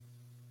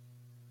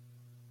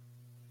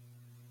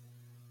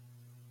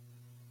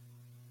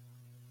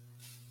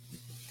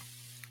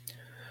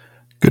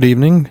Good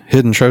evening.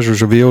 Hidden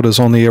Treasures Revealed is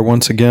on the air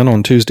once again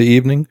on Tuesday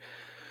evening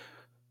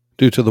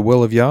due to the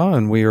will of Yah,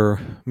 and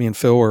me and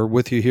Phil are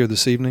with you here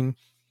this evening,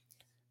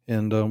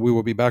 and we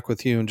will be back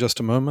with you in just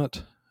a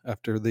moment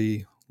after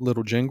the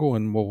little jingle,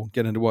 and we'll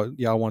get into what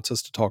Yah wants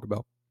us to talk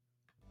about.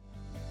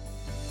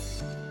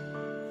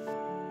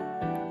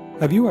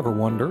 Have you ever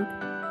wondered,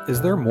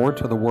 is there more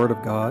to the Word of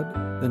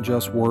God than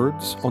just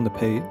words on the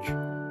page?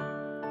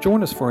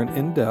 Join us for an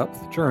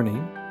in-depth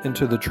journey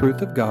into the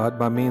truth of God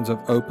by means of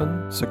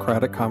open,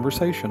 Socratic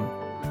conversation.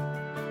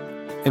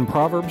 In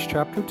Proverbs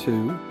chapter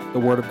 2, the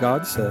Word of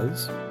God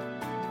says,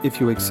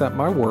 "If you accept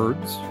my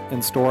words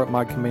and store up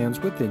my commands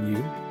within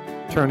you,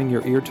 turning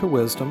your ear to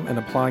wisdom and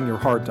applying your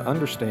heart to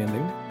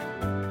understanding,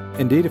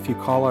 indeed if you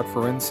call out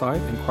for insight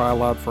and cry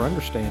aloud for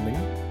understanding,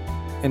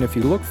 and if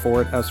you look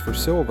for it as for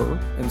silver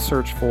and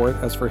search for it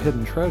as for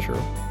hidden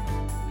treasure,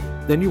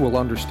 then you will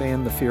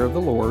understand the fear of the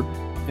Lord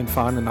and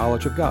find the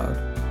knowledge of God."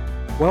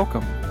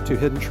 Welcome to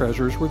Hidden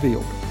Treasures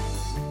Revealed.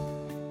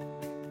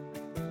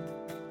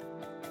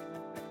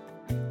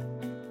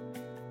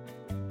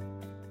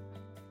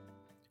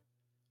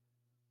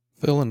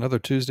 Phil, another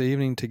Tuesday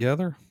evening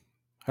together.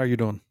 How are you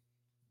doing?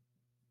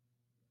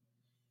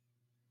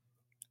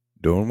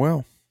 Doing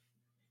well.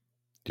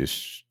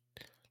 Just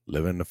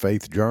living the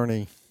faith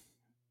journey,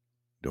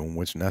 doing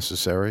what's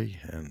necessary,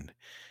 and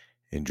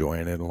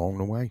enjoying it along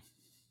the way.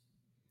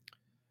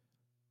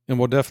 And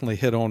we'll definitely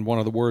hit on one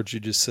of the words you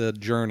just said,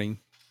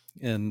 journey,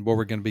 and what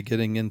we're going to be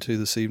getting into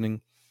this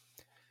evening.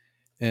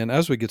 And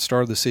as we get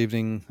started this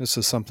evening, this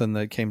is something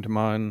that came to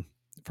mind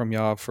from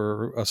Yah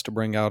for us to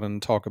bring out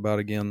and talk about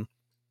again.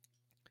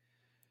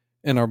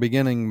 In our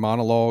beginning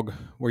monologue,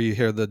 where you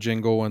hear the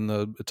jingle and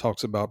it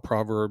talks about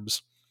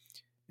Proverbs,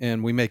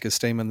 and we make a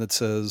statement that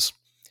says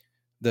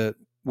that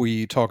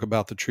we talk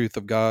about the truth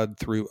of God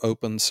through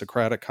open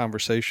Socratic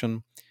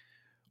conversation.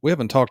 We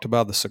haven't talked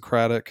about the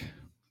Socratic,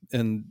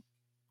 and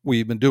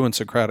we've been doing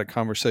Socratic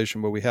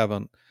conversation, but we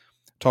haven't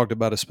talked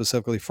about it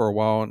specifically for a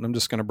while. And I'm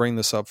just going to bring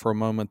this up for a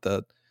moment,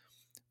 that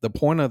the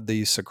point of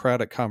the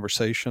Socratic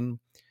conversation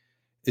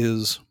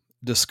is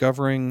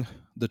discovering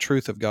the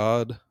truth of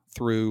God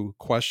through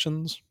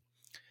questions,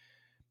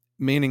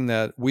 meaning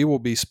that we will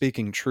be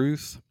speaking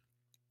truth,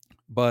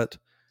 but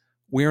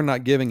we are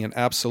not giving an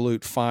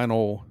absolute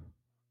final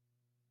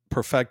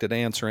perfected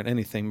answer in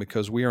anything,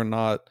 because we are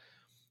not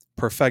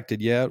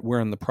perfected yet.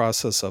 We're in the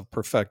process of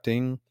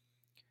perfecting.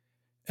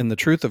 And the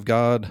truth of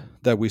God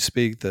that we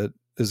speak, that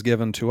is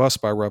given to us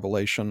by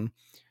revelation,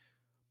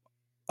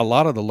 a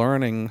lot of the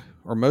learning,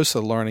 or most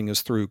of the learning,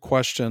 is through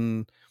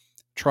question,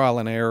 trial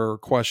and error,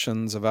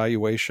 questions,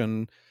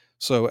 evaluation.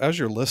 So as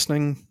you're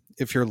listening,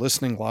 if you're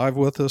listening live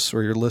with us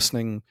or you're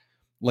listening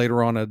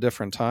later on at a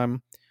different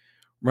time,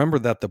 remember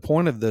that the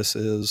point of this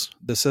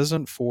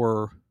isn't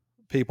for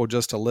people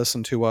just to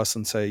listen to us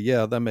and say,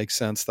 yeah, that makes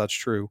sense, that's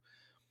true.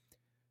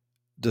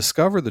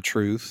 Discover the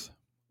truth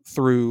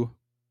through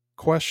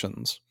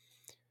questions.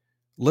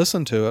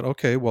 Listen to it.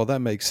 Okay, well, that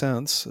makes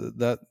sense.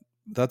 That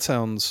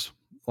sounds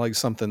like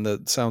something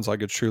that sounds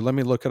like it's true. Let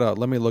me look it up.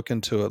 Let me look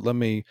into it. Let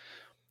me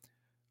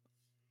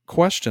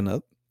question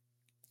it,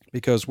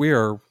 because we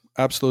are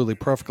absolutely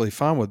perfectly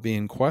fine with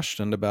being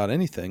questioned about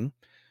anything,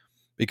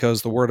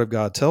 because the Word of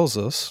God tells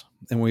us,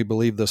 and we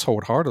believe this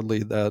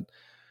wholeheartedly, that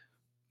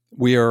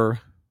we are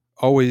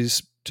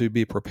always to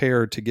be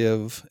prepared to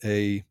give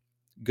a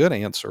good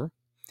answer,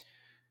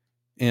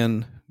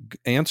 and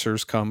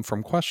answers come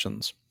from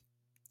questions.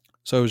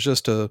 So it's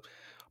just to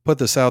put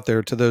this out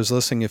there to those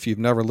listening. If you've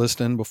never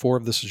listened before,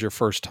 if this is your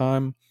first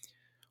time,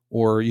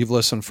 or you've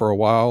listened for a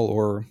while,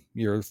 or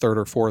your third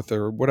or fourth,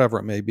 or whatever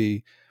it may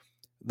be,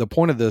 the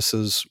point of this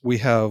is we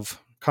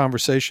have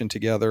conversation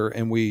together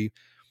and we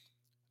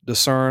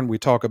discern, we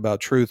talk about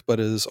truth, but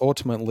it is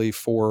ultimately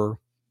for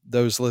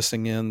those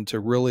listening in to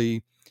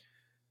really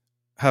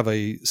have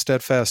a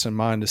steadfast in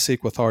mind to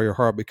seek with all your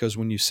heart, because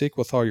when you seek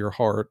with all your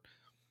heart,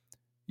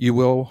 you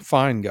will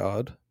find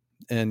God,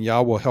 and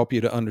Yah will help you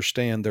to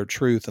understand their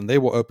truth, and they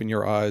will open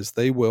your eyes.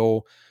 They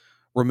will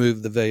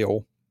remove the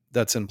veil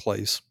that's in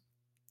place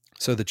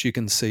so that you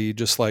can see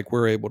just like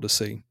we're able to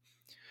see.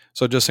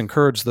 So just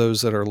encourage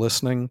those that are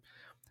listening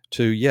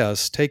to,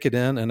 yes, take it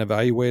in and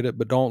evaluate it,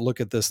 but don't look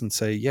at this and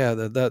say, yeah,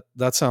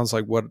 that sounds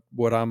like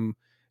what I'm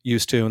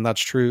used to, and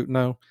that's true.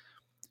 No.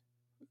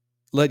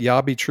 Let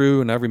Yah be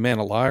true and every man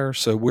a liar.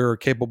 So we're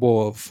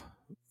capable of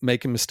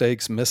making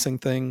mistakes, missing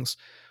things.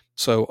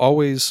 So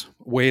always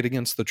weigh it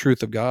against the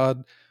truth of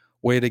God,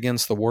 weigh it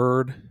against the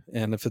Word.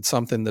 And if it's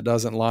something that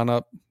doesn't line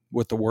up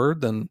with the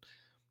Word, then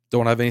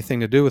don't have anything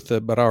to do with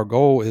it. But our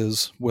goal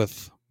is,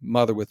 with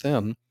Mother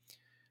Within,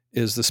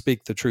 is to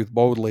speak the truth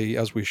boldly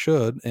as we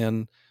should.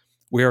 And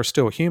we are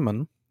still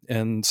human.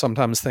 And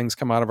sometimes things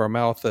come out of our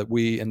mouth that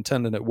we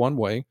intended it one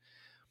way,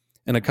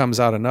 and it comes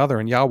out another.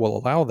 And Yah will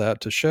allow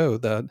that to show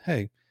that,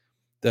 hey,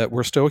 that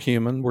we're still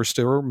human, we're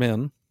still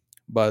men,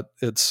 but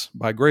it's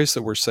by grace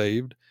that we're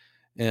saved.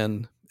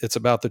 And it's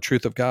about the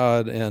truth of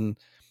God. And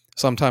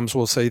sometimes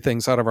we'll say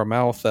things out of our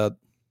mouth that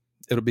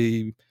it'll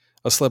be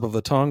a slip of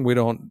the tongue. We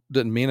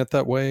didn't mean it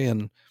that way.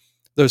 And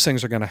those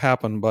things are going to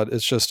happen, but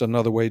it's just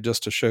another way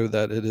just to show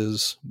that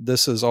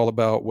this is all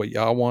about what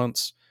Yah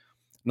wants,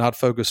 not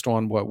focused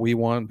on what we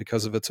want,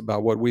 because if it's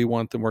about what we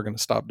want, then we're going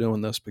to stop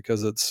doing this,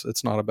 because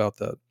it's not about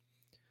that.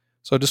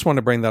 So I just want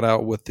to bring that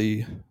out with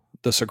the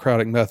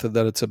Socratic method,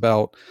 that it's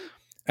about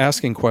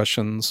asking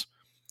questions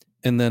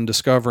and then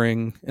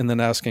discovering and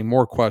then asking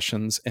more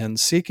questions and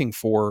seeking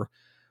for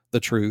the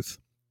truth.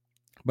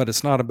 But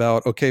it's not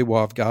about, okay,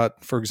 well, I've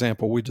got, for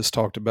example, we just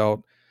talked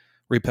about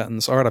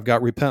repentance. All right, I've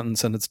got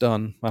repentance and it's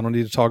done. I don't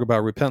need to talk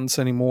about repentance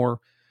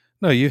anymore.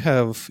 No, you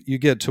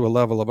get to a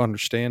level of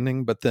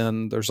understanding, but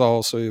then there's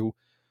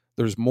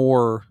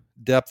more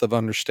depth of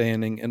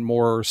understanding and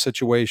more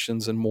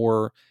situations and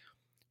more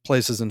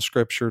places in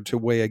scripture to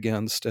weigh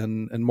against,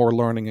 and more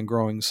learning and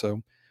growing.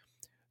 So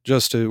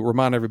just to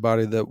remind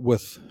everybody that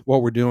with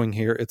what we're doing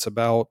here, it's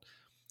about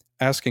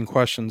asking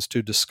questions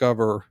to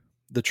discover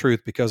the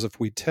truth, because if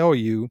we tell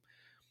you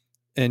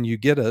and you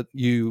get it,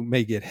 you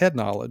may get head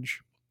knowledge,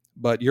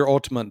 but your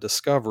ultimate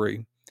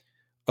discovery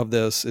of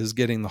this is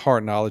getting the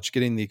heart knowledge,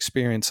 getting the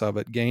experience of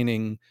it,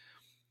 gaining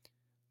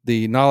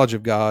the knowledge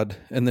of God,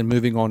 and then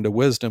moving on to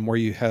wisdom, where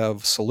you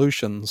have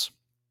solutions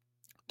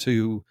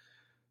to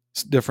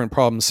different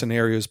problem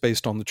scenarios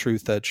based on the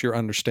truth that you're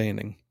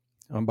understanding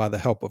by the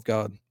help of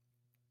God.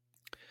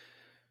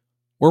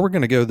 Where we're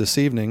going to go this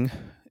evening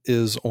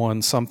is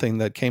on something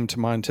that came to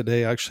mind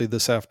today, actually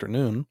this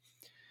afternoon.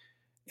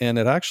 And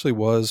it actually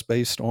was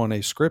based on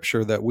a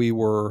scripture that we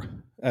were,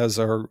 as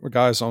our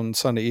guys on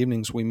Sunday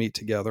evenings, we meet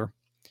together.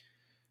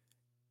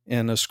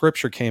 And a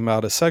scripture came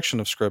out, a section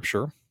of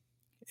scripture.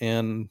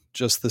 And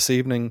just this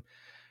evening,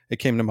 it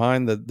came to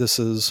mind that this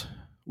is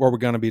what we're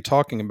going to be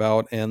talking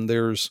about. And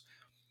there's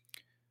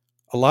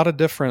a lot of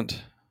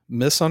different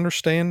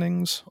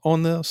misunderstandings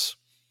on this.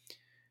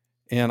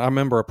 And I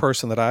remember a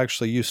person that I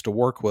actually used to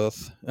work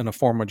with in a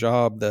former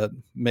job that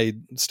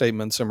made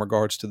statements in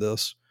regards to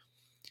this.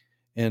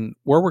 And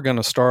where we're going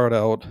to start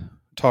out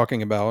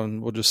talking about,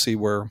 and we'll just see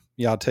where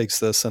Yah takes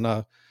this. And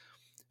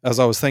as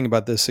I was thinking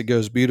about this, it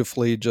goes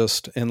beautifully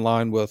just in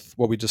line with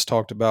what we just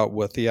talked about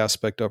with the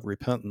aspect of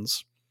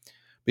repentance.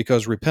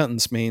 Because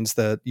repentance means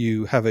that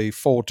you have a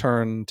full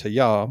turn to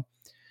Yah,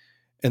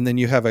 and then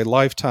you have a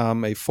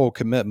lifetime, a full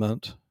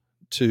commitment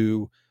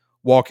to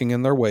walking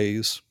in their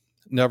ways,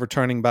 never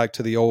turning back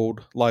to the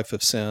old life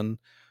of sin,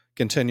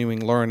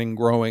 continuing learning,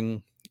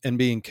 growing, and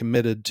being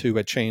committed to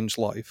a changed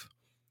life.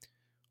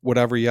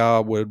 Whatever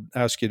Yah would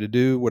ask you to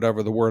do,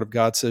 whatever the Word of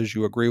God says,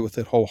 you agree with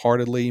it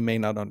wholeheartedly. You may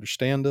not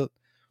understand it,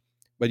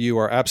 but you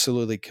are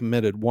absolutely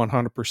committed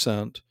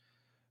 100%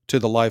 to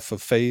the life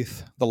of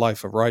faith, the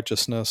life of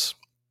righteousness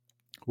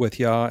with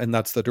Yah, and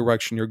that's the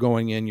direction you're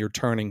going in. You're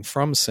turning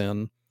from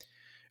sin,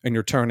 and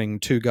you're turning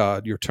to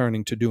God. You're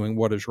turning to doing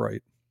what is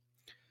right.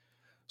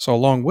 So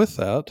along with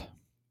that,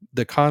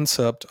 the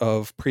concept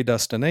of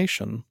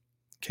predestination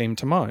came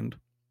to mind.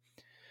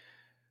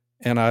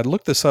 And I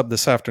looked this up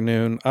this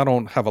afternoon. I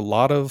don't have a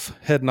lot of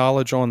head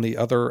knowledge on the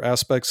other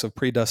aspects of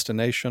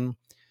predestination.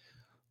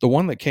 The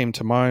one that came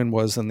to mind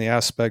was in the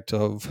aspect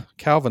of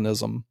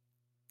Calvinism.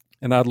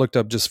 And I looked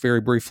up just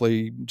very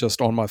briefly, just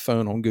on my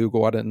phone on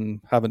Google. I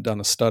haven't done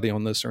a study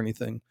on this or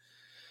anything.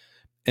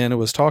 And it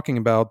was talking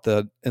about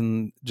that,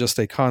 in just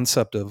a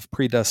concept of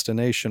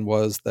predestination,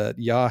 was that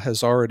Yah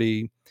has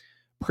already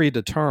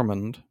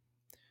predetermined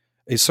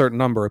a certain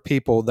number of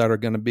people that are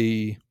going to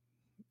be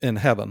in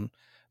heaven,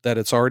 that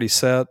it's already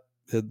set.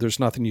 There's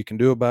nothing you can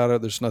do about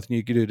it. There's nothing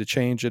you can do to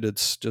change it.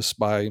 It's just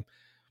by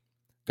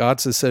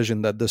God's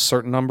decision that this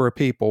certain number of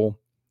people,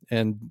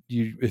 and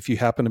if you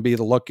happen to be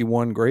the lucky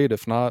one, great.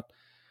 If not,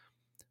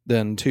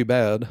 then too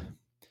bad.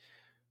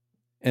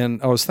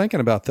 And I was thinking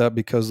about that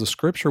because the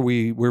scripture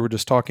we were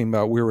just talking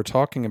about, we were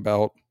talking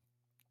about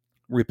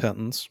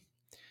repentance,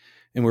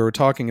 and we were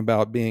talking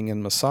about being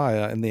in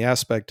Messiah, and the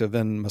aspect of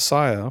in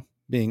Messiah,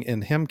 being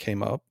in him,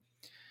 came up.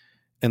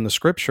 And the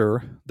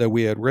scripture that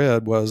we had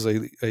read was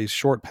a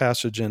short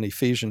passage in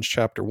Ephesians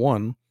chapter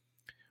 1,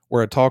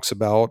 where it talks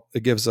about,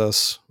 it gives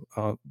us,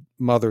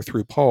 Mother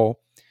through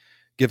Paul,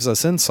 gives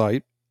us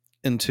insight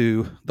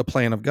into the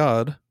plan of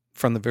God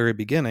from the very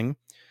beginning,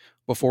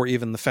 before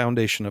even the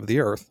foundation of the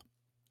earth.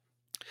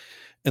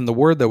 And the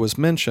word that was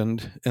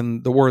mentioned,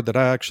 and the word that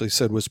I actually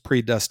said, was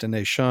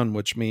predestination,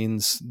 which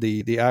means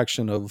the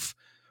action of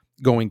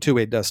going to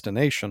a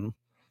destination.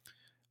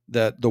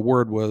 That the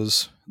word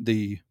was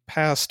the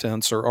past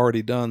tense, or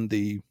already done,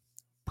 the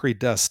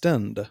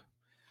predestined.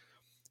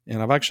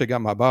 And I've actually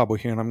got my Bible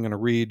here, and I'm going to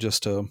read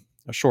just a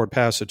short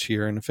passage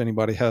here. And if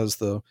anybody has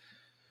the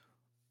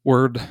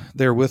word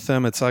there with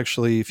them, it's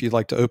actually, if you'd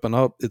like to open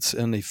up, it's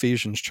in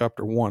Ephesians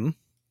chapter 1.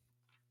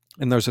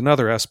 And there's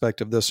another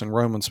aspect of this in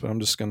Romans, but I'm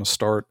just going to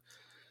start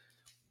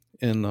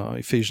in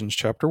Ephesians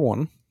chapter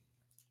 1.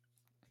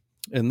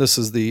 And this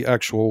is the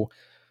actual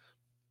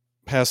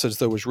passage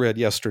that was read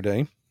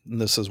yesterday.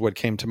 And this is what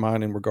came to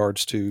mind in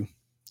regards to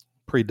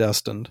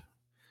predestined.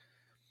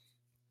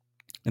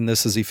 And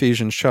this is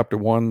Ephesians chapter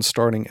 1,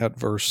 starting at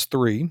verse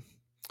 3.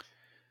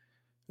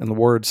 And the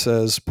word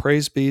says,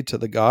 "Praise be to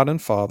the God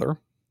and Father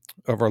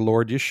of our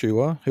Lord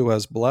Yeshua, who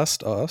has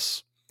blessed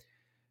us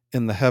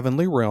in the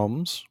heavenly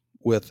realms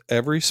with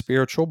every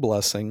spiritual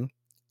blessing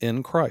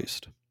in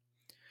Christ.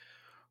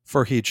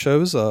 For he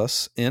chose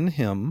us in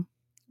him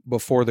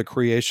before the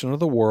creation of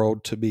the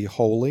world to be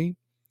holy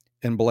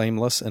and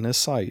blameless in his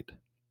sight.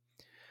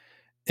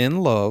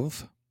 In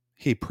love,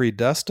 he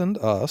predestined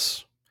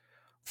us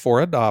for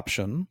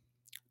adoption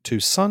to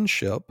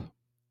sonship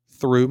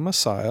through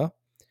Messiah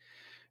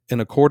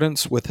in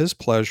accordance with his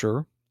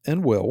pleasure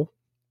and will,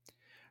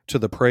 to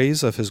the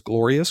praise of his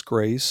glorious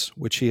grace,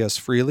 which he has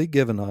freely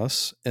given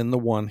us in the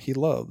one he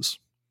loves.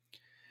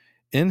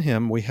 In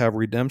him we have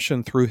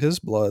redemption through his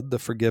blood, the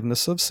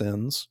forgiveness of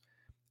sins,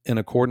 in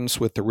accordance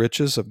with the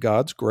riches of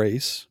God's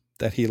grace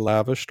that he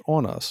lavished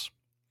on us.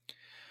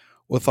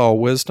 With all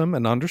wisdom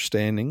and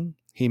understanding,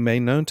 he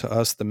made known to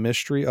us the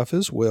mystery of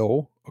his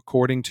will,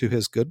 according to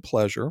his good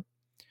pleasure,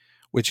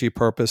 which he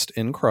purposed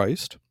in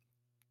Christ,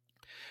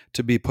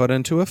 to be put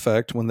into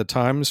effect when the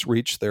times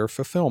reach their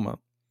fulfillment,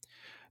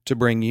 to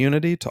bring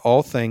unity to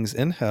all things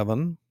in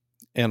heaven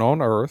and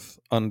on earth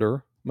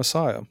under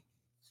Messiah.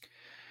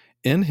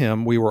 In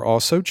him we were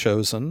also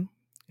chosen,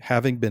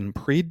 having been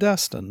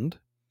predestined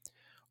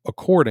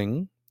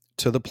according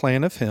to the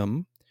plan of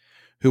him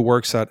who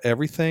works out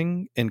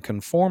everything in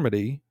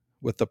conformity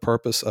with the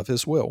purpose of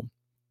his will,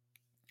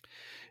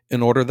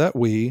 in order that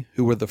we,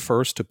 who were the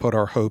first to put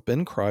our hope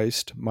in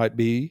Christ, might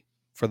be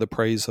for the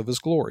praise of his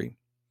glory.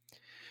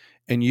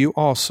 And you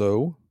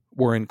also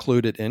were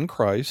included in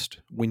Christ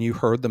when you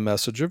heard the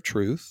message of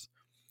truth,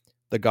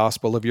 the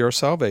gospel of your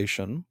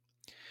salvation.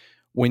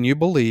 When you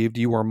believed,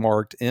 you were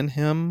marked in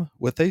him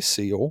with a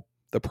seal,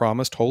 the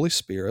promised Holy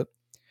Spirit,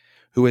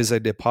 who is a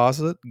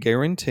deposit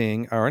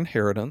guaranteeing our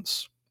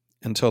inheritance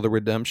until the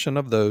redemption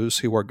of those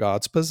who are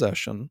God's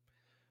possession,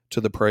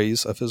 to the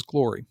praise of his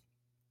glory.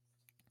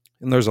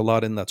 And there's a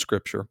lot in that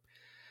scripture.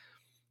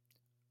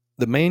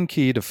 The main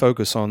key to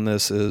focus on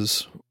this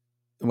is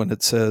when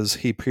it says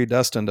he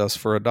predestined us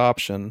for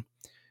adoption,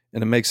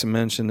 and it makes a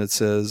mention, it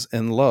says,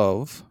 in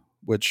love,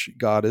 which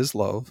God is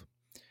love,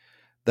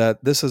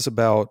 that this is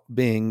about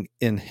being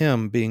in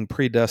him, being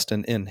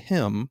predestined in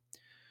him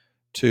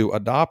to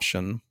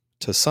adoption,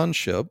 to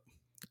sonship,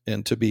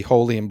 and to be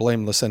holy and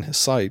blameless in his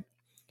sight.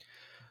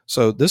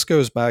 So this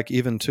goes back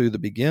even to the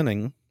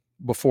beginning,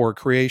 before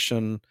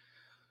creation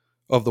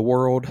of the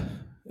world.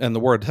 And the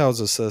word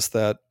tells us this,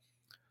 that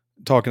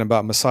talking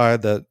about Messiah,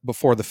 that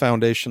before the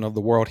foundation of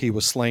the world, he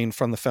was slain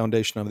from the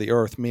foundation of the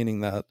earth,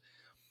 meaning that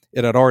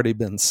it had already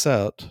been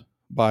set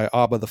by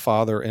Abba the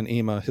Father and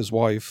Ema, his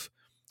wife,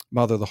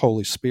 Mother the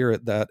Holy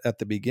Spirit, that at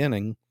the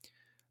beginning,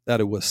 that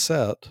it was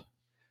set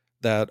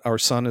that our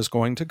Son is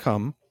going to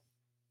come.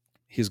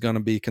 He's going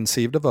to be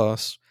conceived of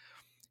us.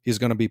 He's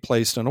going to be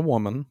placed in a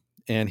woman,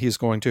 and he's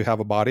going to have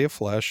a body of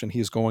flesh, and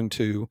he's going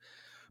to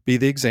be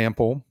the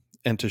example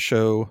and to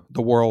show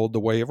the world the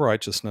way of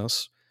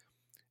righteousness.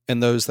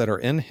 And those that are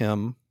in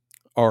him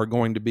are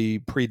going to be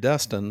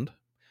predestined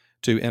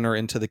to enter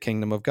into the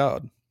kingdom of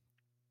God.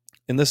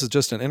 And this is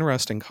just an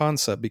interesting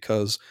concept,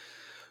 because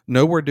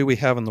nowhere do we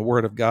have in the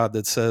Word of God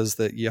that says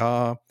that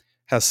Yah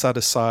has set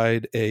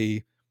aside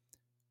a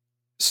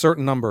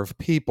certain number of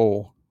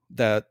people,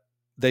 that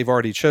they've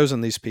already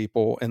chosen these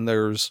people, and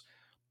there's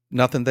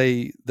nothing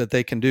that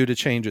they can do to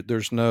change it.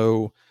 There's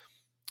no,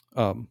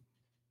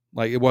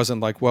 like, it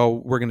wasn't like, well,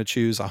 we're going to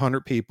choose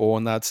 100 people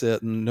and that's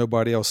it, and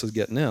nobody else is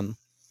getting in.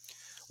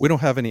 We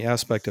don't have any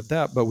aspect of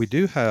that, but we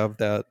do have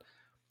that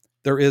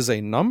there is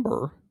a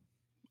number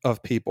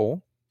of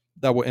people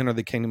that will enter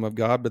the kingdom of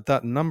God, but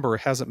that number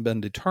hasn't been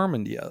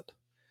determined yet.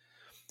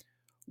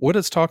 What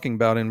it's talking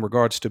about in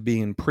regards to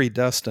being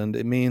predestined,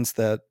 it means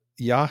that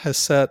Yah has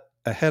set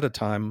ahead of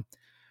time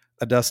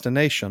a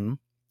destination,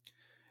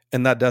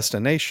 and that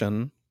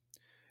destination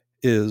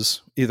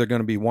is either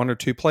going to be one or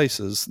two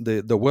places.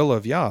 The will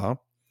of Yah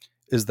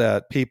is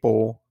that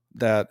people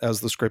that,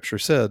 as the scripture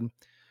said,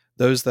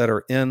 those that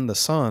are in the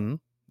Son,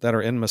 that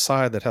are in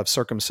Messiah, that have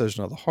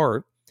circumcision of the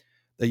heart,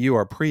 that you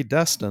are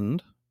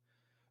predestined,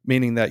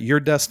 meaning that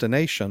your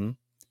destination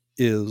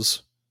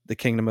is the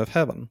kingdom of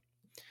heaven.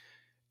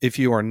 If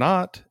you are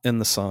not in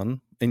the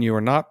Son, and you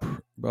are not,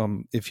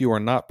 if you are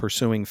not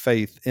pursuing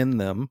faith in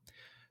them,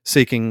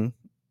 seeking,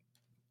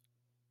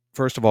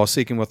 first of all,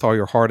 seeking with all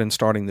your heart and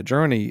starting the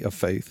journey of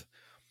faith.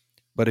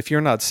 But if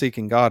you're not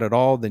seeking God at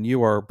all, then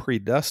you are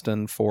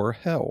predestined for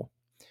hell.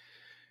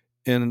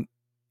 In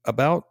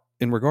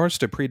regards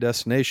to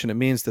predestination, it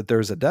means that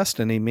there's a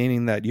destiny,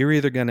 meaning that you're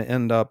either going to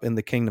end up in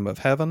the kingdom of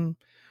heaven,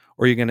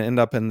 or you're going to end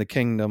up in the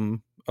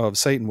kingdom of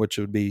Satan, which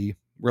would be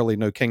really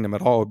no kingdom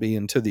at all, it would be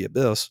into the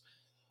abyss.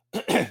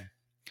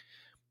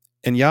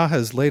 And Yah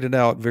has laid it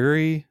out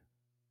very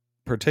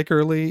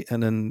particularly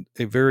and in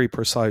a very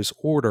precise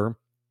order,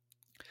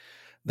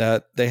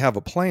 that they have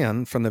a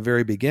plan from the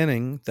very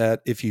beginning,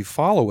 that if you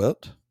follow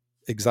it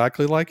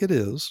exactly like it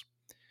is,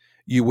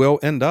 you will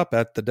end up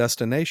at the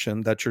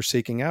destination that you're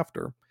seeking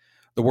after.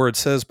 The word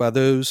says, by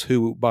those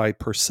who by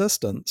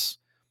persistence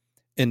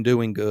in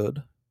doing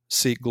good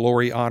seek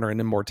glory, honor, and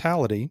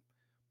immortality,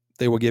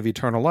 they will give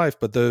eternal life.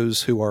 But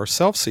those who are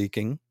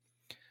self-seeking,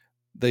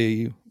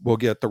 they will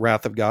get the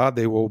wrath of God.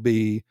 They will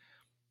be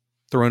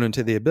thrown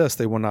into the abyss.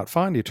 They will not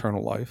find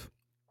eternal life.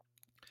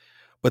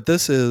 But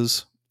this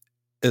is,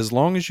 as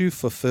long as you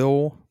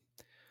fulfill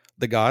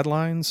the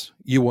guidelines,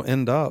 you will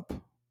end up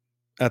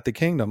at the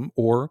kingdom,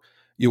 or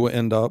you will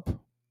end up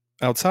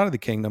outside of the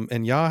kingdom.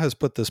 And Yah has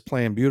put this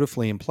plan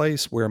beautifully in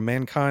place where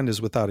mankind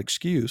is without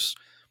excuse,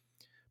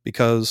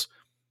 because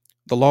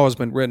the law has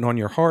been written on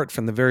your heart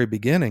from the very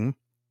beginning.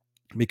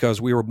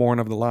 Because we were born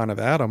of the line of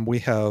Adam, we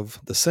have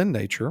the sin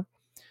nature.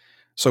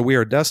 So we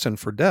are destined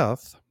for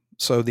death.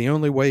 So the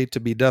only way to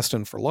be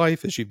destined for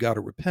life is you've got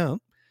to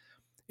repent,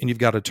 and you've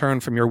got to turn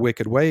from your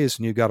wicked ways,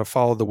 and you've got to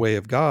follow the way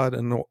of God,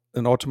 and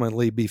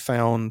ultimately be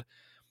found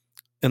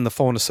in the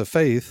fullness of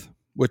faith,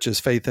 which is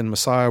faith in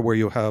Messiah, where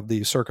you'll have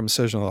the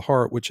circumcision of the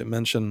heart, which it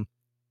mentioned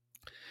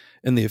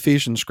in the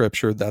Ephesians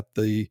scripture, that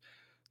the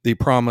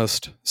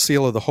promised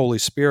seal of the Holy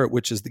Spirit,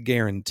 which is the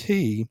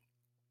guarantee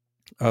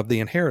of the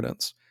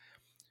inheritance.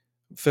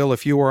 Phil,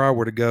 if you or I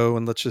were to go,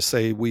 and let's just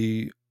say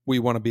we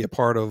want to be a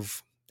part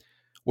of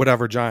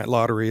whatever giant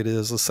lottery it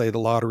is, let's say the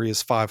lottery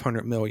is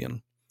 500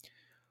 million.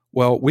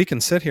 Well, we can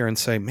sit here and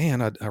say,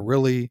 man, I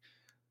really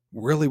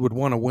would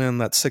want to win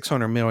that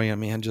 600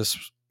 million, man, just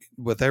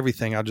with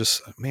everything. I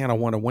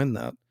want to win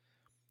that.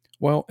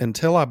 Well,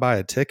 until I buy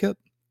a ticket,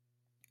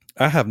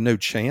 I have no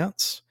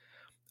chance.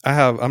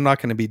 I'm not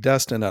going to be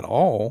destined at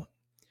all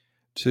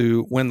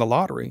to win the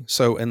lottery.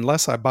 So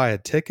unless I buy a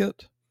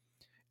ticket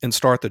and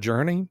start the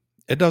journey,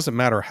 it doesn't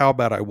matter how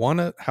bad I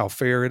want it, how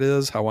fair it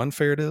is, how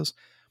unfair it is.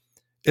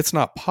 It's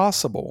not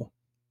possible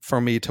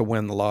for me to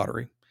win the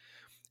lottery.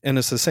 And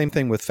it's the same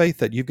thing with faith,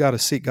 that you've got to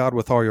seek God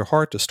with all your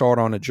heart to start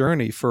on a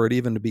journey for it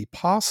even to be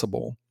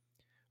possible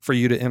for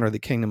you to enter the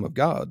kingdom of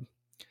God.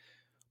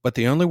 But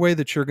the only way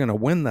that you're going to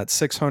win that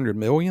 600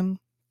 million,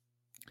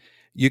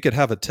 you could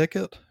have a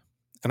ticket,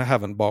 and I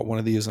haven't bought one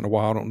of these in a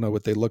while. I don't know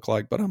what they look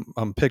like, but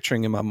I'm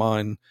picturing in my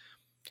mind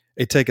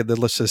a ticket that,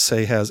 let's just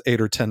say, has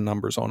 8 or 10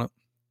 numbers on it.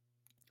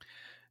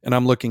 And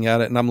I'm looking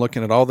at it, and I'm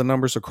looking at all the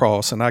numbers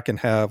across, and I can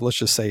have, let's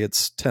just say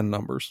it's 10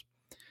 numbers.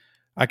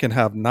 I can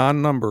have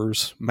 9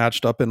 numbers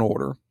matched up in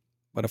order.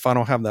 But if I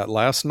don't have that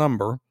last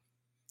number,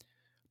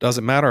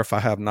 doesn't matter if I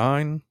have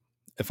 9.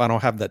 If I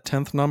don't have that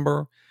 10th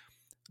number,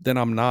 then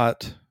I'm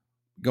not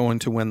going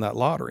to win that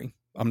lottery.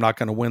 I'm not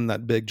going to win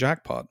that big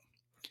jackpot.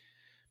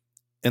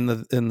 In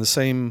the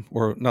same,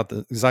 or not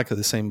exactly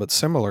the same, but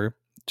similar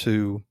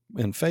to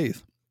in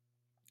faith,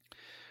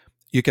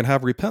 you can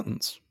have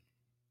repentance.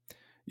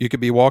 You could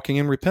be walking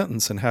in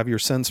repentance and have your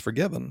sins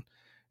forgiven.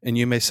 And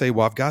you may say,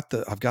 well, I've got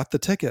the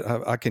ticket.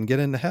 I can get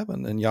into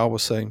heaven. And Yah will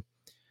say,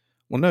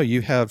 well, no,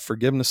 you have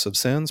forgiveness of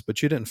sins,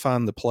 but you didn't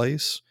find the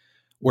place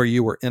where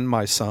you were in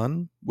my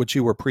Son, which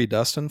you were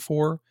predestined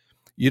for.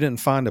 You didn't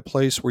find a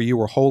place where you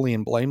were holy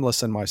and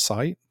blameless in my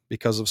sight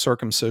because of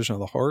circumcision of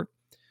the heart.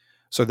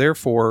 So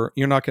therefore,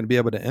 you're not going to be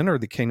able to enter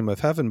the kingdom of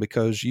heaven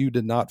because you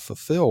did not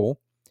fulfill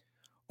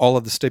all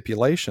of the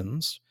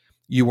stipulations.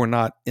 You were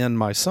not in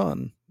my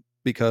Son,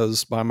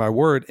 because by my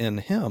word, in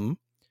him,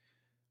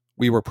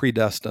 we were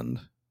predestined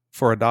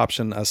for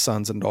adoption as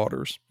sons and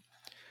daughters.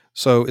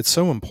 So it's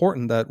so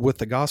important that with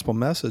the gospel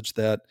message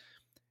that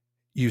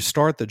you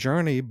start the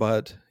journey,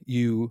 but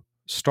you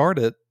start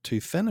it to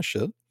finish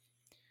it.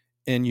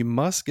 And you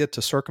must get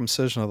to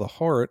circumcision of the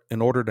heart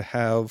in order to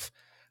have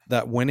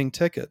that winning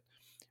ticket.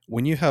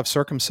 When you have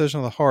circumcision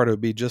of the heart, it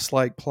would be just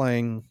like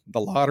playing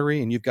the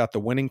lottery and you've got the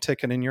winning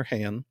ticket in your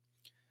hand.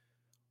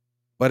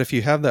 But if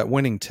you have that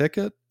winning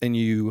ticket and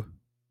you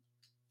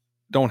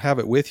don't have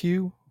it with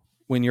you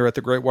when you're at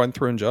the great white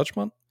throne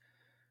judgment,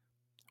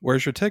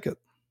 where's your ticket?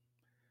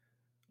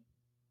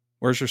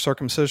 Where's your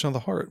circumcision of the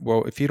heart?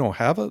 Well, if you don't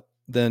have it,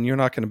 then you're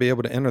not going to be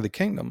able to enter the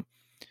kingdom.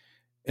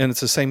 And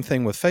it's the same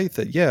thing with faith,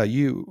 that,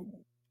 you,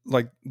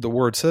 like the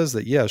word says,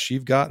 that yes,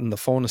 you've gotten the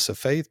fullness of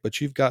faith, but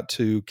you've got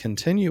to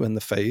continue in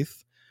the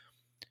faith,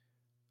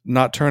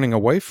 not turning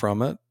away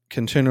from it,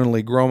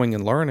 continually growing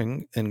and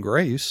learning in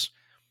grace,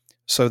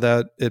 so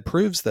that it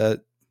proves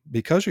that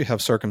because you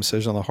have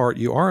circumcision of the heart,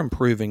 you are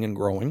improving and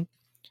growing,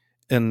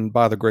 and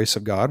by the grace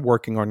of God,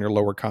 working on your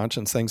lower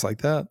conscience, things like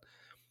that.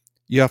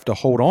 You have to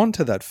hold on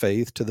to that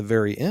faith to the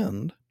very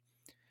end.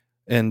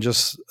 And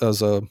just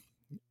as a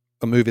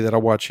movie that I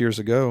watched years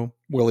ago,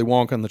 Willy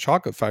Wonka and the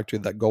Chocolate Factory,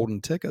 that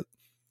golden ticket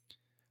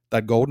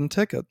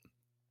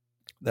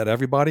that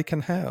everybody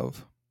can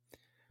have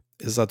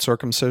is that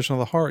circumcision of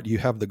the heart. You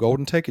have the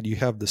golden ticket. You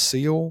have the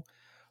seal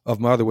of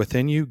Mother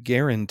within you,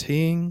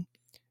 guaranteeing,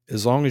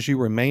 as long as you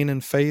remain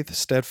in faith,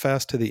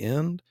 steadfast to the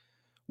end,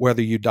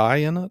 whether you die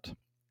in it,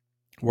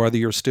 whether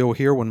you're still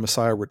here when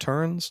Messiah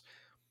returns,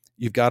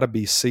 you've got to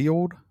be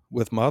sealed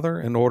with Mother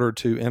in order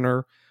to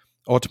enter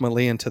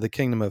ultimately into the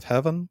kingdom of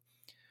heaven.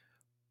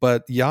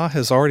 But Yah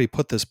has already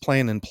put this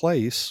plan in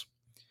place.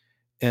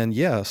 And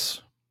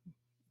yes,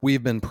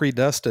 we've been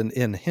predestined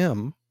in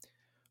him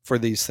for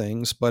these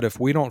things. But if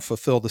we don't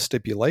fulfill the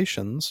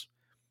stipulations,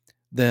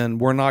 then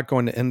we're not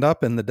going to end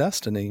up in the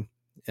destiny.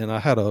 And I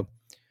had a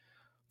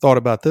thought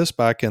about this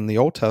back in the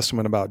Old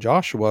Testament about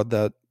Joshua,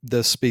 that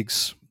this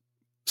speaks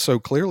so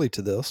clearly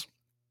to this.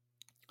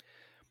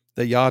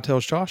 that Yah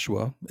tells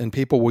Joshua. And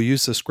people will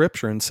use the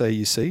scripture and say,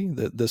 you see,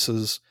 that this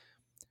is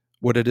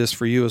what it is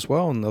for you as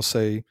well. And they'll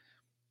say,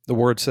 the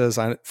word says,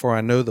 for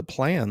I know the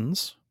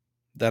plans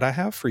that I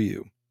have for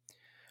you,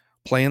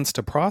 plans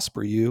to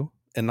prosper you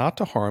and not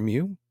to harm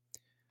you,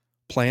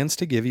 plans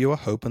to give you a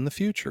hope in the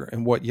future.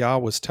 And what Yah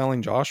was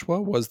telling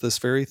Joshua was this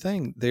very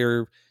thing.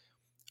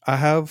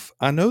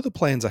 I know the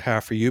plans I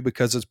have for you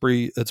because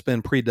it's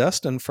been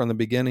predestined from the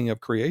beginning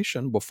of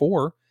creation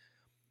before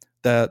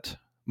that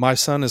my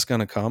son is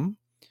going to come.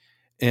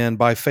 And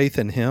by faith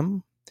in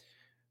him,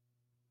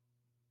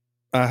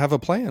 I have a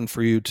plan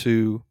for you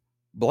to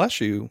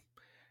bless you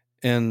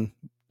and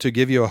to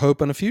give you a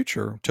hope and a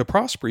future, to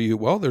prosper you.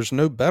 Well, there's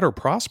no better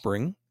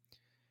prospering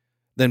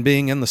than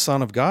being in the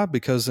Son of God,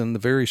 because in the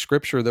very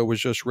scripture that was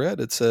just read,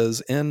 it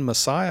says, in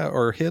Messiah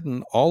are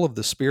hidden all of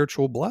the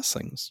spiritual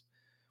blessings,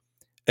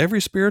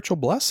 every spiritual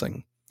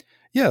blessing.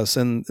 Yes,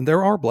 and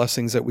there are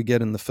blessings that we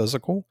get in the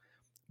physical,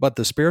 but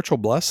the spiritual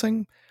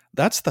blessing,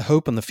 that's the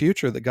hope in the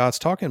future that God's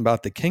talking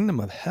about, the kingdom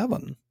of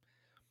heaven.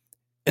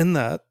 In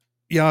that,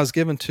 Yah is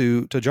given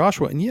to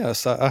Joshua. And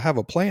yes, I have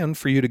a plan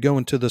for you to go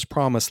into this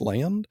promised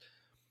land.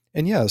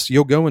 And yes,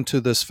 you'll go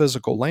into this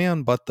physical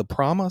land, but the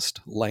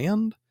promised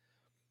land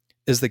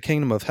is the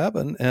kingdom of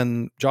heaven.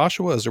 And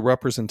Joshua is a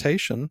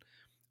representation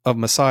of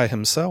Messiah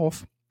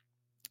himself,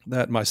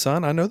 that my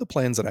son, I know the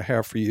plans that I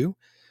have for you.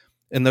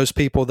 And those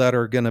people that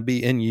are going to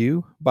be in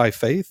you by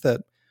faith,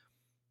 that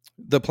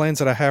the plans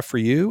that I have for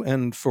you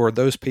and for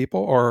those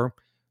people are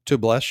to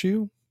bless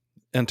you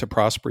and to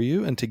prosper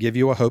you and to give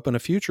you a hope and a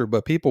future.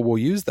 But people will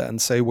use that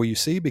and say, well, you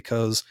see,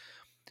 because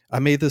I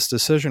made this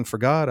decision for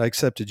God, I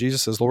accepted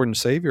Jesus as Lord and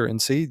Savior,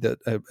 and see that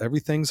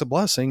everything's a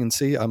blessing, and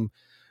see,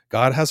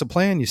 God has a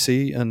plan, you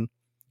see. And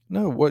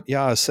no, what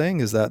Yah is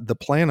saying is that the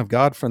plan of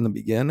God from the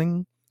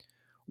beginning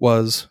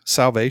was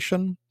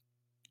salvation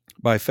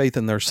by faith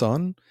in their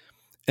Son.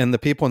 And the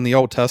people in the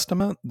Old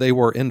Testament, they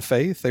were in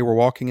faith. They were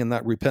walking in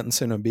that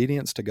repentance and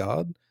obedience to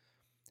God.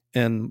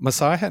 And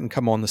Messiah hadn't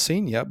come on the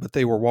scene yet, but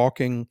they were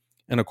walking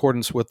in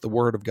accordance with the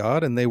Word of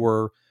God, and they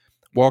were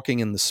walking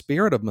in the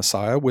spirit of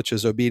Messiah, which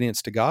is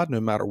obedience to God no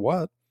matter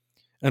what.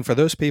 And for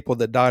those people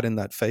that died in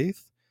that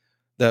faith,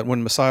 that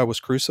when Messiah was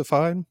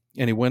crucified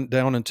and he went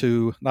down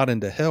into, not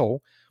into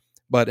hell,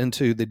 but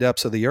into the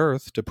depths of the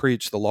earth to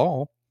preach the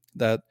law,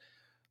 that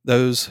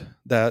those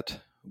that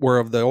were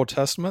of the Old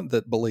Testament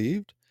that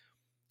believed,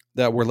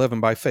 that were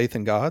living by faith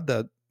in God,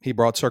 that he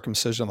brought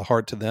circumcision of the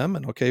heart to them.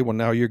 And okay, well,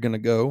 now you're going to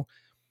go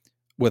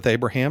with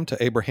Abraham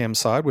to Abraham's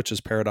side, which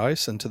is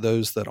paradise, and to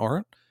those that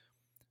aren't,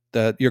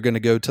 that you're going to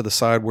go to the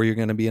side where you're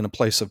going to be in a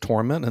place of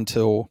torment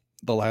until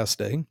the last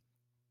day.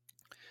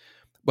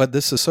 But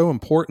this is so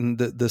important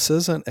that this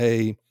isn't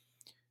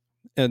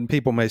and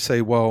people may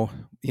say, well,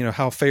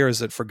 how fair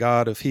is it for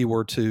God if he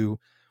were to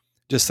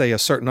just say a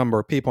certain number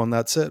of people and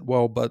that's it?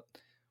 Well, but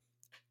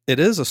it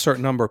is a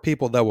certain number of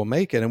people that will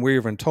make it. And we're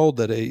even told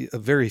that a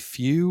very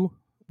few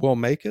will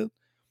make it,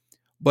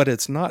 but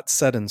it's not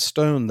set in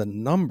stone the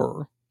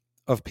number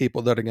of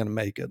people that are going to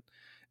make it.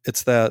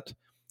 It's that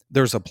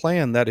there's a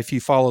plan that if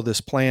you follow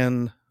this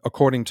plan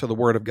according to the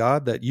Word of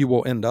God, that you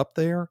will end up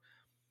there.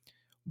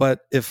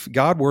 But if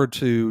God were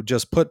to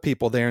just put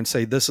people there and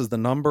say, this is the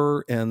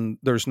number and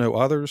there's no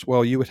others,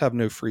 well, you would have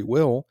no free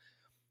will.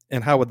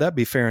 And how would that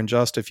be fair and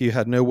just if you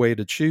had no way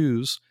to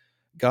choose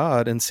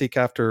God and seek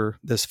after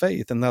this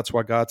faith? And that's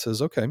why God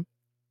says, okay,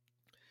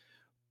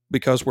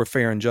 because we're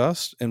fair and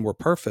just and we're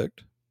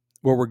perfect,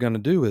 what we're going to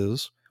do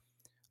is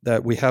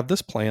that we have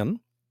this plan.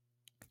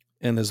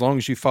 And as long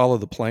as you follow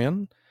the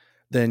plan,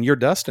 then your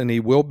destiny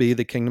will be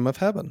the kingdom of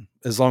heaven,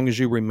 as long as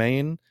you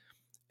remain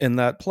in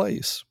that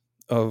place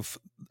of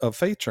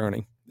faith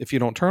journey, if you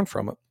don't turn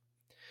from it.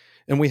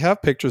 And we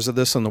have pictures of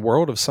this in the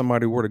world. If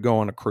somebody were to go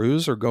on a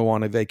cruise or go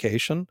on a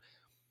vacation,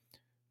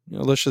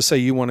 let's just say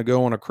you want to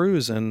go on a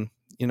cruise and,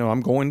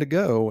 I'm going to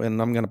go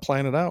and I'm going to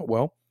plan it out.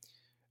 Well,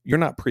 you're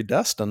not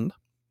predestined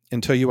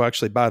until you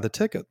actually buy the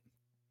ticket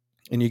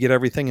and you get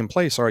everything in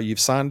place. All right, you've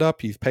signed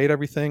up, you've paid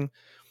everything.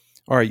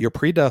 All right, you're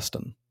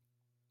predestined.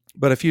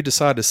 But if you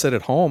decide to sit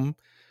at home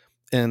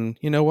and,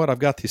 you know what, I've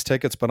got these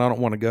tickets, but I don't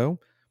want to go,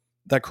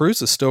 that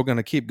cruise is still going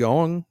to keep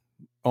going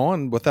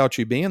on without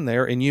you being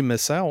there, and you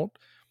miss out,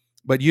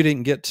 but you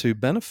didn't get to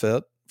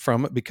benefit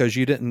from it because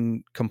you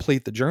didn't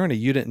complete the journey.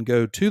 You didn't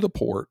go to the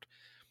port.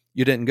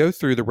 You didn't go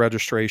through the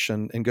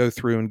registration and go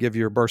through and give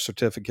your birth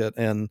certificate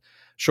and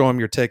show them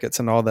your tickets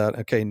and all that.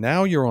 Okay,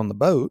 now you're on the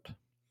boat,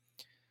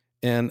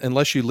 and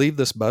unless you leave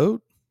this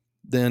boat,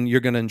 then you're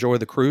going to enjoy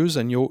the cruise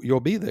and you'll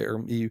be there.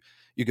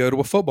 You go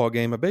to a football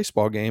game, a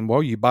baseball game,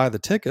 well, you buy the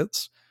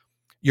tickets.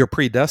 You're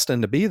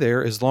predestined to be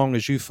there as long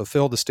as you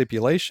fulfill the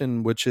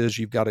stipulation, which is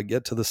you've got to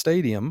get to the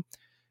stadium.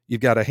 You've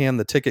got to hand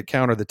the ticket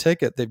counter the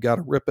ticket. They've got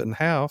to rip it in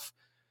half.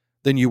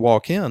 Then you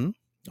walk in.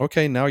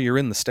 Okay, now you're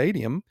in the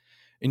stadium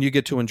and you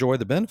get to enjoy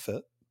the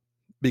benefit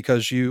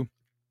because you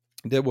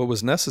did what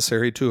was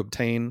necessary to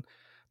obtain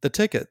the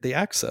ticket, the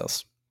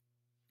access.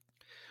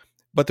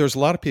 But there's a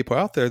lot of people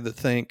out there that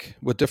think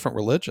with different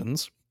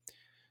religions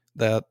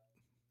that,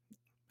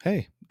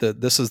 hey, that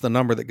this is the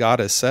number that God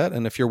has set.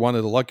 And if you're one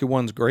of the lucky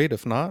ones, great.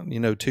 If not,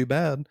 too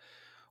bad.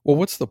 Well,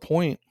 what's the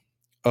point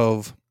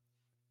of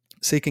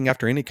seeking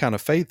after any kind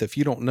of faith if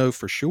you don't know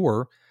for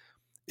sure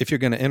if you're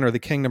going to enter the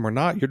kingdom or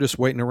not? You're just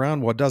waiting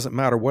around. Well, it doesn't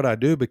matter what I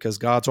do because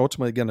God's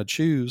ultimately going to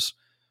choose.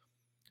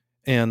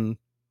 And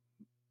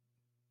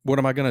what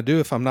am I going to do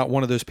if I'm not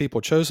one of those people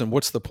chosen?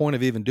 What's the point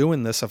of even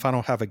doing this if I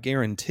don't have a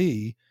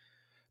guarantee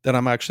that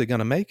I'm actually going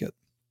to make it?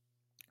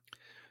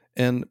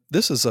 And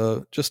this is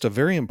just a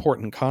very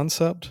important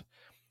concept,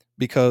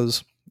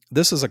 because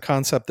this is a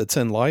concept that's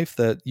in life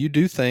that you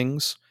do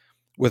things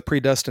with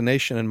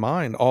predestination in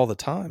mind all the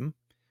time.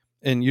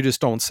 And you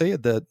just don't see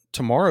it, that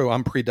tomorrow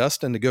I'm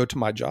predestined to go to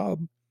my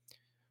job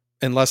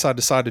unless I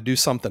decide to do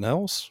something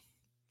else.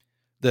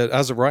 That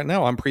as of right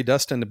now, I'm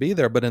predestined to be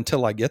there, but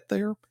until I get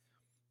there,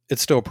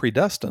 it's still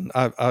predestined.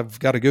 I've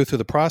got to go through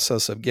the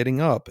process of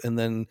getting up and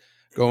then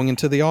going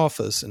into the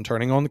office and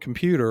turning on the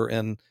computer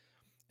and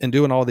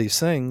doing all these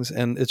things.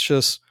 And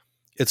it's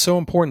so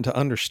important to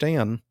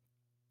understand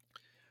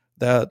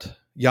that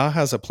Yah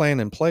has a plan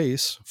in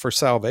place for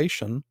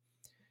salvation,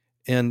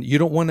 and you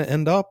don't want to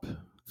end up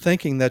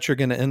thinking that you're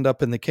going to end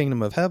up in the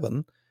kingdom of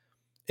heaven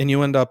and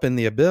you end up in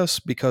the abyss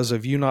because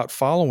of you not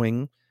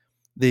following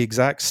the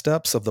exact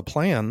steps of the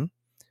plan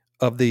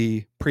of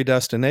the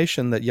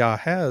predestination that Yah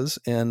has.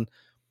 And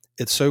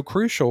it's so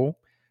crucial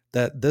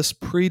that this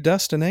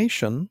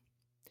predestination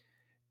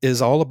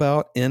is all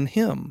about in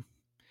Him.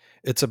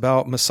 It's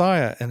about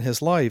Messiah and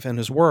His life and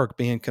His work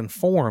being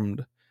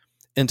conformed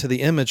into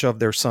the image of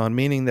their Son,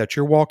 meaning that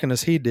you're walking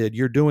as He did,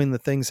 you're doing the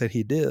things that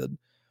He did.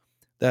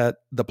 That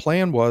the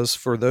plan was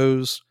for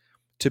those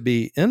to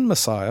be in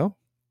Messiah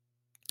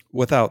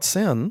without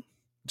sin,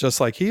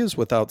 just like He is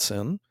without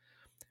sin,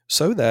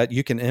 so that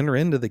you can enter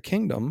into the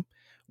kingdom,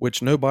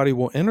 which nobody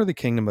will enter the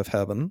kingdom of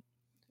heaven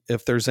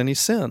if there's any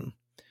sin.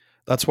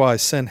 That's why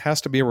sin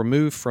has to be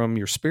removed from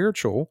your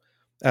spiritual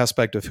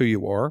aspect of who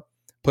you are,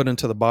 put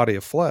into the body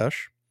of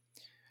flesh,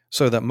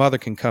 so that Mother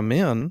can come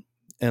in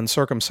and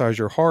circumcise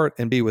your heart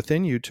and be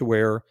within you, to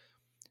where,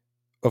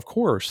 of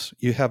course,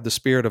 you have the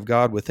Spirit of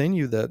God within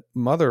you, that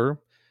Mother,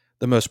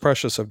 the most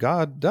precious of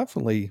God,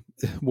 definitely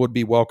would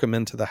be welcome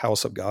into the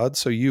house of God.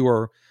 So you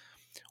are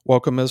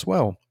welcome as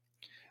well.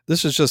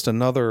 This is just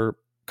another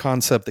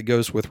concept that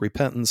goes with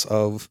repentance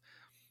of,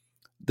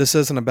 this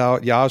isn't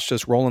about Yah's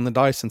just rolling the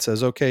dice and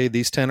says, okay,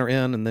 these 10 are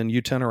in and then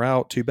you 10 are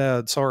out. Too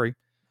bad. Sorry.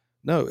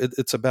 No,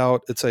 it's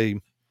a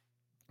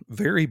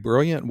very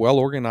brilliant,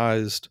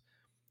 well-organized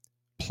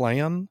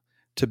plan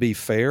to be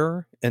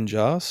fair and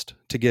just,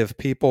 to give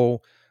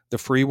people the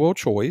free will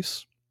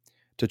choice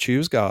to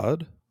choose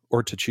God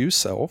or to choose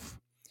self.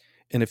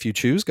 And if you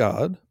choose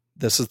God,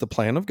 this is the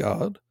plan of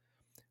God,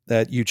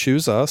 that you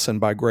choose us, and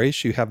by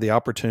grace you have the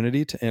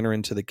opportunity to enter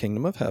into the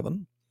kingdom of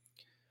heaven.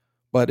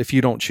 But if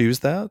you don't choose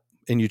that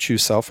and you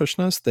choose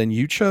selfishness, then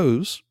you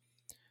chose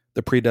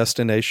the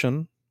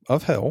predestination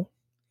of hell,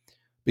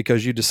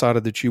 because you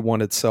decided that you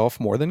wanted self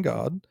more than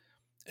God,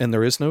 and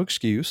there is no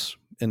excuse,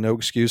 and no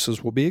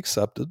excuses will be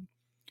accepted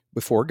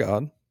before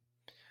God.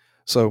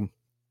 So,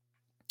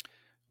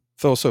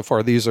 Phil, so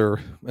far these are,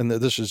 and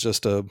this is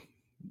just an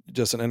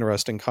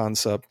interesting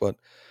concept, but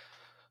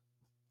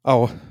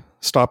I'll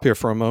stop here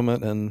for a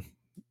moment and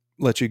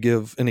let you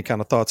give any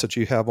kind of thoughts that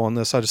you have on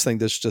this. I just think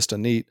this is just a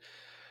neat,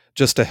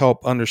 just to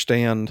help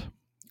understand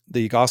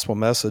the gospel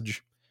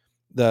message,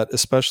 that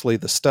especially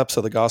the steps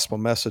of the gospel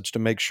message, to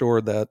make sure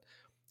that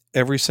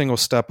every single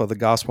step of the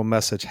gospel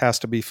message has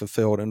to be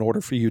fulfilled in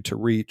order for you to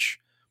reach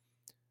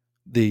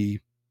the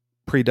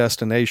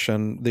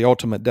predestination, the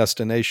ultimate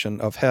destination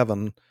of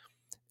heaven.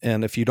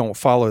 And if you don't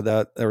follow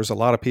that, there's a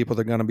lot of people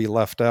that are going to be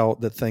left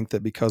out, that think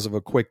that because of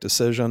a quick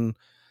decision,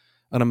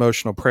 an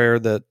emotional prayer,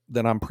 that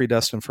I'm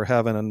predestined for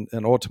heaven,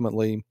 and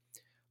ultimately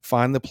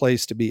find the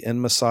place to be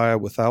in Messiah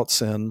without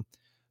sin,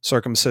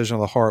 circumcision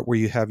of the heart, where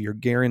you have your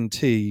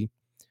guarantee,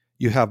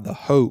 you have the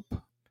hope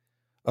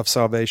of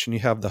salvation, you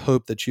have the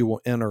hope that you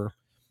will enter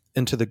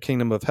into the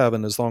kingdom of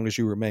heaven as long as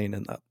you remain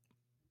in that.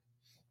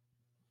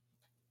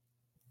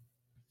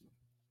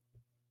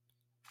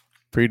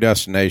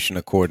 Predestination,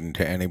 according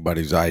to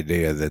anybody's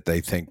idea that they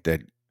think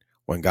that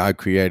when God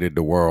created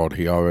the world,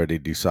 He already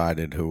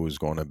decided who was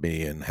going to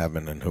be in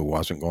heaven and who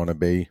wasn't going to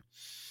be.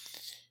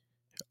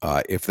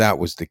 If that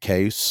was the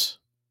case,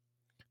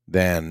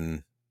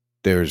 then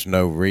there's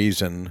no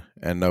reason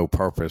and no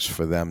purpose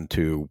for them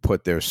to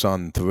put their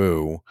Son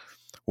through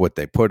what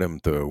they put Him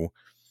through,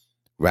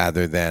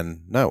 rather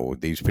than, no,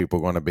 these people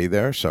are going to be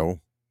there, so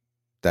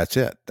that's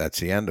it.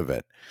 That's the end of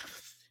it.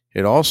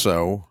 It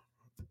also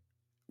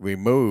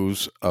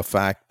removes a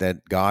fact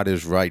that God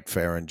is right,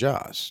 fair, and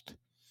just.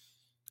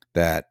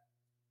 That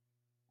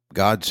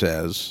God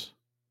says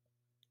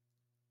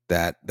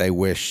that they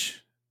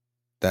wish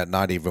that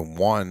not even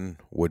one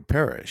would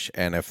perish.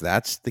 And if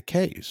that's the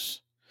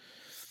case,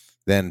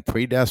 then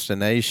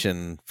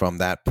predestination from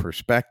that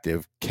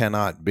perspective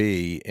cannot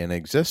be in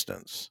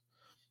existence.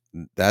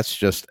 That's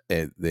just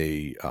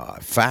the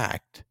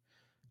fact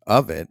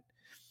of it,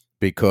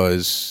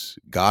 because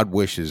God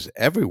wishes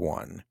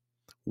everyone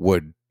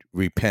would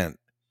repent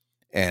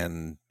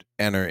and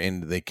enter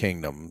into the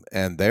kingdom.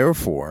 And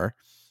therefore,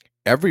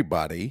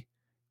 everybody,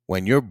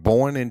 when you're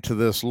born into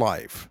this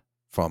life,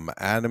 from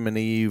Adam and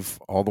Eve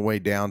all the way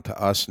down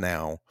to us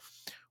now,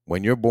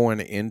 when you're born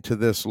into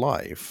this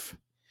life,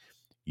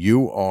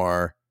 you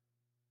are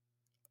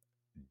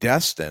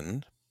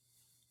destined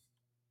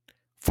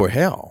for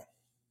hell.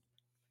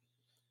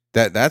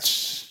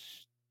 That's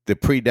the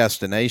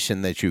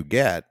predestination that you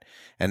get,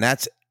 and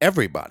that's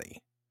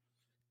everybody,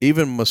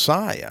 even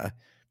Messiah,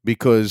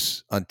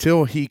 because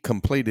until he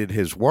completed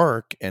his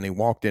work and he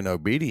walked in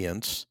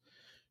obedience,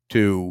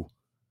 then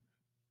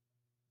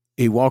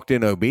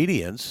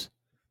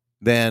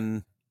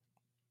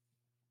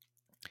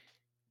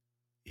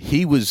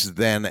he was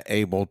then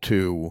able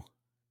to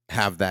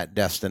have that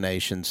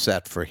destination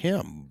set for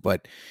him.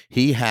 But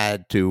he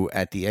had to,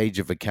 at the age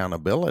of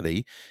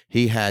accountability,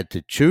 he had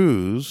to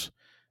choose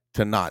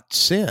to not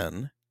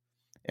sin.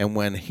 And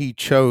when he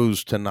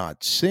chose to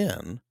not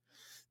sin,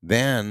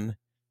 then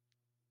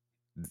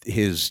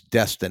his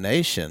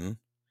destination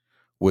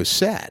was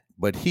set.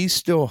 But he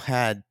still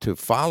had to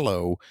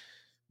follow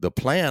the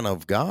plan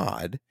of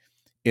God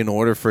in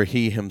order for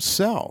he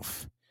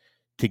himself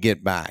to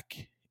get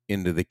back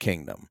into the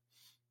kingdom.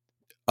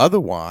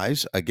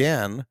 Otherwise,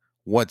 again,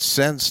 what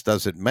sense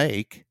does it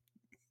make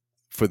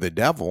for the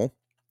devil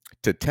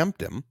to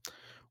tempt him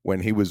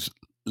when he was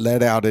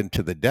led out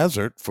into the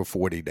desert for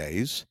 40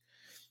 days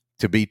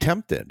to be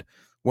tempted?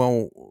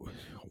 Well,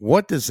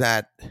 what does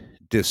that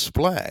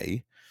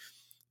display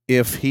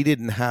if he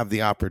didn't have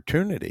the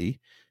opportunity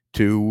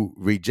to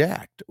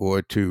reject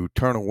or to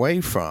turn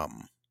away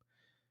from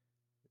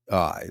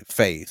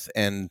faith?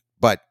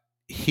 But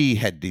he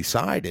had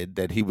decided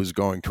that he was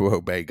going to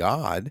obey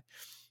God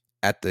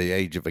at the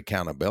age of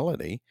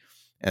accountability,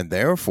 and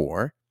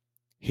therefore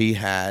he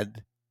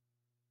had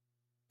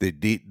the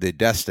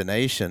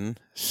destination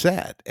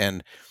set.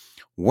 And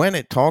when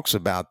it talks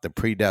about the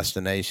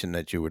predestination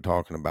that you were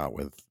talking about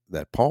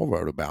that Paul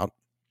wrote about,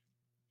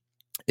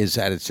 is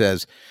that it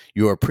says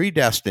you are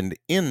predestined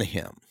in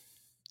him.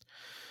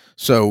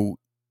 So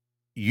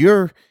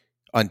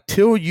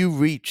until you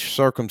reach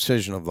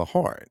circumcision of the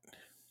heart,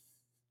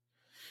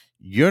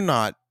 you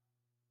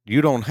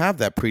don't have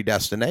that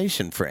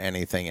predestination for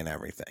anything and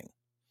everything.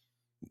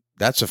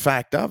 That's a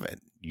fact of it.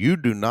 You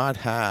do not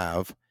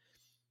have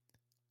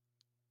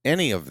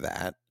any of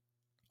that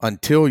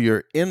until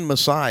you're in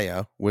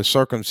Messiah with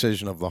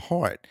circumcision of the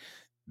heart.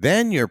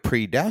 Then you're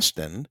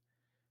predestined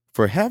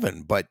for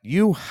heaven, but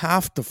you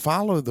have to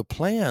follow the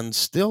plan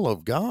still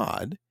of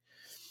God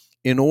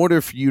in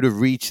order for you to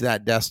reach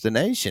that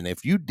destination.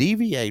 If you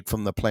deviate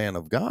from the plan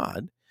of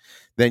God,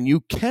 then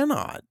you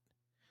cannot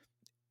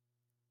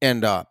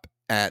end up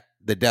at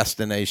the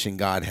destination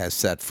God has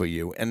set for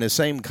you. And the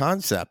same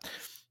concept,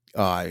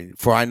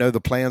 for I know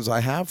the plans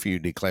I have for you,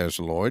 declares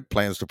the Lord,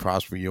 plans to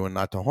prosper you and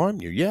not to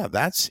harm you. Yeah,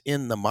 that's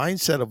in the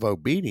mindset of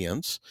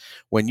obedience.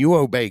 When you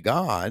obey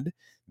God,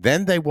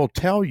 then they will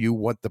tell you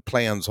what the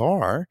plans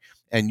are,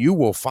 and you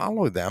will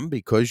follow them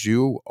because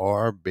you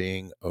are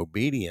being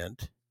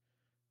obedient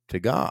to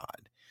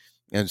God.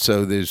 And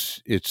so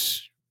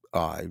it's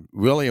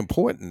really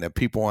important that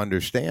people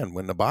understand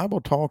when the Bible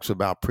talks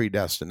about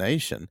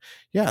predestination,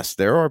 yes,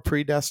 there are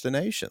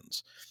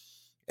predestinations.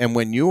 And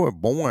when you are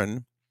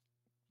born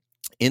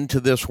into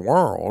this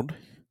world,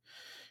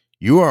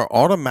 you are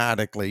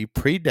automatically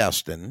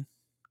predestined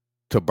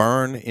to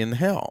burn in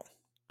hell.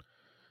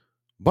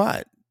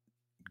 But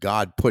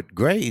God put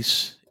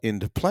grace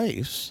into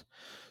place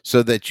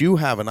so that you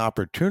have an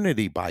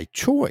opportunity by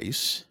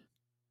choice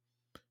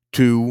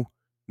to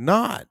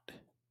not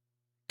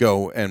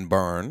go and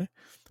burn,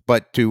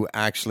 but to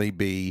actually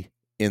be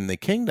in the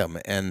kingdom.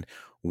 And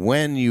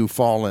when you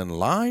fall in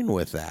line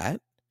with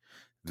that,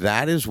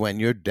 that is when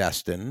you're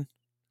destined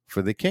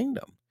for the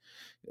kingdom.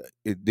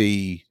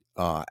 The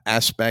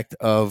aspect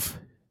of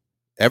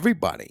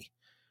everybody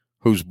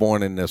who's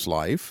born in this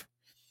life,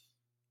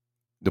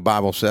 the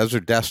Bible says, are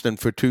destined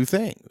for two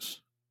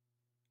things.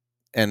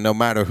 And no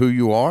matter who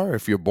you are,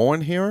 if you're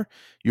born here,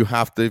 you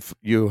have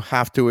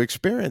to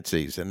experience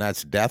these, and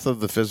that's death of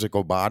the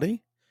physical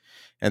body,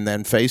 and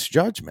then face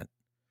judgment.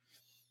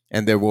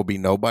 And there will be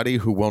nobody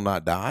who will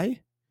not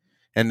die,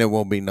 and there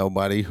will be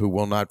nobody who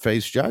will not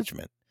face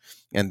judgment.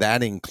 And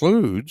that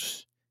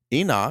includes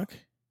Enoch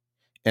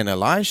and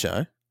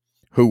Elijah,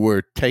 who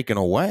were taken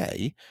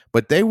away,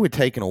 but they were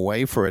taken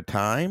away for a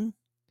time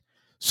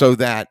so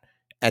that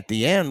at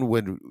the end,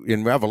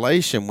 in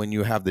Revelation, when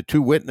you have the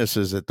two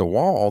witnesses at the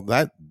wall,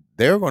 that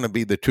they're going to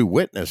be the two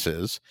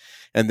witnesses.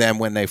 And then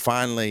when they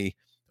finally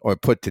are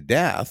put to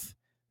death,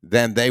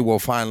 then they will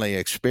finally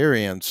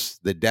experience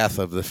the death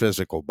of the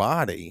physical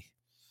body.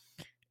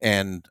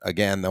 And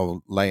again,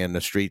 they'll lay in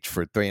the streets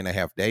for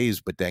 3.5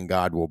 days, but then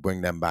God will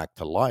bring them back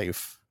to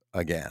life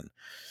again.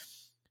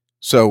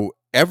 So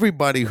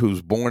everybody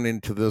who's born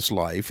into this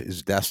life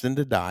is destined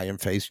to die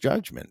and face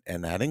judgment.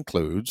 And that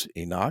includes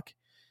Enoch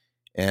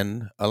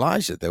and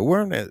Elijah. There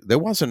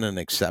wasn't an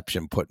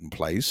exception put in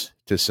place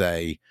to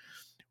say,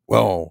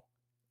 well,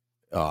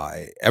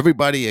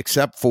 everybody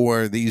except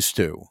for these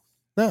two.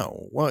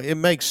 No. Well, it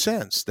makes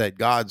sense that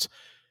God's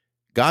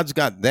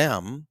got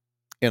them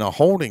in a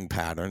holding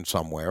pattern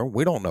somewhere.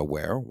 We don't know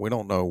where. We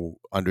don't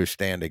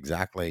understand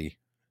exactly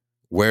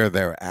where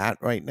they're at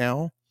right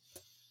now,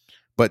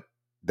 but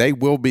they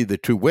will be the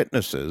two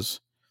witnesses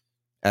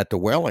at the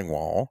Wailing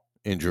Wall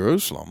in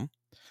Jerusalem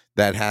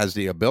that has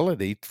the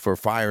ability for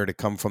fire to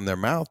come from their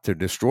mouth to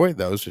destroy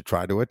those who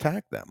try to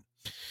attack them.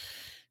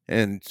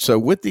 And so,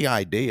 with the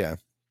idea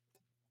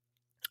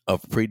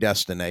of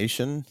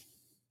predestination,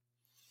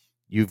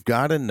 you've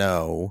got to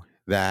know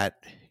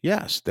that,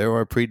 yes, there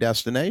are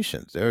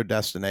predestinations. There are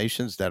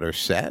destinations that are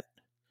set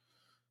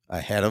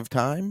ahead of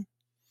time.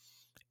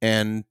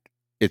 And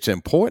it's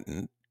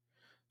important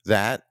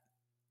that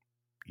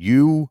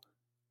you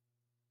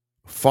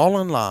fall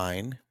in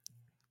line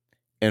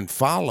and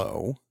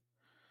follow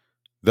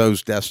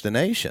those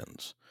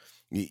destinations.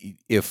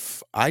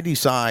 If I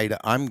decide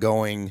I'm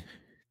going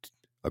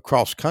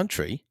across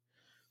country,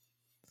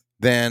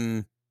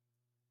 then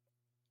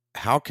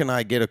how can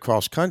I get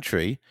across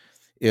country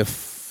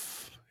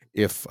if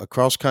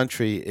across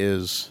country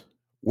is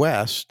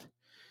west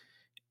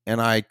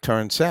and I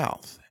turn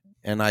south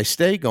and I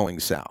stay going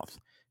south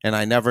and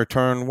I never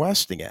turn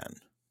west again?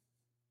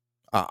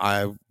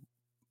 I'm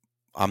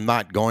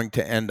not going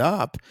to end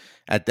up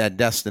at that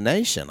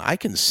destination. I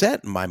can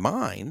set in my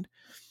mind,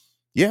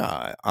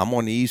 yeah, I'm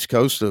on the east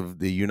coast of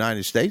the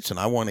United States and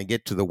I want to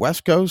get to the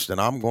west coast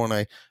and I'm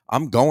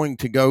going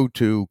to go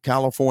to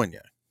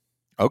California.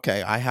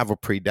 Okay, I have a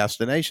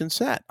predestination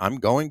set. I'm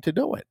going to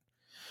do it.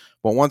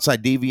 But once I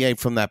deviate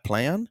from that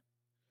plan,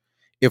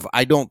 if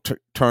I don't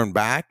turn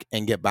back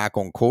and get back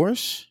on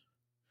course,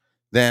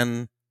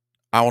 then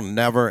I'll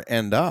never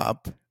end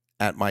up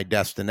at my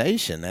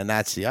destination. And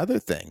that's the other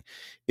thing,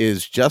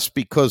 is just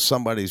because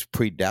somebody's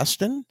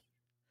predestined,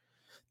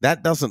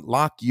 that doesn't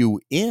lock you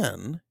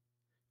in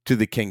to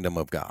the kingdom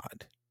of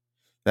God.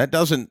 That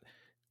doesn't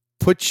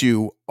put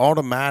you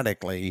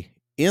automatically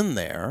in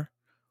there.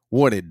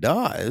 What it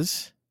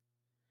does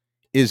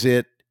is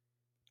it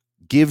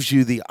gives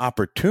you the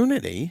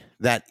opportunity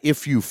that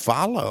if you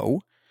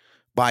follow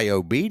by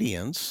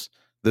obedience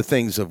the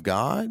things of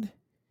God,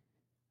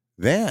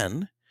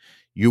 then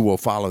you will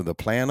follow the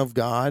plan of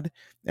God,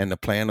 and the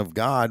plan of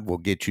God will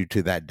get you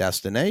to that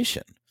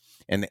destination.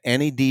 And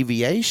any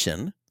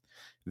deviation,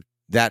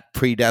 that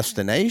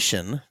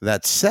predestination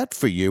that's set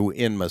for you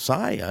in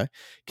Messiah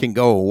can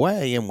go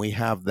away. And we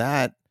have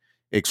that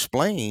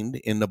explained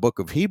in the book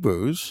of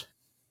Hebrews,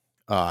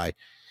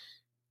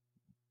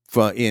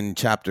 in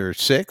chapter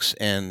 6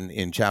 and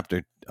in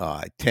chapter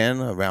 10,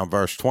 around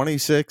verse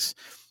 26,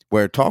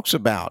 where it talks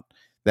about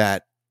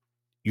that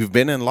you've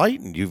been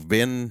enlightened, you've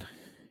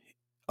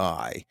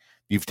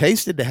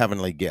tasted the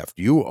heavenly gift,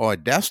 you are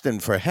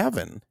destined for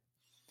heaven,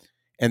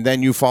 and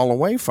then you fall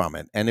away from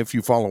it. And if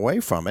you fall away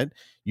from it,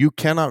 you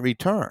cannot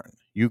return.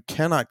 You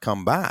cannot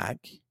come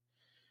back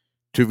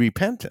to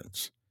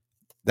repentance.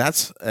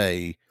 That's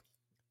a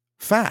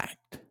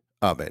fact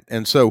of it.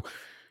 And so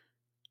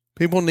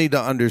people need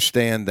to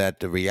understand that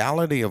the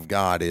reality of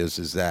God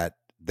is that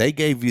they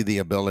gave you the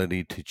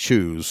ability to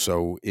choose.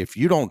 So if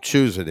you don't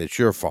choose it, it's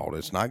your fault.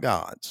 It's not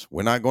God's.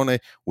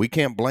 We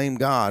can't blame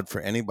God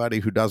for anybody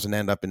who doesn't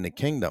end up in the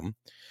kingdom,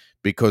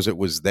 because it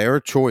was their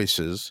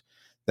choices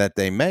that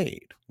they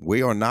made.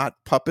 We are not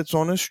puppets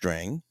on a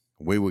string.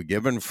 We were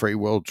given free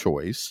will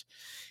choice,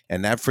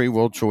 and that free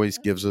will choice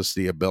gives us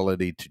the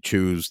ability to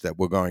choose that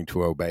we're going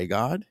to obey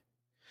God,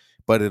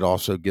 but it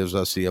also gives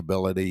us the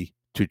ability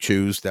to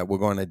choose that we're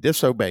going to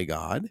disobey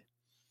God,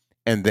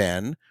 and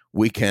then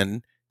we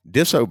can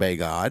disobey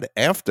God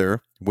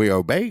after we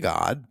obey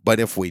God.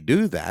 But if we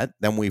do that,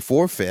 then we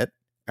forfeit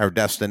our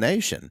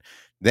destination.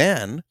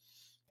 Then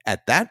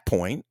at that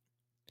point,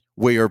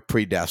 we are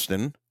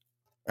predestined.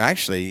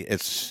 Actually,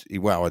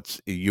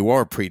 you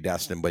are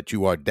predestined, but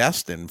you are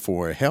destined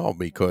for hell,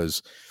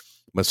 because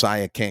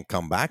Messiah can't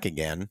come back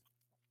again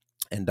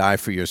and die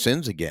for your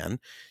sins again.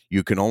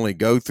 You can only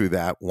go through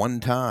that one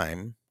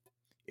time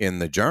in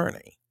the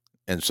journey.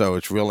 And so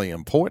it's really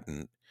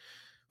important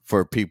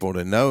for people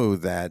to know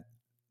that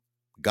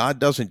God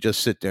doesn't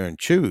just sit there and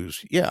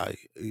choose. Yeah,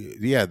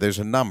 there's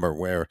a number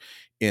where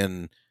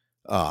in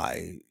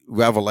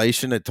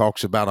Revelation it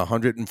talks about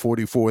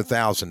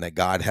 144,000 that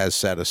God has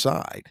set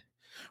aside.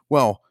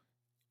 Well,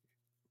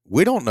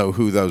 we don't know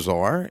who those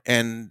are,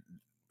 and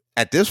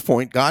at this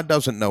point, God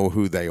doesn't know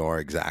who they are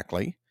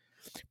exactly,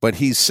 but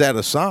he's set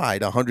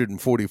aside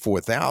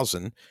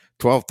 144,000,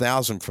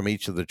 12,000 from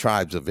each of the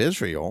tribes of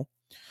Israel,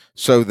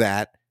 so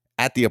that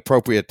at the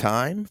appropriate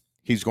time,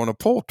 he's going to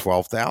pull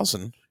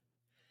 12,000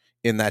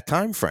 in that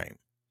time frame.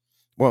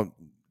 Well,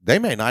 they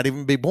may not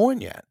even be born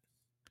yet.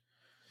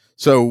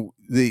 So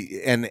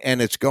and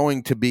it's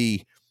going to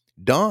be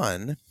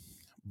done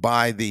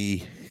by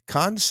the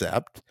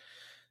concept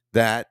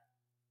that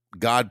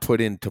God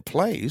put into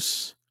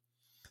place,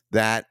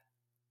 that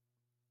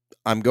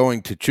I'm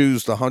going to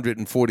choose the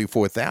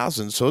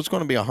 144,000. So it's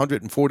going to be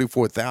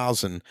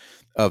 144,000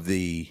 of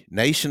the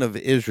nation of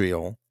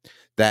Israel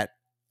that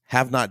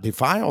have not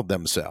defiled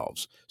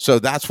themselves. So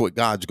that's what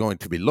God's going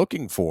to be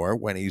looking for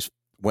when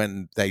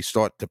when they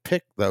start to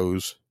pick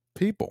those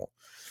people.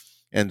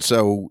 And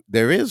so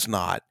there is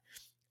not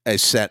a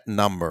set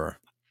number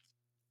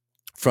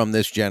from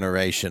this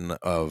generation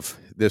of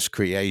this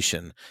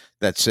creation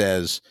that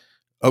says,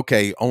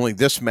 okay, only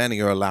this many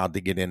are allowed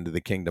to get into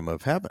the kingdom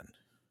of heaven.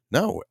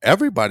 No,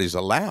 everybody's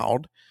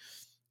allowed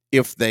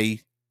if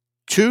they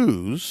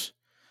choose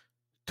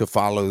to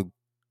follow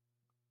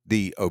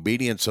the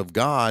obedience of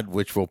God,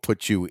 which will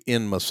put you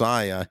in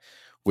Messiah,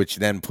 which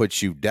then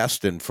puts you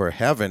destined for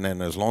heaven.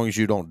 And as long as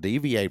you don't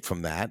deviate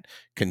from that,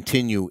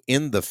 continue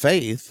in the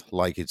faith,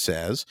 like it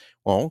says,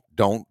 well,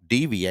 don't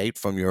deviate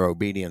from your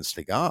obedience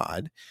to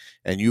God,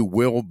 and you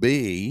will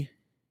be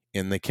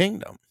in the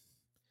kingdom.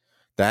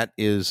 That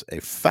is a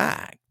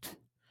fact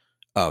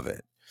of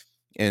it.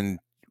 And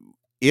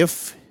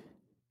if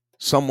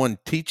someone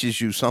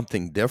teaches you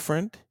something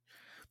different,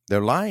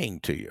 they're lying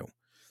to you.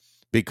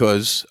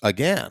 Because,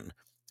 again,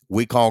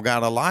 we call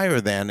God a liar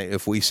then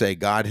if we say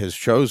God has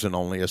chosen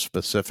only a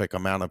specific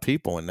amount of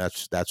people, and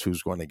that's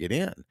who's going to get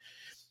in.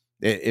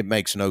 It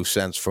makes no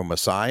sense for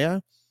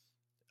Messiah.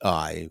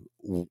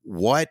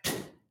 What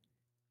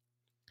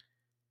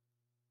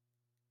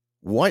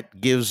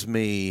gives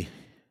me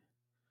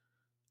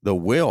the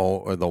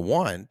will or the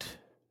want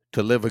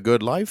to live a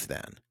good life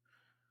then?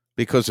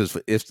 Because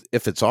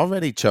if it's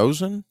already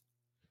chosen,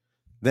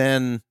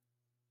 then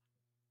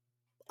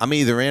I'm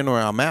either in or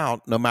I'm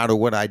out, no matter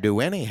what I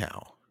do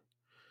anyhow.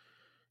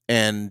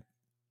 And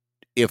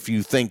if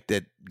you think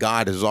that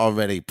God has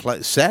already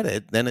said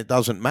it, then it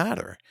doesn't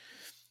matter.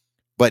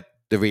 But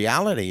the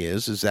reality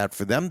is that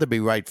for them to be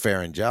right,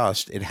 fair, and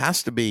just, it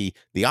has to be,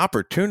 the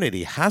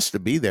opportunity has to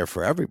be there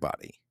for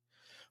everybody.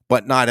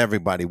 But not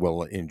everybody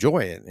will enjoy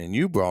it. And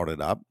you brought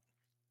it up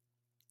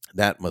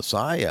that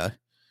Messiah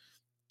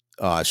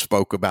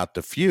spoke about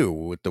the few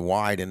with the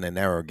wide and the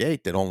narrow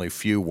gate, that only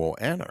few will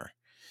enter.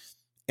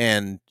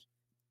 And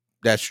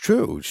that's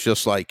true. It's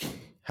just like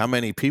how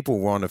many people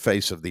were on the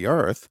face of the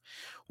earth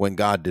when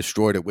God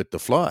destroyed it with the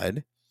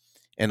flood,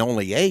 and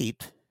only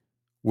 8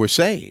 were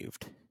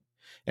saved.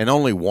 And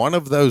only one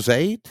of those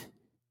 8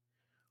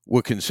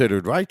 was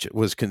considered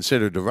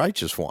the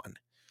righteous one,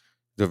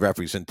 the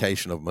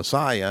representation of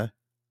Messiah,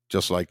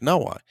 just like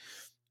Noah.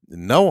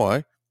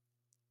 Noah,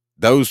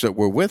 those that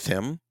were with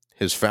him,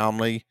 his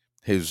family,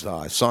 his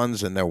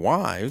sons and their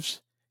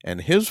wives,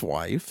 and his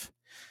wife,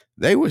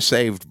 they were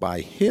saved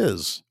by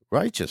his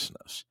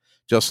righteousness,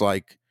 just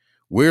like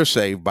we're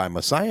saved by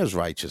Messiah's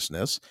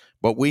righteousness,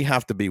 but we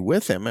have to be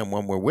with him. And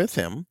when we're with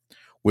him,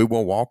 we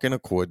will walk in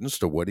accordance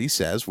to what he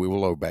says. We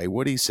will obey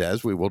what he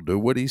says. We will do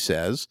what he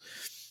says.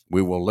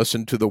 We will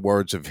listen to the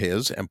words of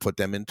his and put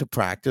them into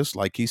practice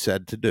like he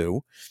said to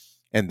do.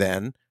 And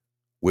then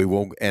we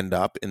will end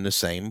up in the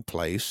same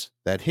place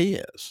that he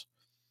is.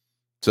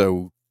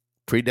 So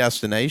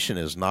predestination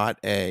is not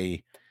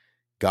a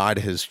God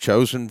has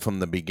chosen from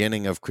the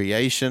beginning of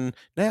creation.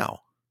 Now,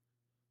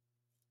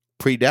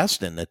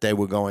 predestined that they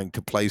were going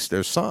to place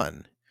their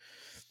son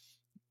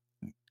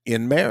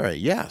in Mary,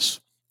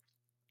 yes.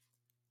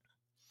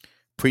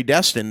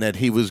 Predestined that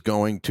he was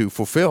going to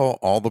fulfill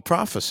all the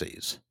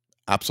prophecies,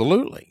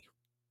 absolutely.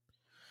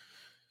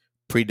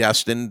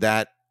 Predestined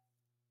that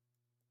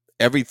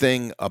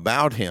everything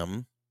about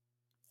him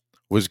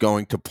was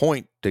going to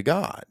point to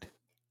God.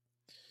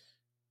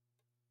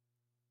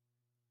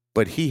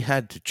 But he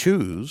had to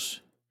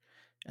choose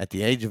at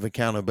the age of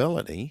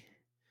accountability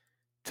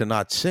to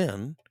not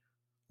sin,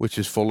 which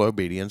is full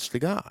obedience to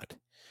God.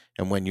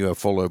 And when you have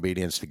full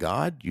obedience to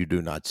God, you do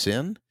not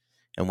sin.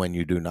 And when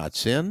you do not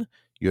sin,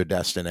 your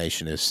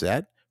destination is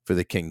set for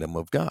the kingdom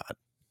of God.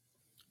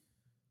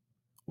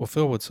 Well,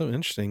 Phil, what's so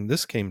interesting,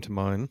 this came to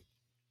mind.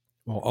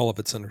 Well, all of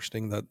it's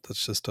interesting.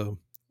 That's just a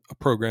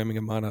programming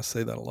of mine. I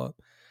say that a lot.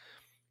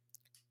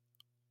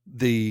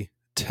 The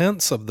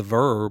tense of the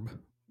verb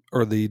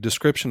or the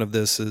description of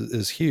this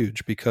is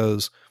huge,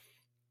 because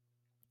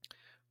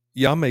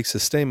Yah makes a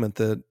statement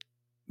that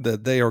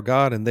they are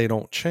God and they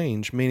don't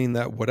change, meaning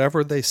that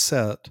whatever they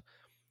set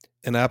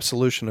in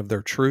absolution of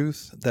their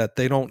truth, that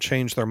they don't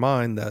change their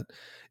mind, that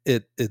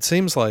it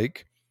seems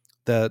like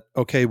that,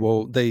 okay,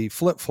 well, they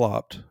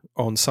flip-flopped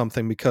on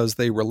something because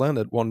they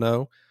relented. Well,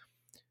 no,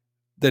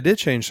 they did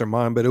change their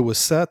mind, but it was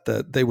set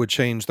that they would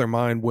change their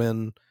mind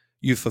when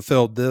you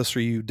fulfilled this or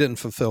you didn't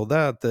fulfill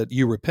that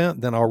you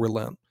repent, then I'll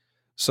relent.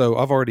 So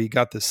I've already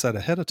got this set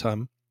ahead of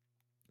time.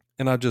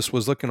 And I just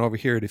was looking over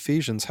here at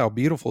Ephesians, how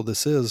beautiful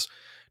this is.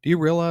 Do you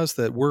realize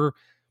that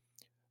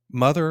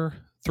Mother,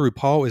 through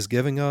Paul, is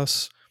giving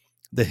us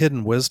the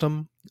hidden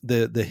wisdom,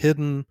 the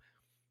hidden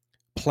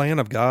plan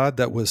of God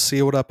that was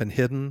sealed up and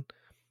hidden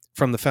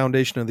from the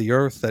foundation of the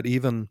earth, that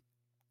even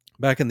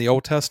back in the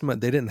Old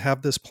Testament, they didn't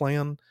have this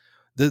plan.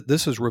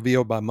 This is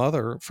revealed by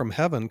Mother from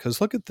heaven,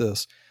 because look at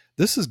this.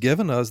 This has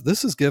given us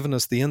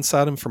the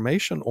inside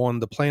information on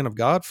the plan of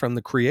God from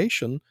the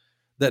creation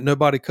that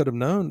nobody could have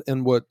known.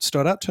 And what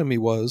stood out to me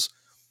was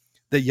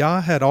that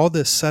Yah had all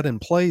this set in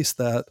place,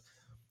 that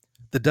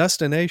the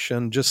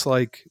destination, just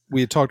like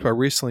we had talked about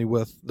recently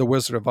with the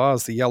Wizard of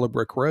Oz, the yellow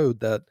brick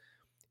road, that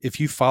if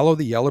you follow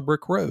the yellow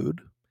brick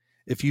road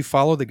if you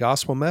follow the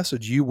gospel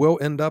message, you will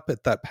end up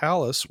at that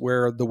palace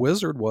where the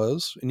wizard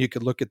was, and you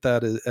could look at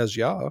that as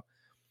Yah.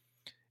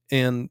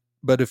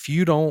 But if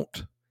you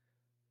don't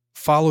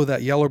follow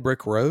that yellow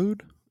brick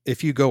road,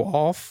 if you go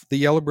off the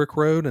yellow brick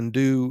road and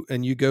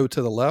you go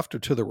to the left or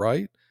to the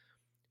right,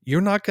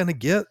 you're not going to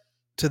get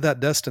to that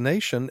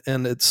destination.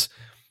 And it's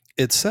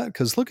set,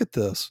 because look at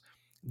this.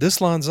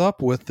 This lines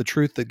up with the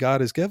truth that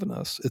God has given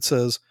us. It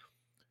says,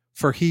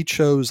 for he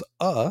chose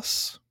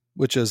us,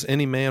 which is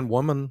any man,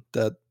 woman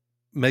that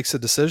makes a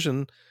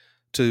decision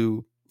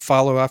to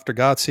follow after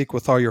God, seek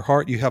with all your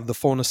heart, you have the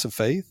fullness of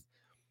faith.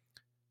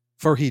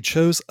 For he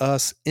chose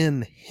us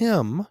in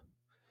him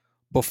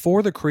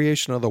before the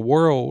creation of the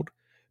world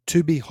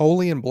to be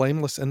holy and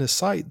blameless in his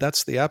sight.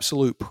 That's the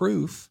absolute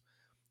proof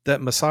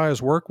that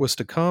Messiah's work was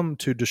to come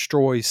to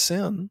destroy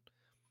sin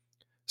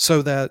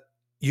so that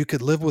you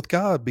could live with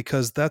God,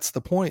 because that's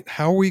the point.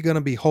 How are we going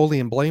to be holy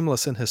and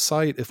blameless in his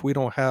sight if we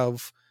don't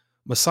have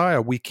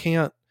Messiah? We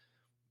can't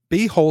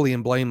be holy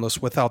and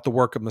blameless without the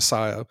work of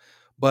Messiah.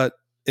 But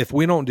if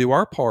we don't do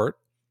our part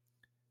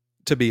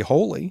to be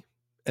holy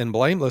and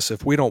blameless,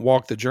 if we don't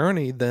walk the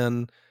journey,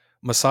 then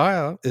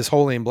Messiah is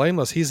holy and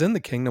blameless. He's in the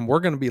kingdom.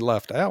 We're going to be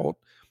left out.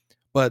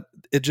 But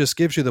it just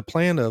gives you the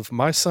plan of,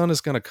 my son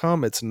is going to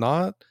come. It's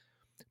not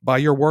by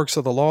your works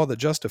of the law that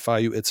justify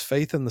you. It's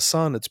faith in the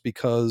Son. It's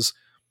because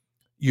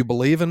you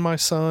believe in my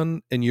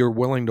son and you're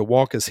willing to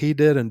walk as he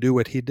did and do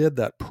what he did.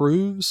 That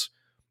proves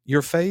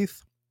your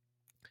faith.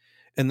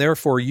 And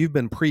therefore you've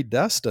been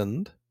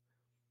predestined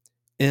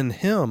in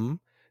him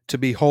to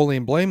be holy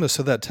and blameless.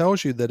 So that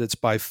tells you that it's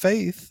by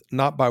faith,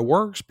 not by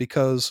works,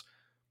 because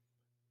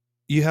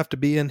you have to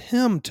be in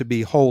him to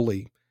be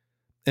holy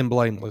and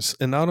blameless.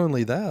 And not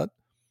only that,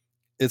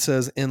 it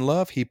says in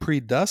love, he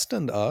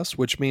predestined us,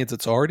 which means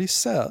it's already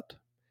set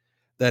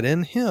that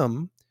in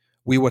him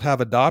we would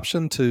have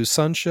adoption to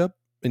sonship.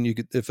 And you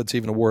could, if it's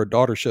even a word,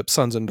 daughtership,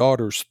 sons and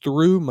daughters,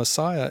 through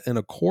Messiah in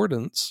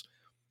accordance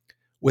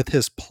with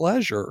his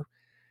pleasure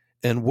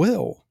and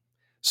will.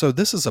 So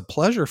this is a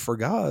pleasure for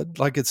God.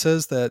 Like it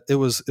says that it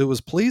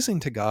was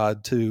pleasing to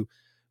God to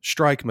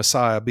strike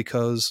Messiah,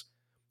 because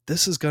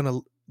this is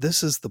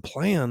the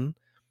plan,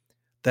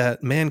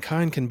 that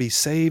mankind can be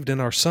saved in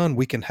our son.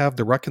 We can have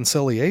the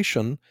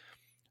reconciliation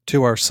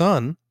to our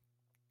son.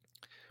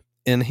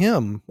 In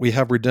him we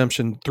have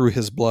redemption through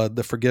his blood,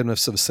 the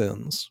forgiveness of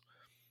sins.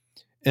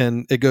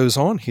 And it goes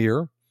on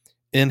here,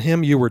 in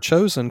him you were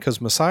chosen,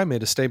 because Messiah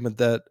made a statement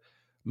that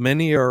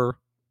many are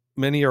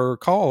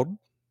called,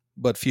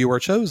 but few are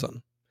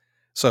chosen.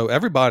 So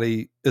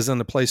everybody is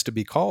in a place to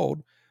be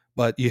called,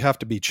 but you have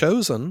to be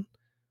chosen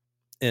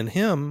in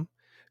him.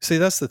 See,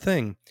 that's the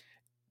thing.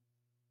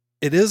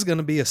 It is going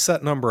to be a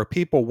set number of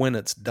people when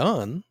it's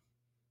done,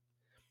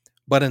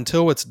 but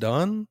until it's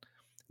done,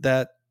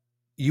 that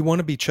you want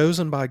to be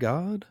chosen by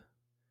God,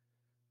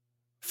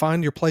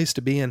 find your place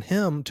to be in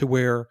him, to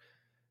where,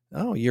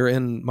 oh, you're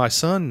in my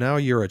son, now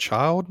you're a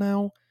child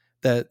now,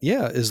 that,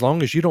 yeah, as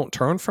long as you don't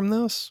turn from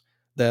this,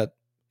 that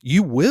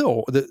you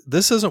will.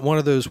 This isn't one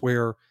of those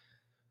where,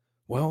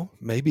 well,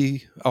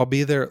 maybe I'll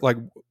be there. Like,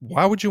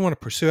 why would you want to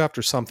pursue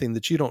after something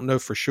that you don't know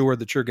for sure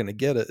that you're going to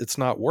get it? It's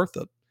not worth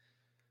it.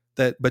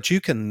 But you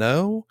can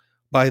know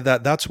by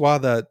that. That's why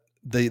that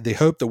the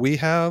hope that we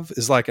have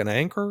is like an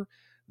anchor,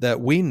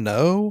 that we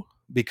know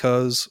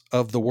because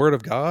of the Word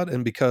of God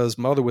and because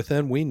Mother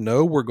Within, we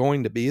know we're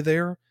going to be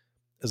there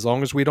as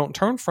long as we don't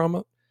turn from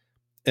it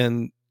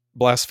and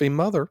blaspheme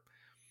Mother,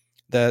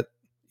 that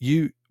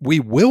we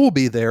will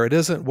be there. It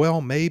isn't,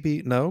 well,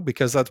 maybe, no,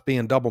 because that's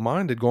being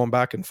double-minded, going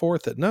back and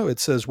forth. That no, it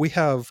says we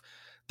have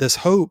this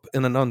hope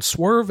in an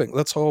unswerving,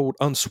 let's hold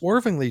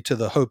unswervingly to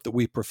the hope that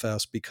we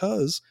profess,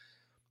 because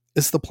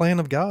it's the plan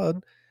of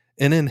God.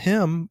 And in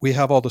him, we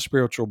have all the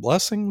spiritual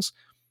blessings,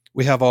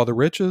 we have all the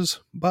riches,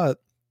 but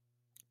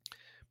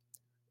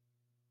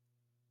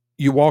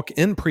you walk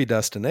in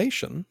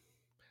predestination.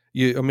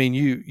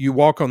 You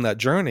walk on that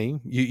journey,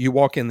 you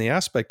walk in the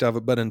aspect of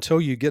it, but until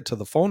you get to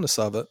the fullness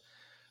of it,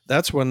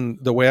 that's when,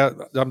 the way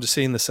I'm just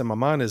seeing this in my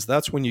mind, is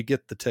that's when you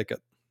get the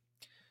ticket.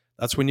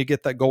 That's when you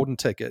get that golden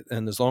ticket.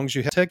 And as long as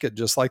you have a ticket,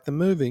 just like the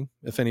movie,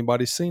 if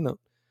anybody's seen it,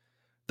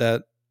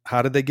 that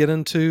how did they get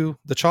into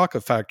the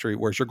chocolate factory?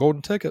 Where's your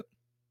golden ticket?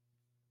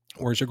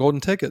 Where's your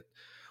golden ticket?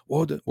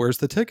 Well, where's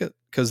the ticket?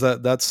 Because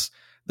that's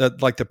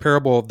like the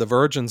parable of the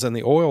virgins and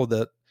the oil,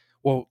 that,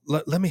 well,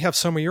 let me have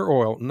some of your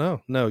oil.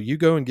 No, you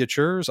go and get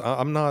yours.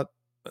 I'm not,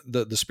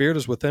 the Spirit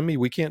is within me.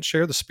 We can't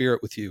share the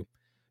Spirit with you.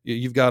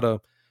 You've got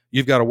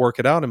to work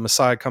it out. And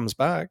Messiah comes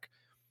back,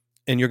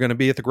 and you're going to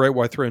be at the great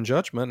white throne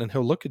judgment, and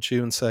he'll look at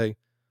you and say,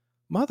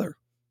 Mother,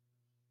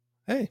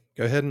 hey,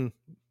 go ahead and,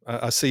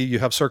 I see you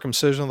have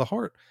circumcision of the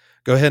heart.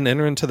 Go ahead and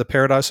enter into the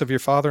paradise of your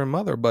father and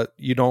mother. But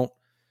you don't.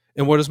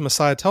 And what does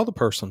Messiah tell the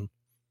person?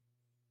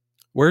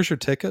 Where's your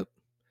ticket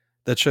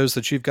that shows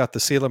that you've got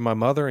the seal of my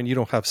mother and you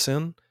don't have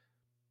sin?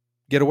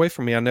 Get away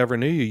from me. I never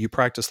knew you. You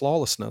practice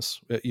lawlessness.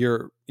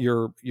 You're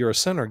a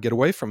sinner. Get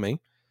away from me,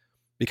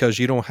 because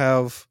you don't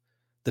have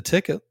the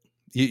ticket.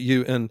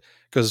 And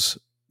because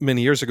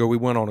many years ago we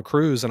went on a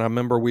cruise, and I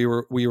remember we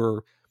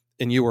were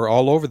and you were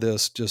all over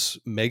this,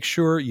 just make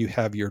sure you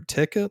have your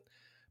ticket,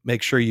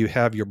 make sure you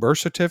have your birth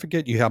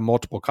certificate, you have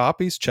multiple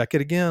copies, check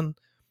it again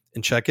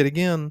and check it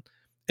again.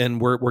 And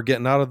we're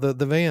getting out of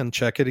the van,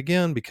 check it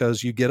again,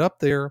 because you get up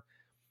there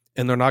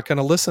and they're not going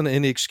to listen to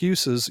any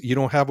excuses. You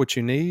don't have what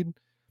you need.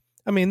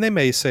 I mean, they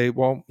may say,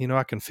 well,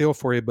 I can feel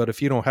for you, but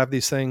if you don't have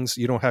these things,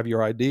 you don't have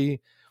your ID.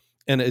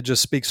 And it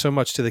just speaks so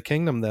much to the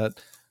kingdom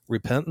that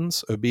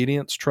repentance,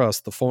 obedience,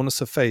 trust, the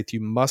fullness of faith, you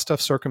must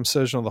have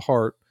circumcision of the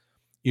heart.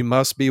 You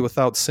must be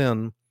without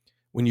sin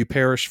when you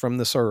perish from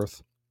this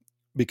earth,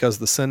 because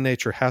the sin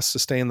nature has to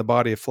stay in the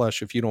body of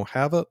flesh. If you don't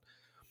have it,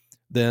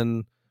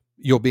 then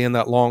you'll be in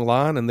that long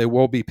line, and there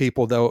will be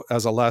people that,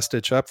 as a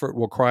last-ditch effort,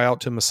 will cry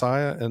out to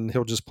Messiah, and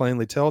he'll just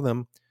plainly tell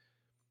them,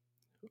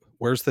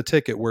 where's the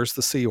ticket? Where's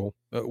the seal?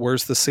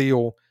 Where's the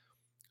seal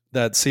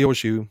that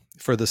seals you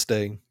for this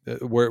day?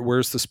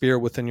 Where's the spirit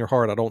within your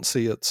heart? I don't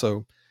see it.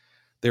 So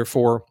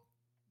therefore,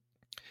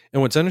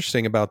 and what's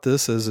interesting about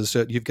this is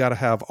that you've got to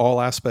have all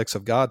aspects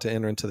of God to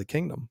enter into the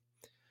kingdom,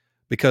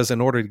 because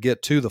in order to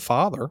get to the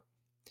Father,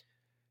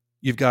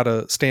 you've got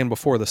to stand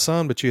before the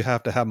Son, but you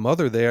have to have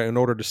Mother there in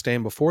order to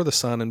stand before the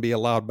Son and be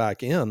allowed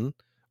back in,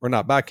 or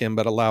not back in,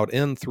 but allowed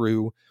in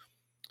through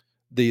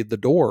the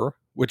door,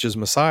 which is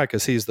Messiah,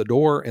 because he's the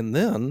door. And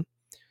then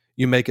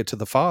you make it to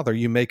the Father,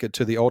 you make it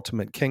to the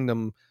ultimate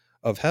kingdom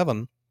of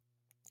heaven.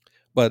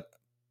 But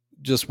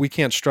just, we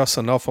can't stress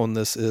enough on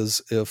this,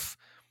 is if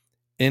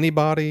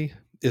anybody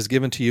is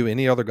given to you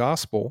any other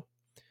gospel,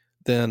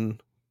 then,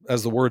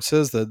 as the word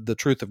says, the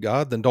truth of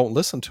God, then don't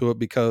listen to it,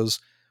 because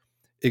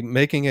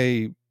making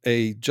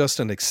a just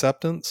an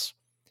acceptance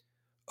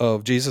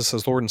of Jesus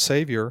as Lord and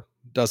Savior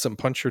doesn't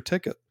punch your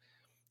ticket.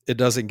 It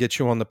doesn't get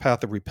you on the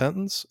path of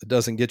repentance. It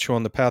doesn't get you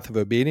on the path of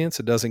obedience.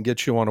 It doesn't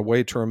get you on a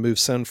way to remove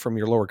sin from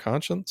your lower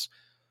conscience.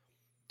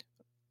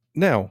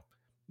 Now,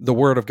 the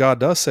Word of God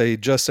does say,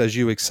 just as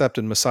you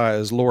accepted Messiah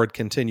as Lord,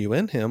 continue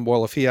in him.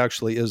 Well, if he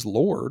actually is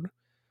Lord,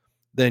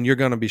 then you're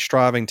going to be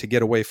striving to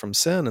get away from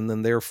sin. And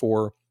then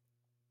therefore,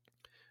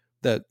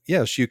 that,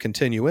 yes, you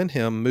continue in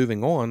him,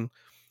 moving on.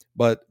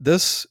 But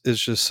this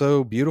is just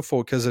so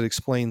beautiful, because it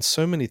explains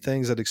so many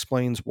things. It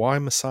explains why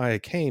Messiah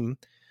came.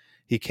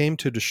 He came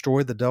to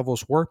destroy the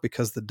devil's work,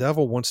 because the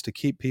devil wants to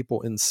keep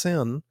people in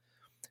sin,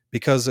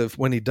 because if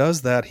when he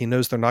does that, he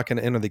knows they're not going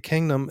to enter the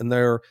kingdom,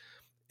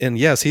 and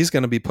yes, he's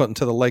going to be put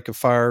into the lake of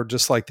fire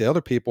just like the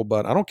other people,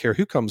 but I don't care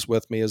who comes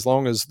with me, as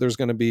long as there's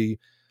going to be,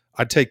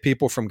 I take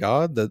people from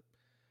God,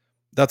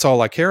 that's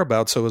all I care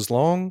about. So as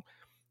long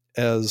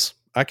as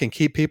I can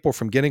keep people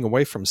from getting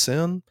away from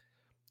sin,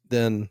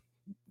 then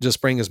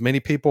just bring as many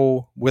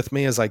people with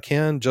me as I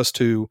can, just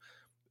to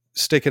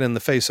stick it in the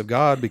face of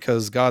God,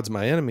 because God's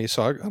my enemy.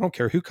 So I don't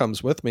care who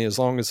comes with me, as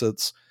long as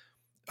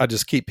I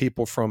just keep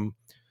people from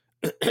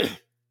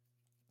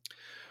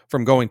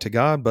going to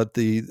God. But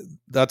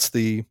that's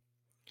the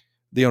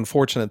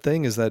unfortunate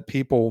thing, is that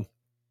people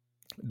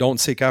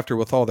don't seek after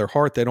with all their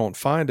heart. They don't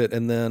find it.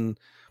 And then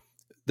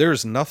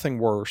there's nothing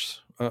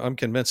worse. I'm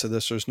convinced of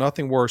this. There's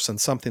nothing worse than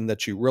something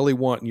that you really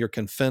want and you're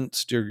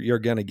convinced you're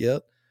going to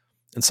get,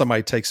 and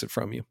somebody takes it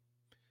from you.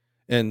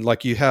 And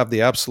like, you have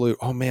the absolute,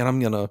 oh man, I'm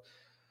going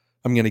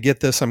to get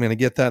this, I'm going to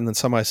get that. And then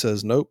somebody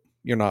says, nope,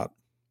 you're not.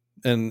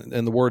 And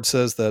the word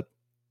says that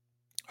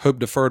hope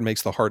deferred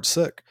makes the heart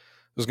sick.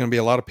 There's going to be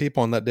a lot of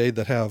people on that day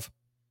that have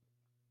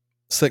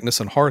sickness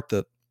in heart,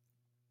 that,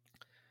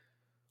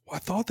 well, I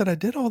thought that I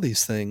did all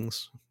these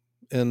things.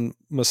 And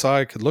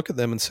Messiah could look at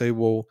them and say,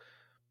 well,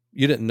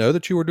 you didn't know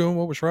that you were doing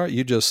what was right.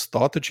 You just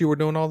thought that you were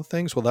doing all the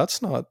things. Well,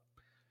 that's not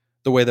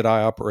the way that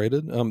I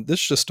operated. This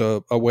is just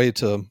a way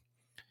to,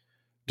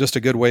 just a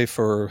good way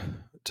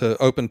to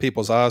open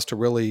people's eyes to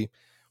really,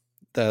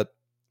 that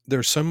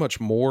there's so much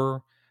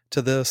more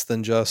to this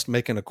than just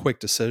making a quick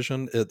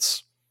decision.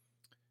 It's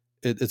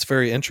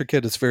very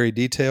intricate. It's very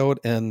detailed,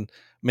 and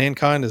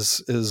mankind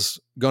is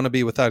going to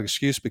be without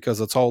excuse,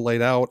 because it's all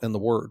laid out in the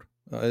Word.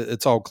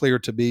 It's all clear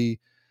to be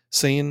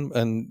seen,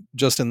 and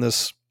just in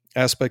this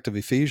aspect of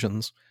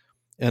Ephesians.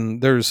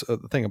 And there's a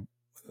thing,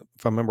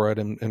 if I remember right,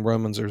 in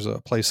Romans, there's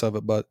a place of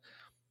it, but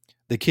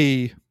the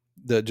key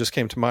that just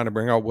came to mind to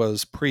bring out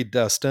was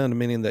predestined,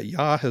 meaning that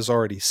Yah has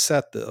already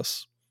set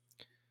this,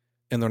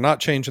 and they're not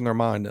changing their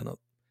mind in it.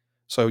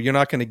 So you're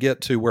not going to get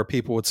to where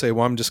people would say,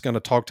 well, I'm just going to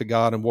talk to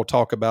God and we'll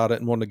talk about it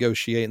and we'll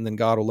negotiate and then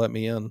God will let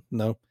me in.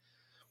 No.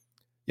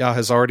 Yah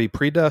has already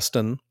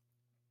predestined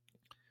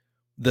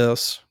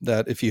this,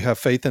 that if you have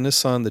faith in his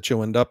Son, that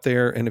you'll end up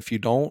there. And if you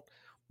don't,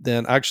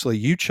 then actually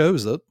you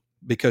chose it,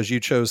 because you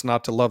chose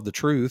not to love the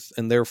truth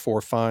and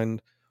therefore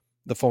find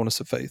the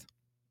fullness of faith.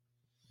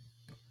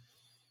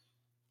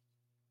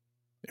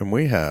 And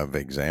we have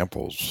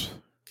examples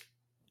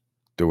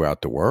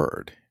throughout the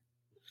Word.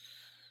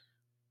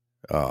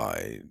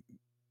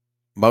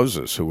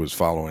 Moses, who was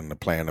following the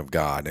plan of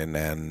God and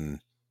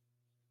then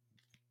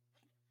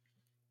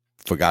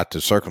forgot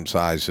to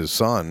circumcise his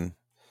son,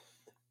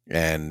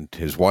 and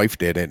his wife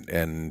did it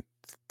and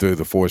threw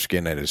the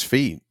foreskin at his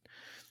feet,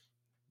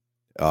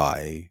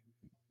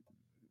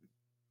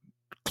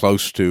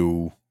 close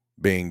to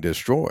being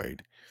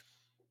destroyed.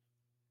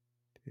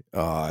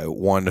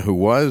 one who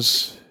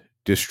was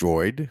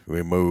destroyed,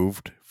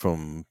 removed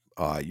from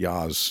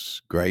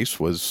Yah's grace,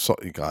 was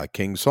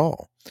King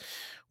Saul.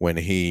 When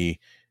he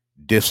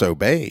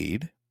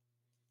disobeyed,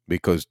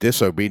 because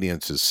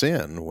disobedience is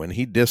sin, when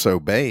he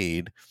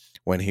disobeyed,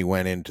 when he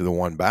went into the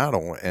one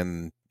battle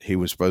and they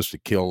were supposed to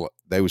kill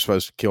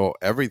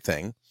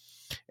everything,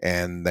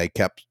 and they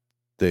kept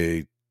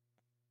the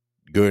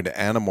good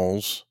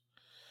animals,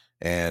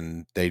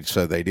 and they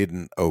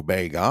didn't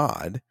obey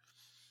God.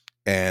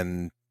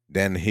 And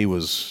then he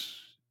was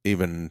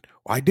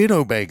I did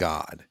obey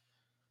God.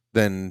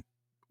 Then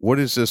what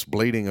is this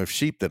bleating of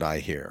sheep that I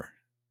hear?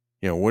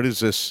 What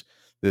is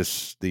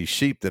these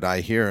sheep that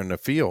I hear in the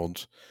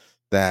fields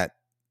that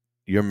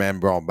your men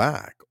brought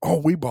back? Oh,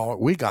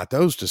 we got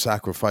those to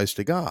sacrifice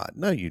to God.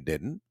 No, you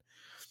didn't.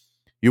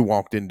 You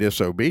walked in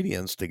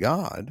disobedience to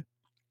God,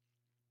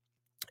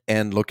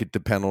 and look at the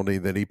penalty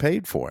that he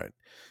paid for it.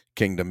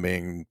 Kingdom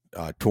being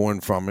torn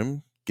from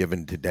him,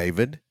 given to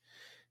David,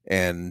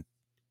 and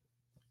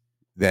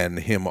then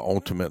him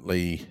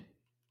ultimately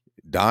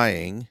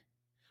dying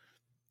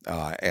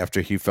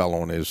after he fell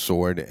on his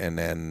sword, and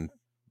then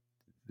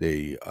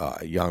the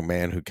young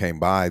man who came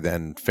by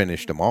then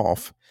finished him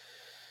off.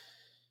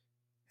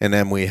 And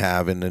then we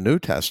have in the New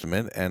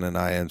Testament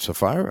Ananias and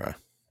Sapphira,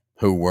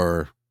 who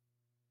were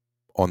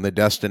on the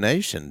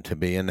destination to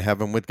be in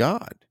heaven with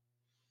God.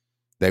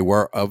 They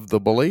were of the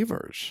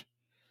believers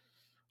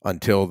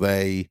until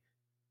they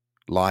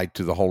lied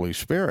to the Holy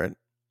Spirit,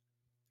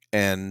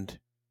 and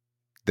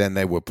then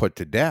they were put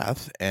to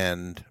death.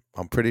 And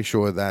I'm pretty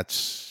sure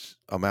that's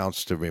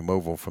amounts to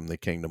removal from the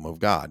kingdom of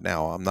God.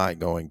 Now, I'm not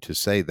going to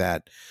say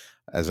that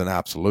as an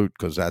absolute,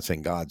 because that's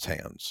in God's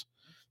hands.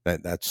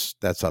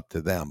 That's up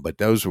to them. But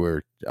those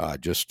were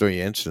just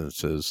 3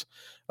 instances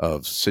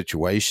of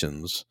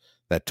situations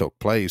that took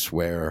place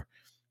where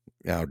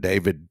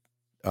David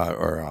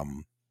or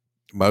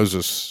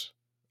Moses,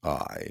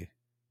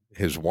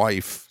 his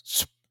wife,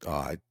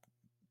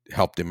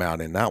 helped him out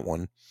in that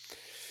one.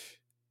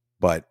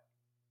 But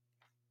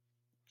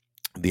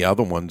the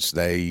other ones,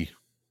 they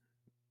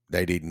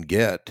didn't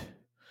get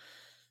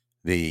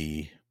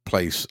the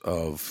place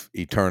of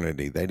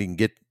eternity. They didn't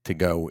get to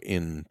go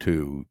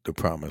into the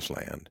promised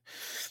land.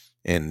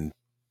 And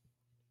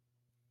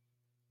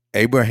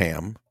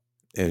Abraham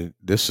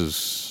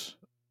was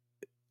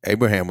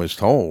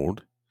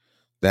told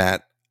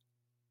that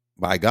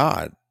by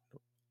God,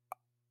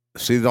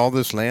 see all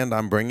this land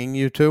I'm bringing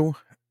you to?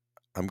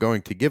 I'm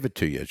going to give it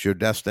to you. It's your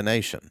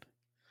destination.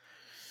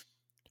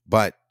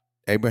 But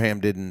Abraham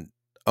didn't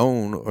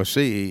own or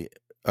see.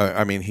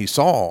 He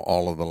saw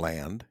all of the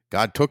land.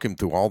 God took him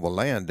through all the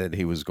land that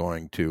he was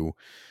going to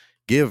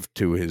give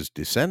to his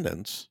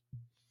descendants.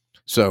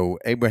 So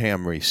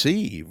Abraham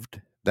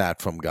received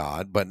that from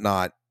God, but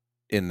not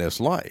in this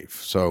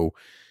life. So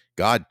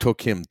God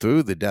took him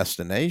through the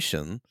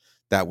destination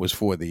that was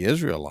for the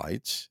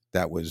Israelites,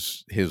 that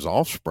was his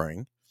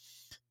offspring,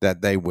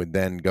 that they would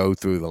then go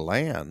through the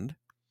land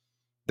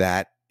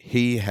that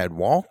he had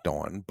walked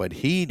on, but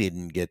he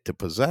didn't get to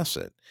possess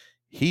it.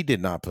 He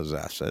did not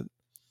possess it.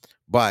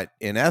 But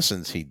in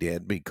essence, he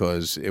did,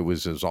 because it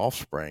was his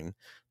offspring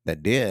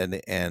that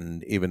did.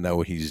 And even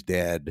though he's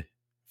dead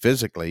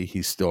physically,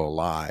 he's still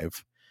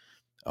alive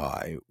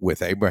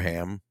with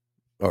Abraham,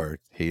 or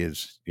he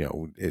is,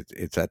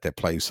 it's at the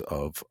place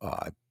of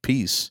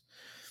peace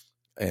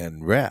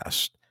and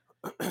rest.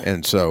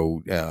 And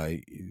so,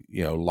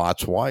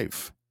 Lot's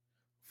wife,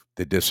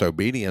 the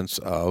disobedience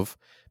of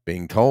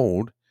being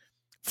told,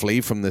 flee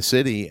from the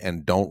city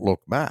and don't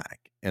look back.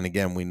 And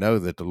again, we know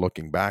that the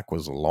looking back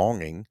was a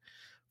longing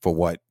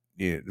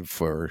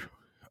for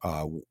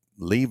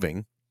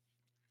leaving,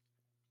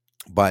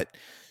 but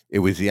it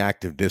was the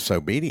act of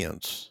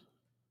disobedience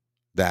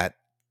that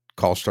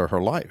cost her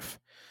her life,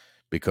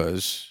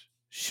 because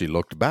she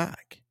looked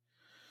back.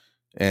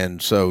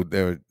 And so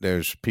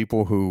there's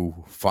people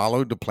who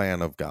followed the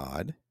plan of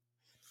God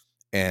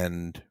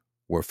and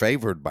were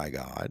favored by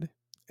God,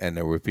 and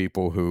there were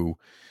people who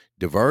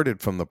diverted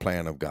from the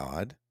plan of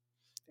God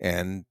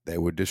and they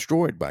were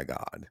destroyed by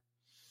God.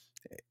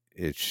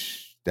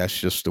 That's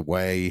just the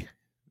way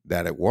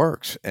that it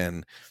works,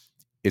 and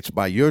it's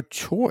by your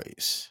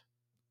choice.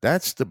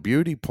 That's the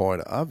beauty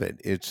part of it.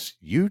 It's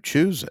you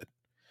choose it.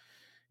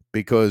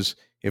 Because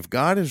if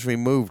God has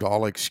removed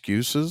all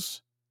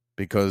excuses,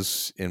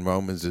 because in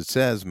Romans it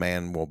says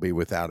man will be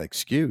without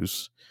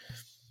excuse,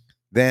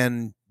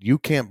 then you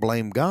can't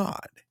blame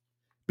God,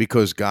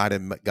 because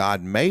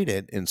God made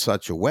it in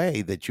such a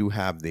way that you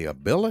have the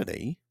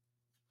ability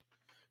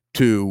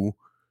to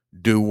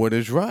do what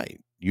is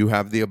right. You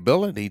have the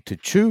ability to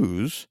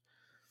choose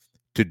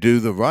to do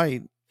the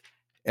right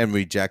and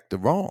reject the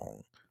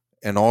wrong.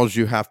 And all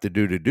you have to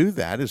do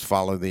that is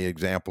follow the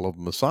example of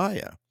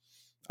Messiah.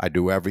 I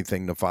do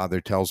everything the Father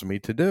tells me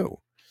to do.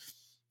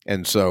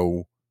 And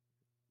so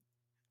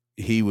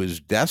he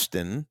was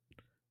destined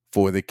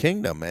for the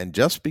kingdom. And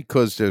just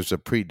because there's a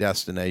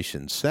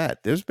predestination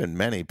set, there's been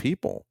many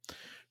people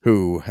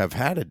who have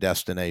had a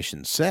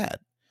destination set,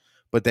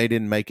 but they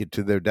didn't make it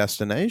to their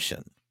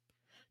destination.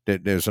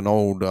 There's an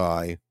old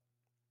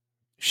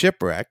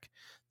shipwreck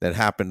that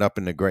happened up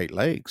in the Great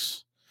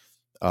Lakes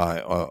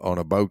on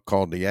a boat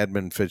called the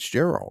Edmund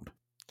Fitzgerald.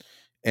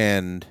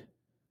 And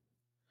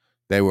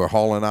they were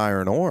hauling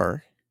iron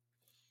ore.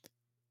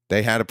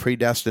 They had a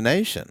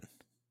predestination.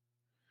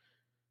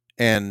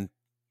 And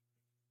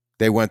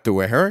they went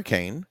through a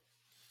hurricane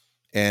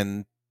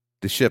and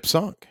the ship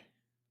sunk.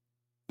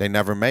 They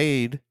never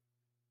made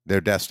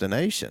their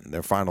destination.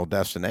 Their final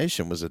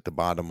destination was at the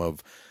bottom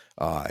of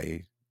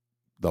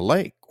the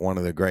lake, one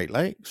of the Great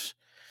Lakes.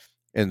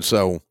 And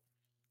so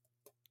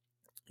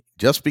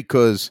just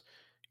because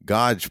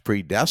God's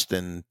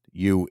predestined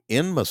you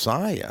in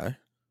Messiah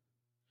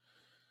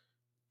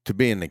to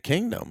be in the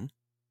kingdom,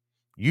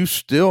 you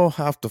still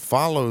have to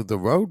follow the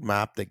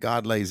roadmap that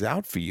God lays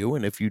out for you.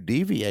 And if you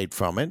deviate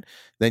from it,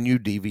 then you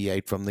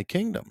deviate from the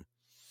kingdom.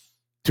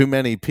 Too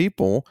many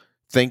people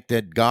think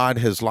that God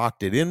has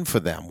locked it in for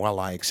them. Well,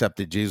 I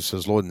accepted Jesus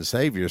as Lord and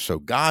Savior, so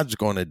God's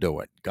going to do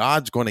it.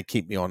 God's going to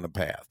keep me on the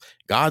path.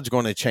 God's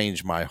going to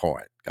change my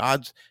heart.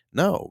 God's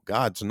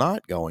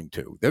not going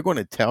to. They're going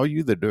to tell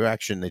you the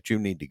direction that you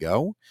need to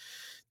go.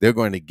 They're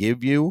going to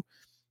give you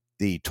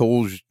the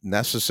tools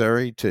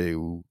necessary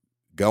to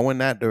go in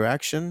that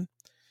direction,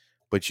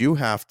 but you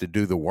have to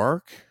do the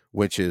work,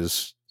 which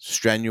is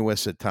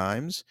strenuous at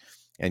times,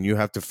 and you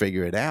have to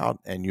figure it out,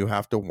 and you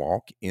have to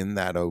walk in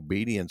that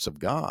obedience of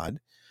God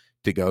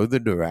to go the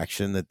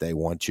direction that they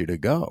want you to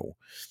go.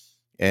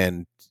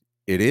 And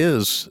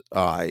it's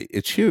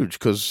huge,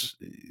 because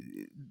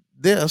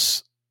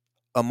this,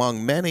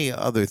 among many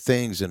other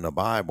things in the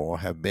Bible,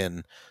 have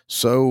been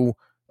so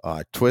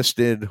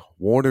twisted,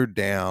 watered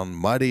down,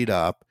 muddied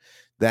up,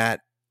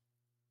 that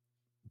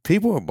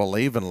people are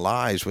believing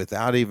lies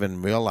without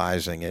even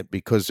realizing it,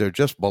 because they're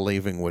just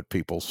believing what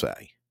people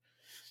say.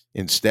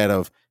 Instead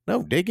of,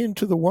 no, dig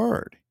into the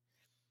Word.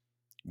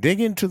 Dig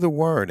into the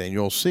Word, and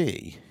you'll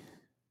see,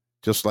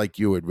 just like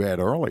you had read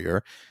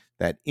earlier,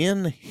 that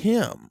in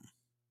Him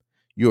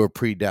you are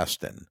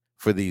predestined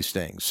for these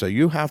things. So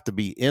you have to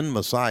be in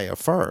Messiah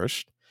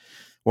first.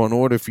 Well, in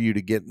order for you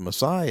to get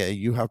Messiah,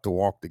 you have to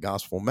walk the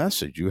gospel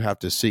message. You have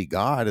to see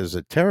God as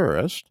a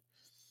terrorist,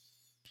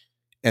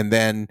 and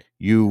then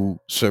you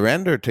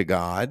surrender to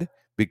God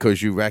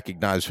because you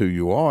recognize who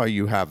you are.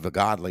 You have the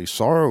godly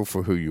sorrow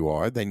for who you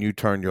are. Then you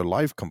turn your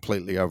life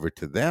completely over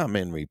to them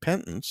in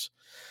repentance,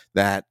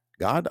 that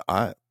God,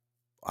 I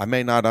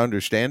may not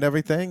understand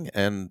everything,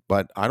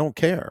 but I don't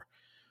care.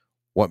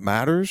 What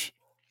matters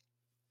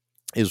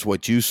is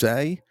what you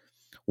say,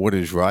 what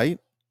is right,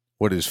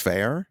 what is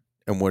fair,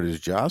 and what is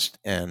just.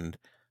 And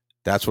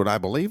that's what I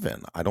believe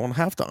in. I don't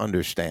have to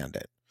understand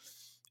it.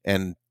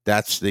 And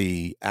that's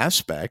the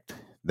aspect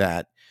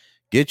that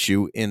gets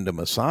you into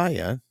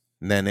Messiah.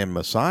 And then in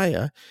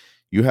Messiah,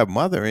 you have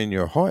Mother in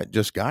your heart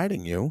just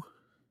guiding you.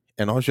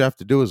 And all you have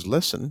to do is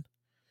listen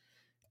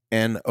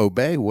and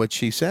obey what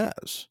she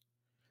says.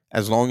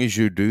 As long as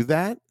you do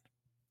that,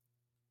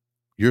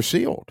 you're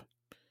sealed.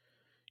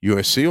 You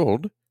are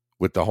sealed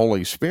with the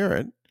Holy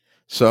Spirit.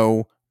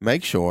 So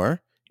make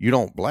sure you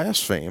don't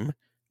blaspheme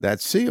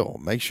that seal.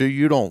 Make sure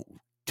you don't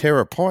tear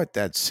apart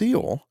that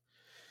seal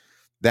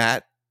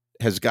that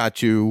has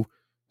got you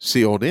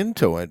sealed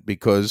into it,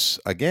 because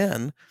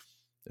again,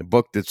 the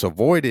book that's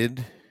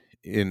avoided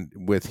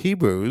with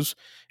Hebrews,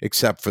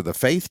 except for the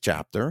faith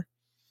chapter,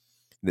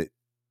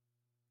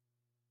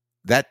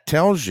 that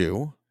tells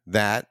you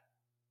that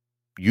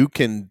you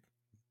can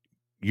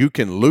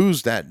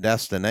lose that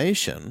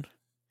destination.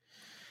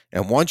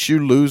 And once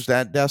you lose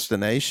that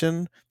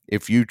destination,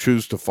 if you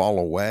choose to fall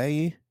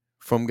away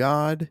from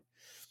God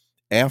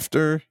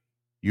after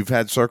you've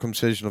had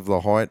circumcision of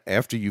the heart,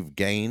 after you've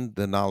gained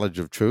the knowledge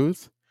of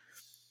truth,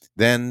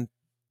 then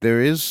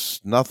there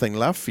is nothing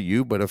left for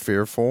you but a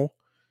fearful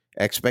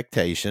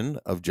expectation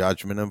of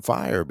judgment and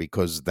fire,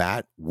 because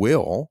that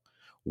will,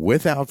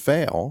 without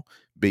fail,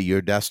 be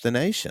your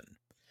destination.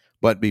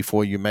 But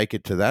before you make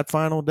it to that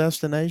final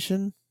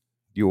destination,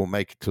 you will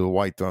make it to the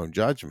white throne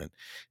judgment.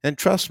 And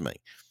trust me,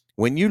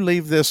 when you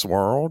leave this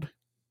world,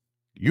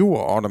 you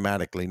will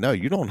automatically know.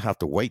 You don't have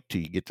to wait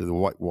till you get to the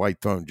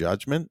white throne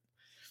judgment.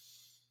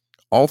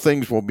 All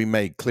things will be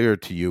made clear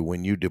to you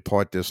when you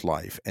depart this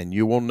life, and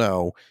you will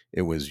know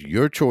it was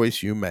your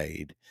choice you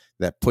made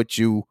that put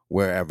you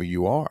wherever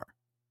you are.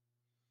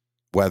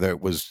 Whether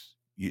it was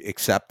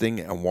accepting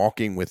and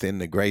walking within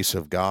the grace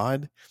of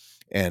God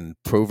and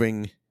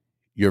proving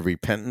your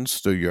repentance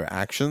through your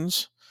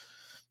actions,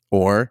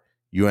 or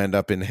you end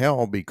up in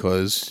hell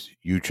because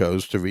you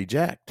chose to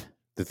reject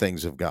the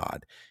things of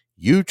God.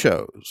 You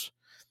chose.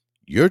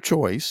 Your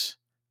choice,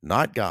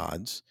 not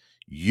God's.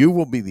 You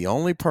will be the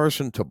only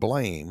person to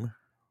blame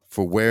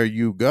for where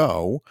you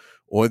go,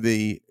 or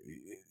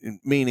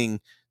meaning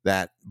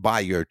that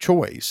by your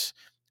choice.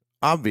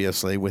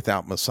 Obviously,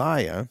 without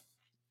Messiah,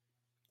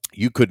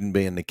 you couldn't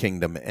be in the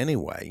kingdom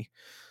anyway.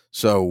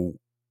 So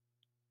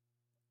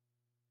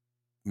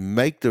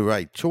make the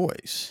right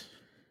choice.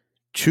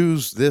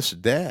 Choose this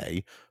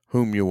day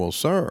whom you will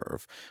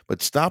serve.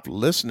 But stop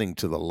listening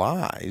to the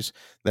lies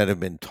that have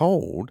been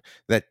told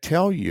that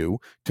tell you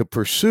to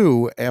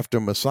pursue after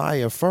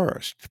Messiah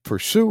first,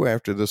 pursue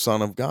after the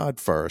Son of God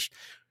first.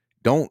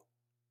 Don't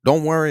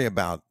don't worry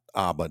about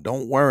Abba.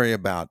 Don't worry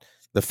about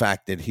the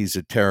fact that he's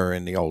a terror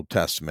in the Old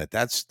Testament.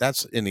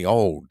 That's in the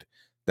old.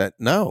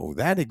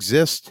 That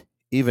exists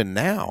even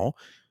now,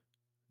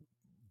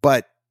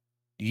 but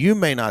you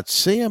may not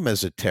see him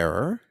as a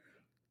terror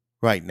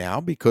right now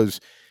because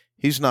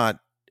he's not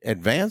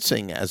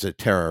advancing as a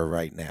terror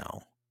right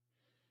now.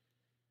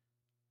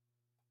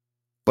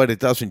 But it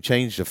doesn't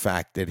change the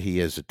fact that he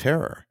is a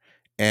terror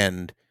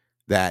and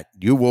that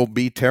you will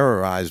be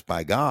terrorized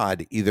by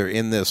God either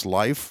in this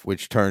life,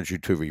 which turns you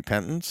to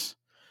repentance,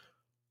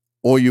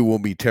 or you will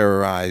be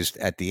terrorized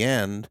at the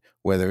end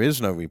where there is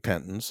no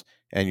repentance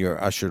and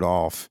you're ushered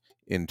off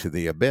into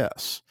the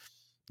abyss.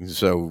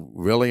 So,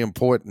 really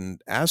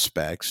important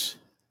aspects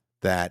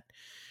that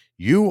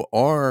you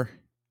are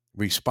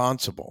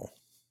responsible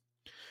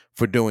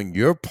for doing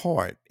your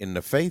part in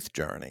the faith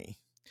journey,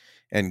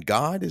 and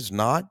God is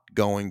not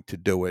going to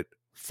do it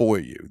for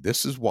you.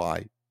 This is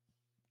why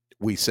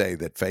we say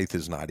that faith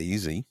is not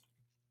easy.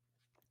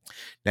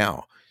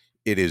 Now,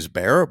 it is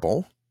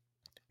bearable,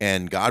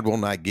 and God will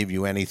not give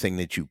you anything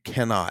that you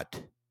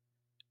cannot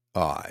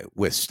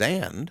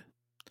withstand,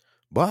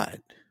 but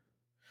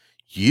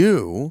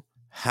you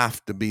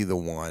have to be the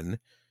one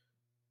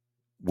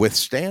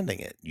withstanding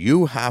it.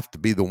 You have to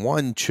be the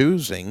one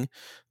choosing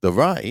the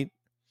right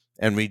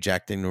and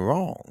rejecting the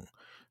wrong,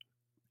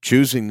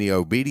 choosing the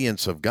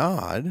obedience of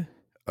God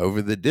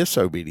over the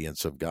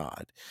disobedience of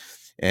God.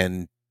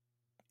 And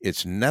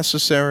it's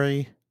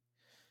necessary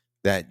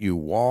that you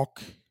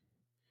walk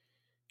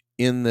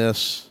in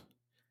this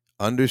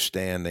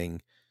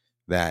understanding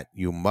that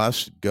you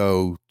must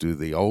go through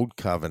the old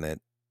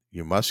covenant,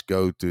 you must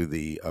go through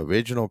the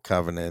original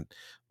covenant,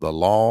 the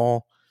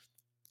law,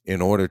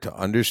 in order to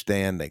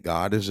understand that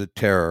God is a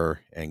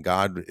terror, and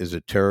God is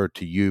a terror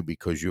to you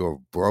because you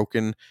have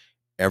broken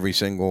every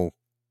single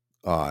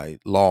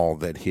law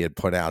that he had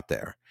put out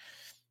there.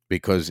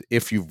 Because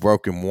if you've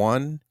broken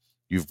one,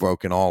 you've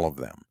broken all of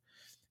them.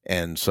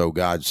 And so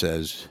God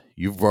says,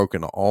 you've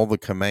broken all the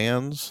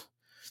commands,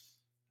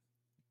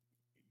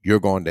 you're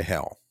going to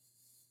hell.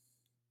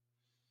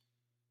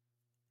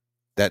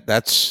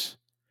 That's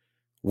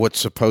what's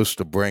supposed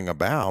to bring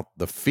about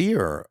the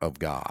fear of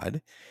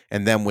God.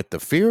 And then with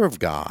the fear of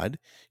God,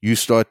 you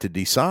start to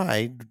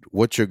decide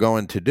what you're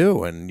going to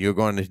do. And you're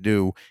going to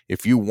do,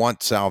 if you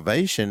want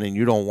salvation and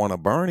you don't want to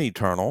burn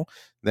eternal,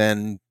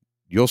 then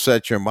you'll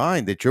set your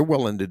mind that you're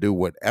willing to do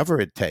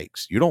whatever it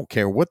takes. You don't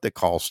care what the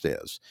cost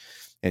is.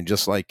 And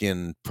just like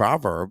in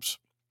Proverbs,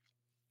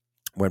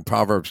 when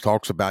Proverbs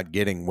talks about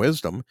getting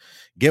wisdom,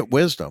 get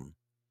wisdom.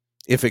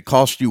 If it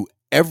costs you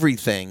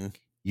everything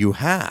you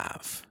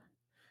have,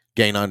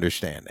 gain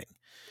understanding.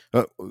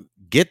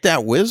 Get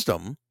that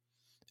wisdom,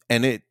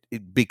 and it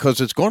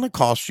because it's going to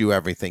cost you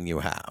everything you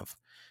have.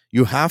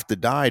 You have to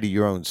die to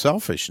your own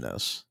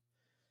selfishness,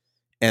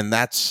 and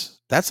that's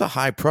a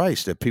high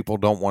price that people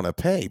don't want to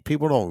pay.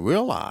 People don't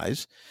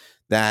realize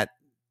that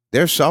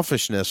their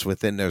selfishness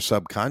within their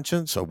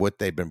subconscious, or what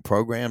they've been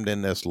programmed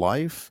in this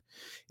life,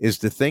 is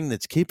the thing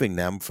that's keeping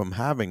them from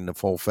having the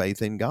full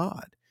faith in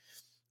God.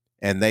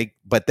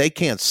 But they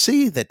can't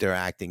see that they're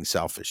acting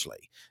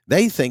selfishly.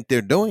 They think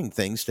they're doing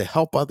things to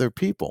help other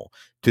people,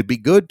 to be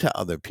good to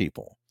other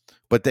people.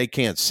 But they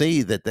can't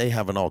see that they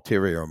have an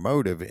ulterior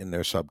motive in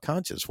their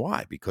subconscious.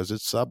 Why? Because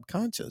it's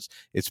subconscious.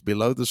 It's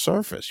below the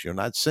surface. You're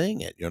not seeing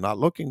it. You're not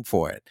looking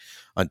for it.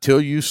 Until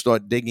you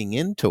start digging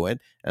into it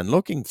and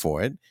looking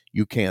for it,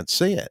 you can't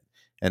see it.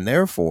 And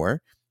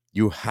therefore,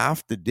 you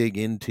have to dig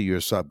into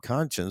your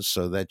subconscious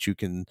so that you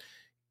can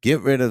get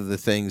rid of the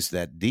things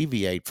that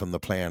deviate from the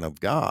plan of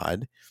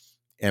God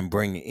and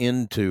bring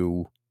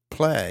into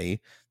play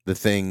the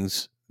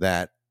things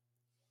that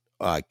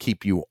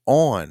keep you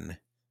on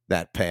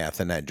that path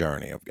and that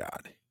journey of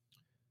God.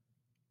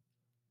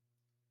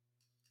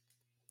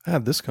 I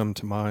had this come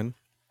to mind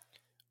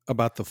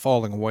about the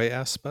falling away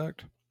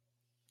aspect.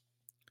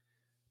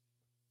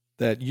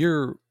 That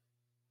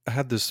I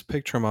had this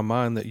picture in my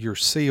mind that you're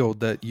sealed,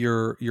 that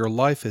your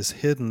life is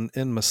hidden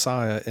in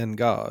Messiah, in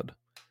God,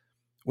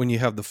 when you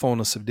have the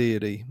fullness of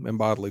deity in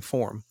bodily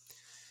form.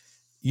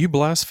 You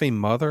blaspheme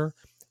mother,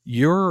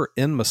 you're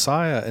in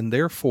Messiah, and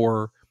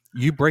therefore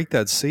you break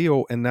that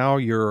seal, and now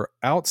you're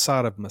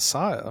outside of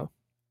Messiah.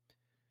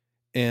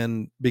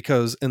 And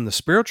because in the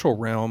spiritual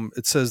realm,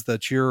 it says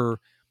that you're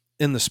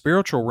in the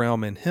spiritual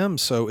realm in him.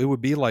 So it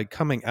would be like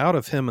coming out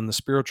of him in the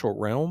spiritual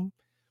realm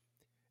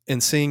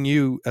and seeing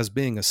you as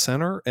being a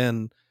sinner.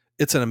 And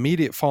it's an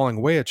immediate falling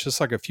away. It's just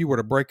like if you were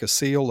to break a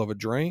seal of a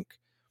drink,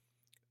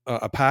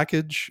 a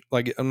package.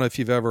 Like, I don't know if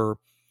you've ever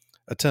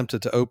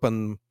attempted to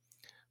open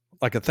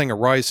like a thing of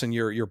rice and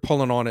you're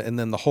pulling on it, and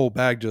then the whole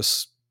bag,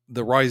 just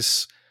the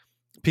rice,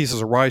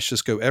 pieces of rice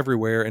just go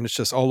everywhere, and it's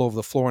just all over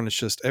the floor, and it's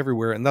just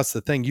everywhere. And that's the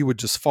thing, you would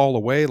just fall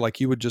away, like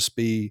you would just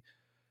be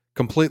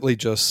completely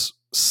just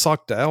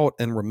sucked out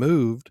and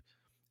removed.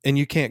 and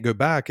you can't go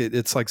back.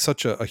 It's like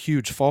such a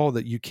huge fall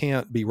that you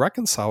can't be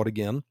reconciled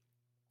again.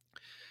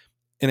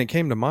 And it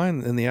came to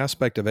mind in the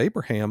aspect of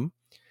Abraham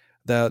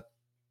that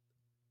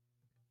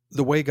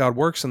the way God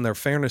works in their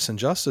fairness and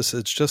justice,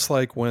 it's just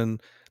like when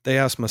they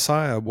asked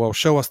Messiah, well,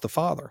 show us the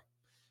Father.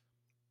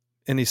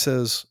 And he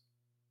says,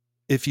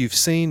 if you've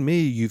seen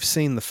me, you've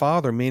seen the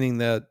Father, meaning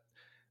that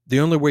the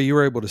only way you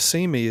were able to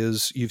see me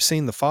is you've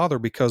seen the Father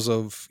because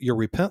of your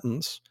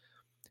repentance,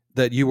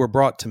 that you were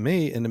brought to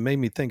me. And it made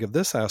me think of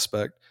this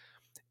aspect.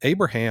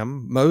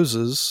 Abraham,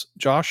 Moses,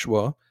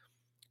 Joshua,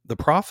 the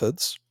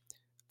prophets,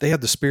 they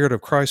had the Spirit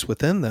of Christ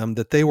within them,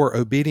 that they were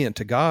obedient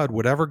to God.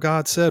 Whatever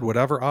God said,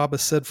 whatever Abba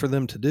said for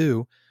them to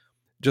do,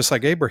 just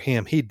like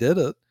Abraham, he did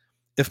it.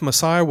 If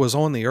Messiah was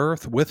on the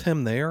earth with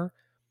him there,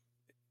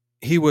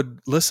 he would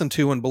listen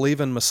to and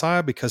believe in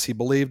Messiah because he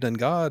believed in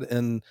God,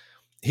 and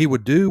he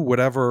would do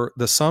whatever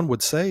the Son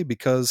would say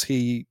because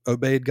he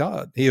obeyed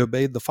God. He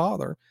obeyed the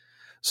Father.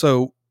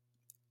 So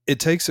it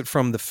takes it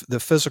from the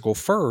physical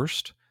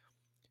first,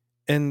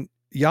 and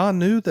Yah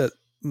knew that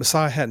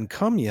Messiah hadn't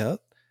come yet.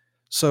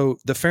 So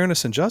the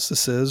fairness and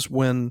justice is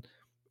when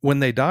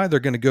they die, they're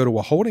going to go to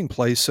a holding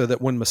place so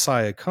that when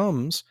Messiah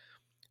comes,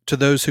 to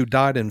those who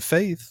died in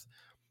faith,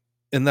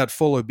 in that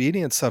full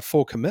obedience, that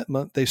full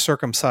commitment, they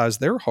circumcise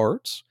their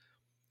hearts.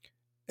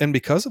 And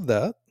because of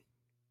that,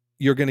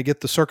 you're going to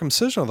get the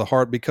circumcision of the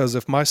heart, because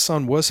if my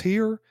son was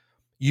here,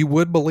 you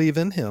would believe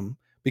in him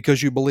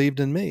because you believed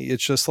in me.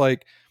 It's just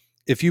like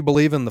if you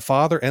believe in the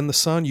Father and the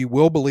Son, you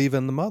will believe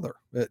in the Mother.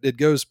 It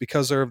goes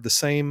because they're of the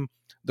same,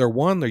 they're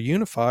one, they're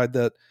unified,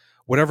 that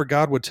whatever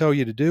God would tell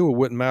you to do, it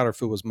wouldn't matter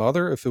if it was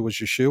Mother, if it was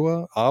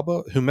Yeshua,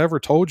 Abba, whomever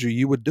told you,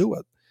 you would do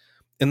it.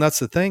 And that's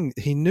the thing.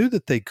 He knew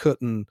that they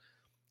couldn't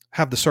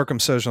have the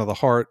circumcision of the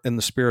heart and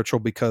the spiritual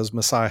because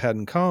Messiah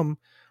hadn't come,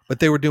 but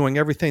they were doing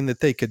everything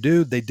that they could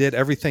do. They did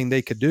everything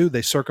they could do.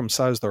 They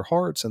circumcised their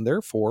hearts, and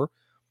therefore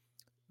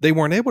they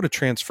weren't able to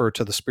transfer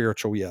to the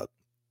spiritual yet.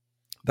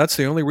 That's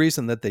the only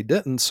reason that they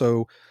didn't.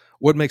 So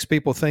what makes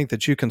people think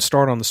that you can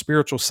start on the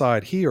spiritual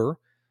side here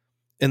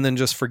and then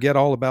just forget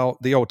all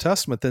about the Old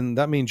Testament? Then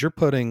that means you're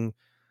putting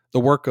the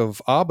work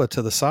of Abba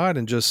to the side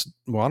and just,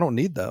 well, I don't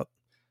need that.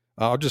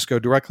 I'll just go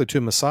directly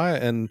to Messiah.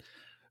 And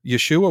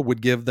Yeshua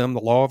would give them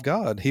the law of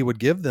God. He would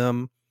give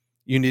them,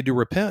 you need to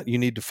repent. You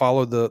need to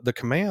follow the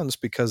commands,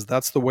 because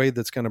that's the way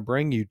that's going to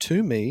bring you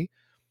to me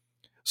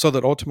so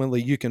that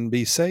ultimately you can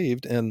be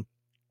saved. And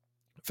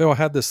Phil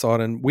had this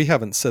thought, and we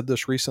haven't said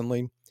this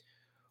recently,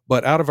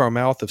 but out of our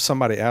mouth, if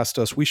somebody asked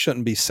us, we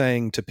shouldn't be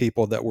saying to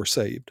people that we're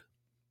saved.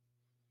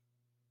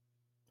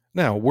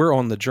 Now, we're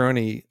on the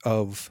journey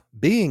of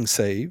being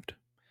saved,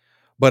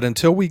 but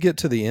until we get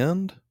to the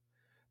end,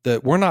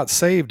 that we're not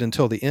saved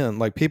until the end.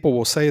 Like people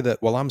will say that,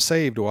 well, I'm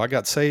saved, or I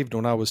got saved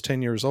when I was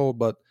 10 years old,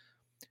 but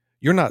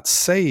you're not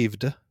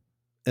saved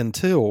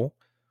until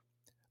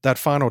that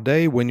final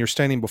day when you're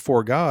standing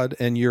before God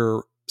and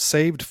you're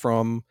saved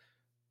from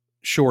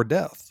sure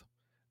death.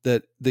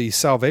 That the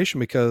salvation,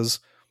 because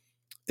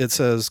it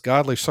says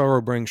godly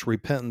sorrow brings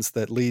repentance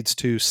that leads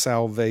to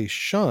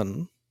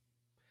salvation,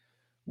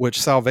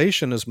 which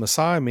salvation is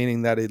Messiah,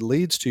 meaning that it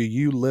leads to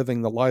you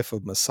living the life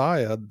of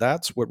Messiah.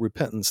 That's what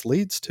repentance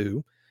leads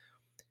to.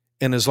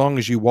 And as long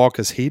as you walk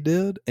as he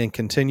did and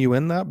continue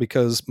in that,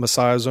 because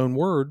Messiah's own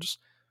words,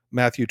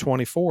 Matthew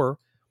 24,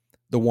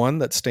 the one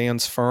that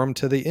stands firm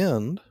to the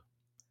end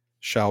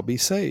shall be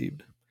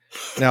saved.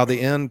 Now,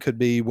 the end could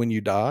be when you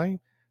die.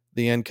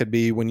 The end could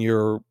be when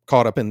you're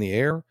caught up in the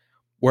air.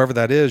 Wherever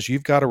that is,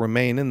 you've got to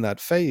remain in that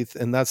faith.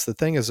 And that's the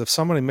thing, is if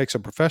somebody makes a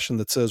profession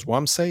that says, well,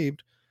 I'm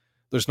saved,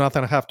 there's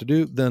nothing I have to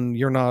do, then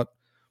you're not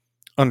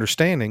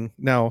understanding.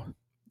 Now,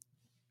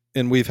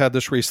 and we've had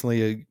this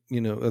recently,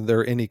 are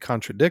there any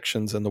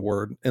contradictions in the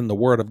word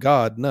of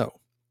God? No.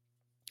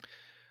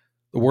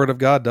 The word of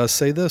God does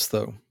say this,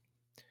 though.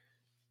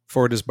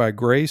 For it is by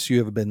grace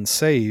you have been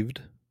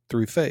saved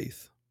through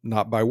faith,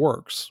 not by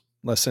works,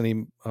 lest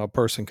any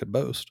person could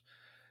boast.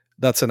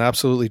 That's an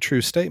absolutely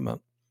true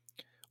statement.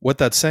 What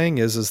that's saying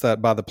is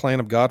that by the plan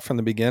of God from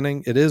the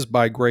beginning, it is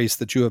by grace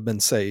that you have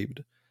been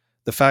saved.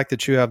 The fact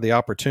that you have the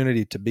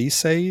opportunity to be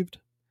saved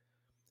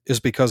is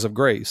because of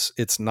grace.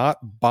 It's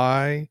not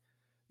by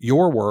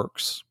your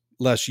works,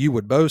 lest you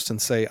would boast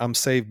and say, I'm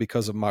saved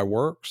because of my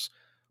works.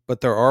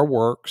 But there are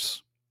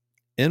works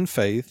in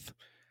faith,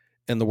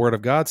 and the Word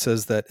of God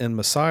says that in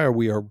Messiah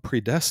we are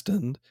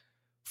predestined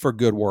for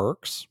good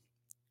works.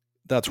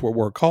 That's what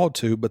we're called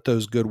to, but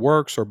those good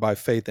works are by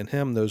faith in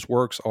him. Those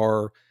works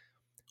are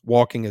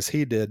walking as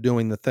he did,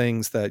 doing the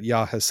things that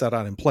Yah has set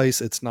out in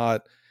place. It's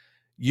not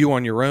you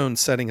on your own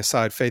setting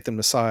aside faith in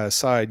Messiah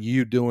aside,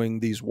 you doing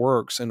these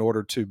works in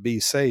order to be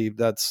saved.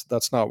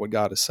 That's not what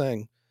God is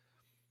saying.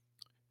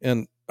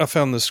 And I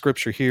found this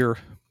scripture here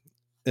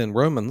in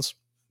Romans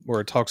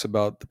where it talks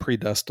about the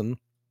predestined.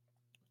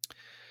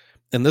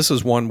 And this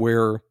is one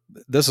where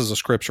this is a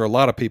scripture a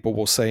lot of people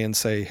will say,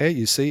 hey,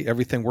 you see,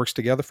 everything works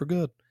together for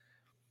good.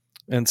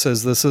 And it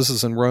says this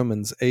is in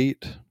Romans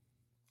 8,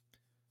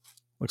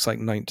 looks like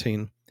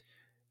 19.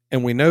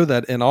 And we know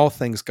that in all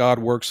things God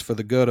works for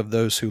the good of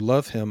those who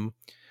love him,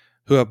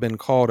 who have been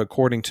called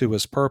according to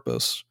his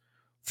purpose.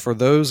 For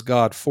those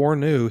God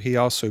foreknew, he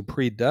also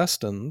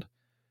predestined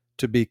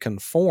to be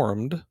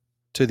conformed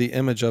to the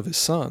image of his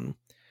Son,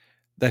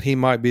 that he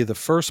might be the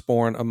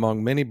firstborn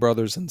among many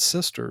brothers and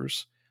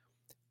sisters.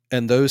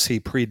 And those he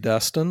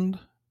predestined,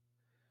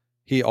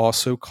 he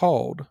also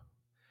called.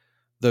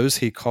 Those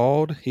he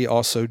called, he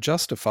also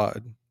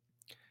justified.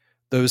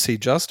 Those he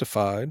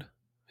justified,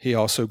 he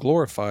also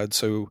glorified.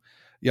 So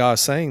Yah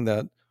is saying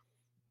that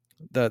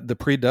the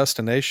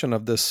predestination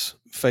of this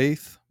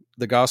faith,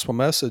 the gospel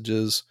message,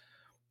 is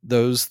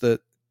those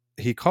that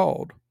he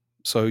called.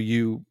 So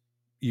you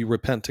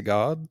repent to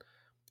God,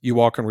 you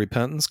walk in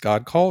repentance,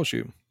 God calls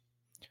you.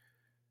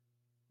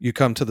 You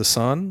come to the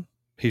Son,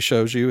 he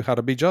shows you how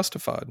to be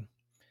justified.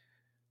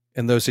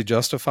 And those he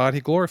justified,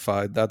 he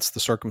glorified. That's the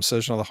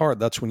circumcision of the heart.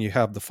 That's when you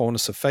have the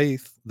fullness of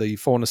faith, the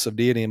fullness of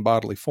deity in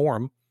bodily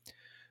form.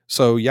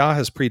 So Yah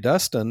has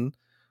predestined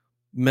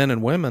men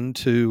and women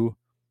to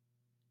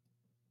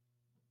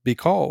be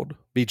called,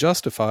 be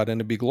justified, and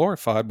to be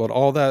glorified. But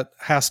all that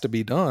has to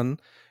be done.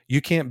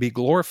 You can't be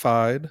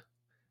glorified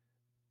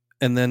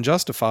and then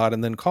justified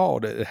and then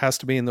called. It has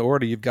to be in the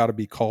order. You've got to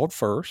be called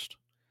first,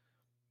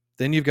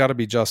 then you've got to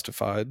be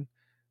justified,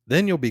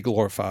 then you'll be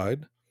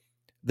glorified,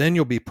 then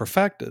you'll be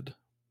perfected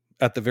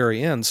at the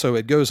very end. So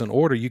it goes in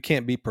order. You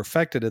can't be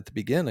perfected at the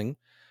beginning.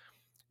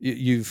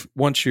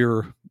 Once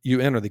you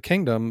enter the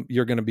kingdom,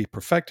 you're going to be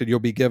perfected. You'll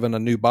be given a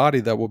new body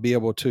that will be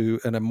able to,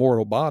 an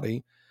immortal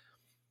body.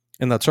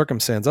 In that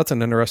circumstance, that's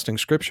an interesting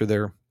scripture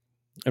there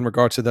in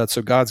regards to that.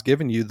 So God's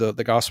given you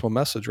the gospel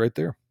message right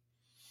there.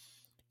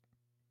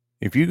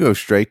 If you go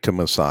straight to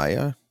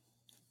Messiah,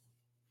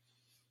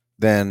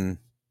 then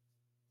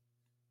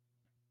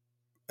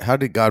how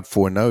did God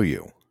foreknow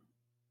you?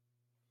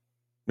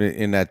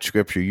 In that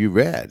scripture you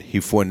read, he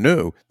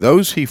foreknew.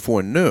 Those he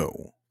foreknew.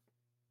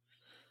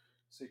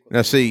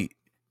 Now see,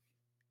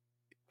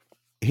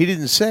 he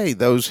didn't say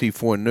those he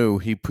foreknew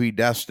he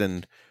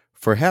predestined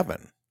for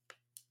heaven.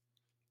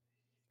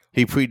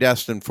 He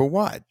predestined for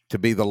what? To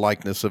be the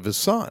likeness of his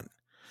Son.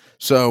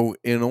 So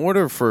in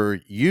order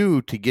for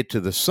you to get to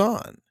the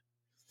Son,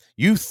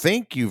 you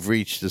think you've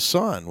reached the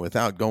Son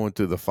without going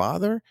through the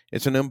Father,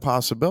 it's an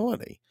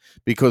impossibility,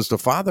 because the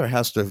Father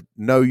has to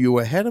know you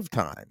ahead of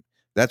time.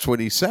 That's what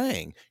he's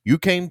saying. You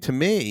came to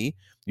me,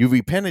 you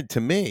repented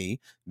to me,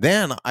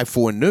 then I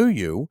foreknew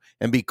you,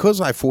 and because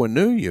I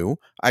foreknew you,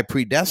 I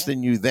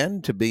predestined you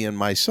then to be in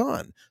my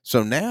Son.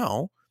 So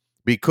now,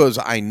 because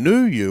I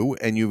knew you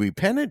and you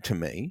repented to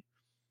me,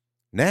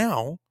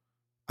 now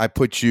I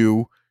put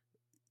you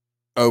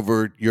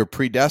over, you're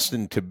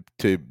predestined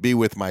to be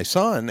with my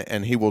Son,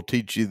 and he will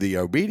teach you the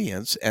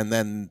obedience, and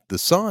then the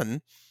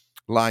Son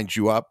lines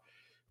you up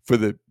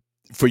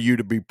for you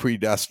to be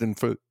predestined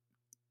for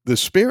the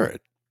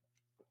Spirit.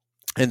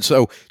 And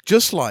so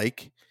just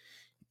like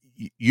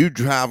you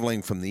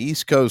traveling from the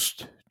East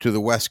Coast to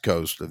the West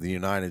Coast of the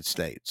United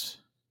States,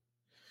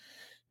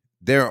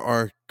 there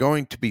are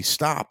going to be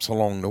stops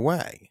along the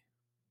way.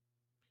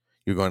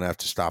 You're going to have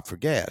to stop for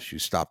gas. You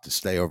stop to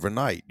stay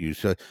overnight.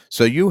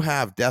 So you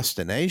have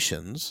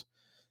destinations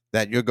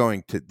that you're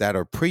going to, that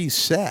are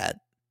preset.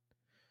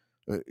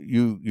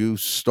 You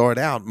start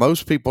out.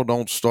 Most people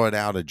don't start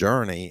out a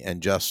journey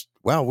and just,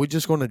 well, we're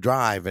just going to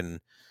drive and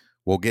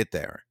we'll get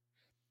there.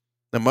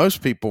 Now,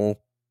 most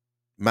people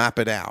map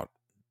it out.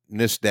 In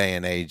this day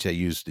and age, they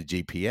use the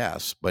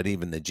GPS, but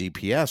even the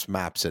GPS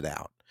maps it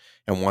out.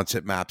 And once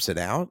it maps it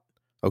out,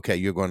 okay,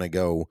 you're going to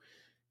go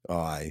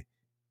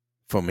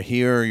from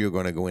here, you're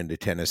going to go into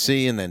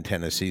Tennessee, and then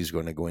Tennessee is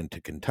going to go into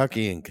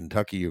Kentucky, and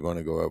Kentucky, you're going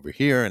to go over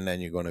here, and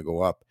then you're going to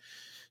go up.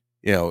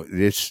 But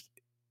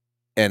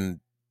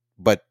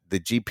the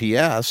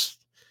GPS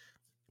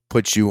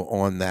puts you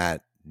on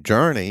that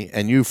journey,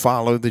 and you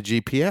follow the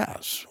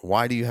GPS.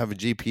 Why do you have a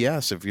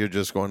GPS if you're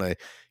just going to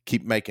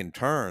keep making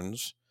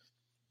turns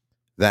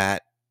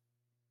that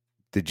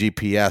the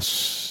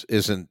GPS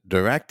isn't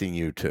directing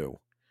you to?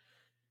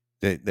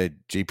 The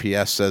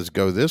GPS says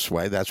go this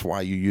way. That's why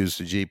you use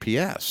the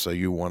GPS. So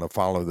you want to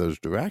follow those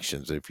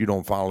directions. If you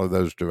don't follow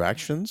those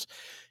directions,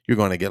 you're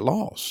going to get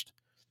lost.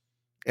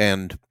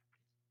 And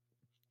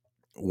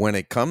when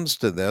it comes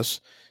to this,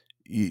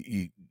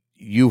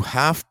 you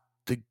have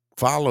to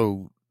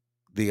follow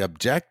the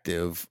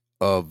objective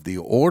of the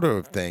order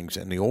of things.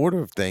 And the order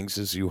of things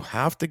is you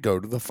have to go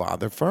to the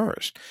Father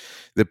first.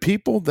 The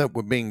people that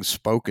were being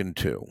spoken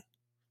to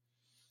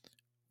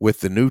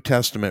with the New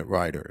Testament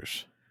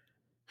writers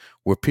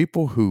were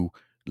people who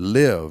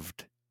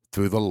lived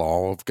through the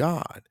law of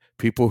God,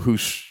 people who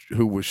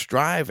were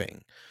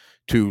striving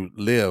to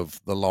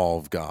live the law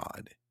of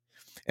God.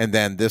 And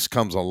then this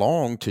comes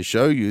along to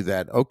show you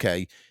that,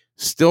 okay,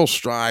 still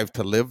strive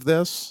to live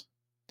this,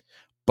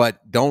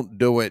 but don't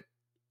do it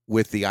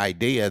with the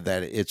idea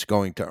that it's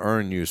going to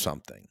earn you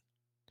something.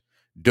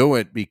 Do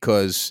it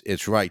because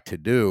it's right to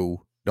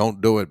do.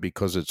 Don't do it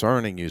because it's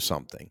earning you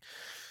something.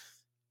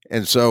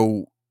 And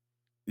so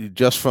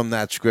just from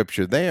that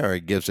scripture there,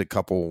 it gives a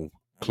couple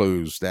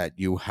clues that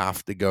you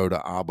have to go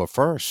to Abba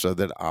first so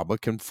that Abba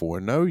can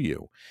foreknow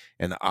you.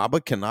 And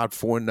Abba cannot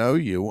foreknow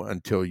you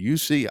until you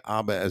see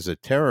Abba as a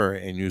terror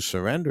and you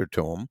surrender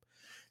to him.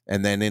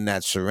 And then in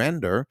that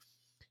surrender,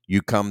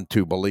 you come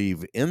to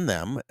believe in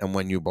them. And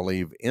when you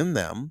believe in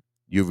them,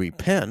 you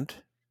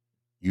repent,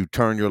 you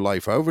turn your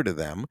life over to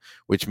them,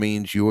 which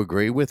means you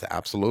agree with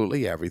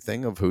absolutely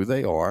everything of who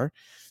they are,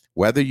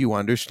 whether you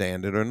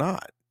understand it or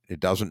not. It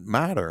doesn't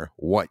matter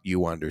what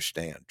you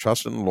understand.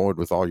 Trust in the Lord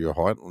with all your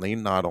heart and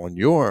lean not on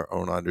your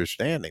own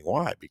understanding.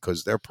 Why?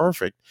 Because they're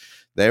perfect.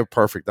 They have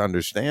perfect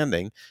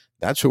understanding.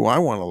 That's who I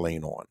want to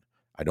lean on.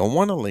 I don't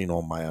want to lean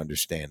on my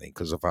understanding,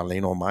 because if I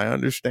lean on my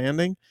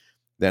understanding,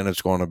 then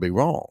it's going to be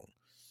wrong.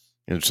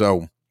 And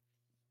so,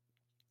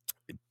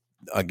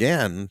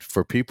 again,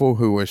 for people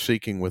who are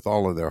seeking with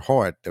all of their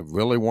heart, that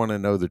really want to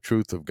know the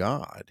truth of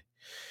God,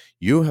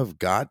 you have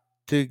got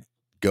to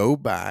go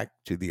back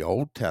to the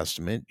Old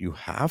Testament. You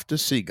have to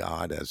see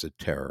God as a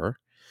terror,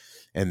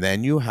 and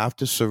then you have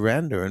to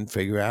surrender and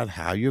figure out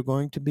how you're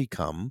going to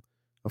become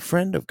a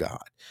friend of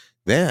God.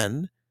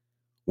 Then,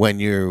 when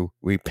you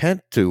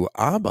repent to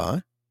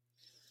Abba,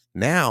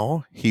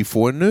 now he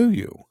foreknew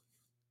you.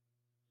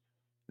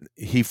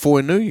 He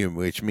foreknew you,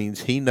 which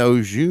means he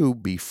knows you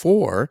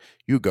before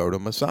you go to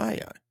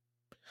Messiah.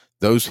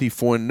 Those he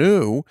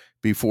foreknew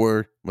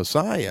before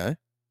Messiah,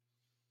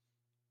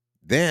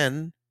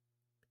 then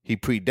he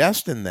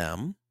predestined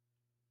them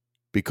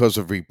because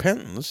of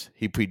repentance.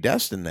 He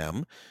predestined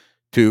them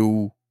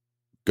to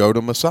go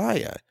to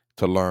Messiah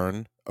to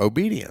learn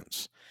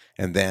obedience.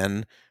 And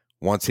then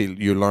once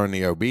you learn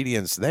the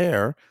obedience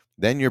there,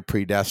 then you're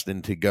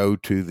predestined to go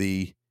to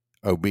the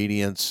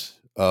obedience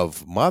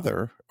of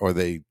mother, or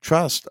the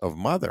trust of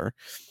mother.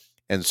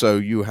 And so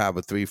you have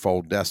a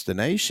threefold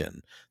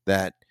destination,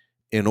 that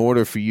in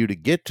order for you to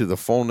get to the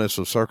fullness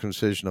of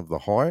circumcision of the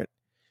heart,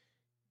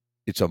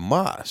 it's a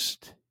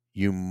must.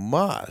 You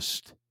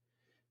must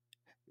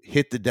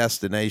hit the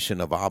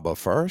destination of Abba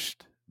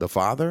first, the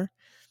Father.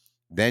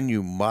 Then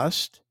you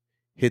must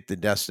hit the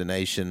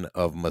destination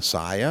of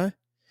Messiah.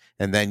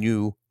 And then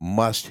you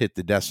must hit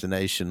the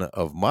destination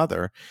of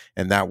Mother.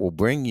 And that will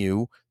bring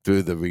you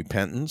through the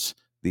repentance,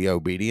 the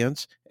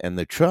obedience, and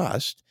the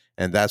trust.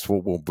 And that's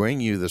what will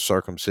bring you the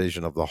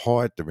circumcision of the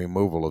heart, the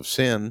removal of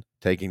sin,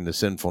 taking the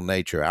sinful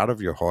nature out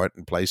of your heart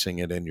and placing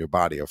it in your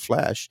body of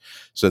flesh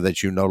so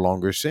that you no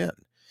longer sin.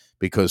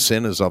 Because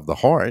sin is of the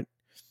heart,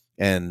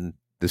 and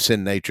the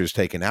sin nature is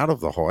taken out of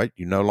the heart.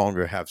 You no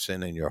longer have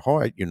sin in your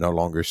heart. You no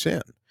longer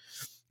sin.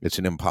 It's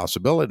an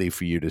impossibility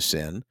for you to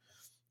sin,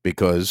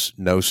 because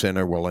no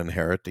sinner will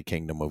inherit the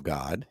kingdom of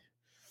God.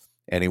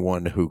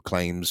 Anyone who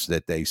claims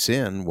that they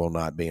sin will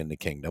not be in the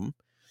kingdom.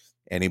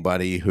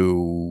 Anybody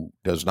who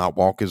does not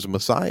walk as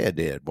Messiah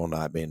did will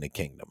not be in the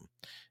kingdom.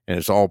 And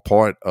it's all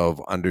part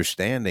of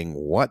understanding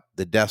what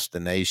the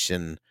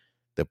destination,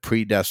 the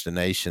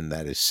predestination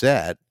that is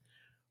set.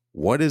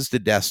 What is the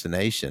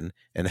destination,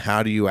 and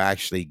how do you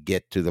actually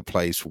get to the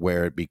place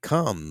where it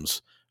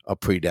becomes a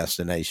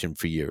predestination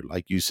for you?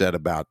 Like you said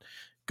about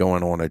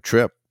going on a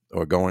trip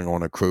or going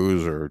on a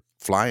cruise or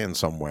flying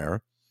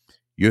somewhere,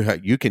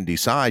 you can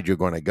decide you're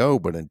going to go,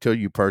 but until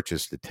you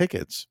purchase the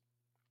tickets,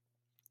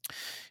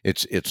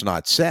 it's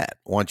not set.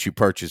 Once you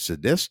purchase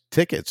the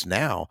tickets,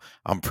 now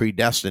I'm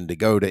predestined to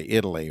go to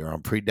Italy, or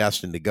I'm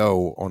predestined to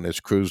go on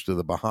this cruise to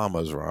the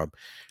Bahamas, or I'm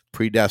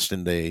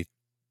predestined to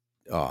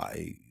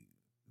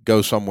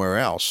go somewhere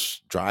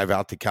else, drive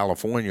out to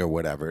California, or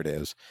whatever it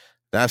is.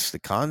 That's the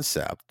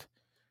concept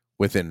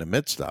within the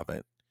midst of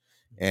it.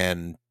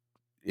 And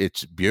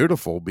it's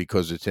beautiful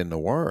because it's in the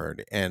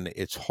Word. And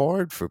it's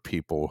hard for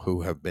people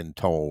who have been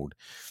told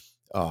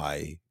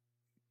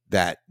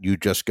that you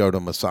just go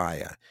to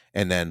Messiah.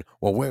 And then,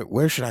 well,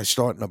 where should I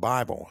start in the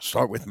Bible?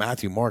 Start with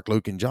Matthew, Mark,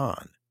 Luke, and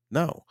John.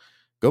 No,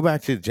 go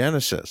back to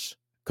Genesis,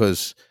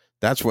 because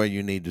that's where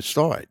you need to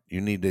start.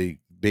 You need to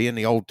be in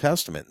the Old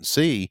Testament and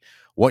see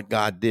what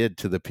God did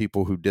to the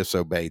people who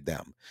disobeyed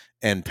them,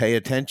 and pay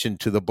attention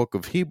to the book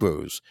of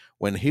Hebrews,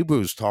 when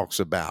Hebrews talks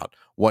about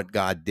what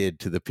God did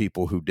to the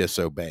people who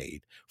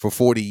disobeyed. For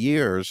 40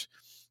 years,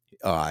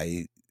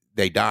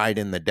 they died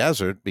in the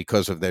desert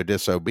because of their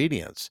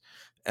disobedience.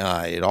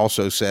 It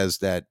also says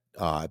that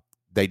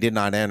they did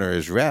not enter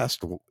his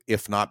rest,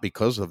 if not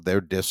because of their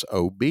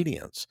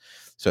disobedience.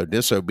 So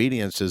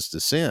disobedience is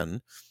the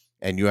sin,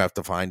 and you have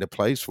to find a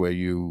place where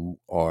you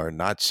are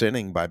not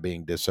sinning by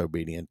being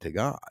disobedient to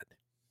God.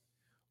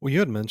 Well, you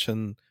had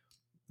mentioned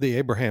the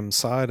Abraham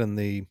side and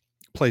the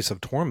place of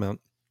torment.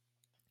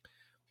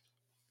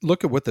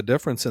 Look at what the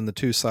difference in the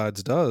two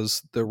sides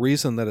does. The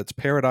reason that it's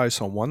paradise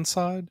on one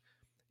side,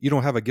 you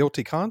don't have a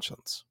guilty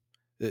conscience.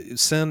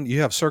 Sin, you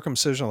have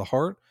circumcision of the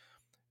heart.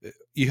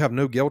 You have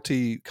no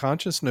guilty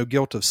conscience, no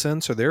guilt of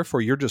sin. So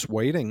therefore, you're just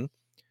waiting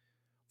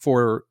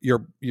for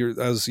your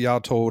as Yah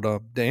told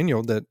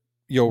Daniel, that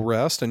you'll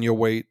rest and you'll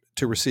wait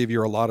to receive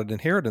your allotted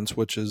inheritance,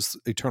 which is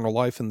eternal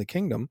life in the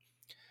kingdom.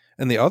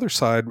 And the other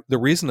side, the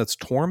reason it's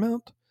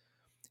torment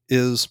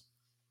is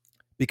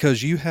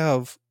because you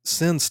have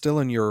sin still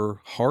in your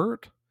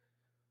heart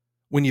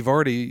when you've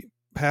already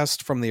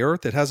passed from the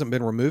earth. It hasn't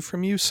been removed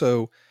from you.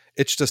 So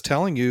it's just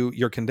telling you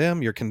you're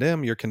condemned, you're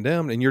condemned, you're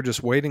condemned, and you're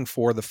just waiting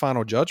for the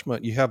final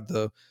judgment.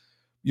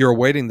 You're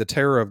awaiting the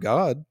terror of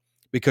God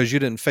because you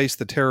didn't face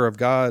the terror of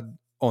God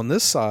on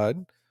this side,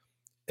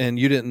 and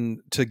you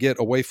didn't to get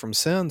away from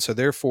sin. So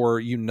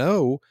therefore,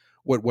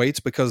 what waits,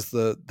 because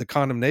the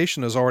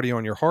condemnation is already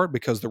on your heart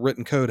because the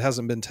written code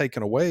hasn't been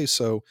taken away.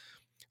 So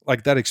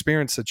like that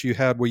experience that you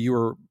had where you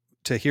were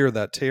to hear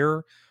that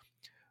terror,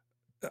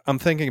 I'm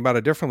thinking about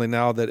it differently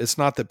now, that it's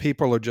not that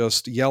people are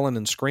just yelling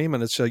and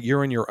screaming. It's that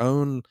you're in your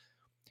own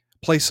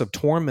place of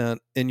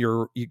torment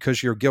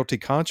because your guilty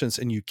conscience,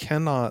 and you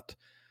cannot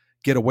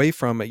get away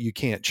from it. You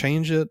can't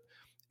change it.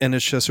 And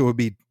it would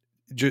be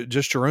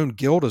just your own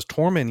guilt is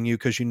tormenting you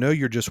because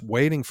you're just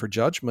waiting for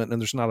judgment,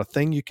 and there's not a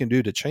thing you can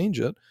do to change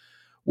it.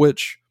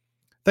 Which,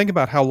 think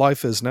about how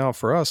life is now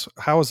for us.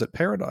 How is it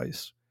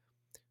paradise?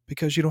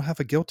 Because you don't have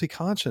a guilty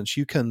conscience.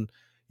 You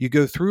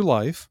go through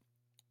life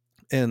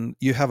and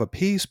you have a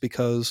peace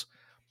because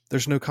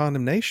there's no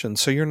condemnation.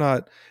 So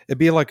it'd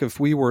be like if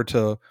we were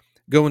to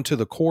go into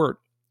the court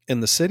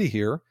in the city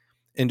here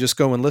and just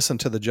go and listen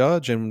to the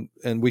judge, and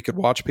we could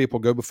watch people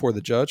go before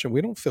the judge, and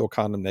we don't feel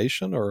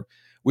condemnation, or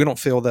we don't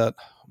feel that,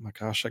 oh my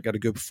gosh, I got to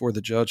go before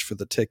the judge for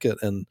the ticket.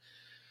 And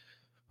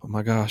oh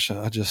my gosh,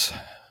 I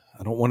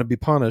don't want to be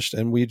punished.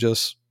 And you're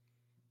just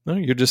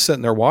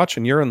sitting there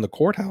watching, you're in the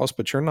courthouse,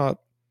 but I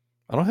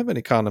don't have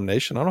any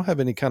condemnation. I don't have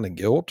any kind of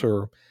guilt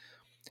or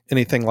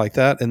anything like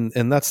that.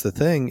 And that's the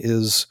thing,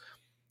 is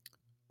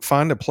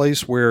find a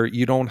place where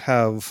you don't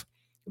have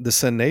the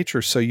sin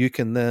nature, so you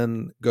can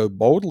then go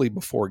boldly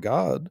before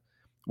God,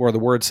 where the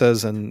word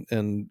says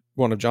in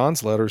one of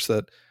John's letters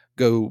that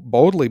go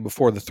boldly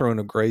before the throne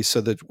of grace so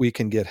that we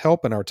can get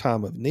help in our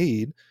time of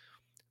need.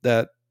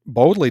 That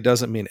boldly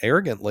doesn't mean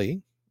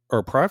arrogantly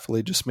or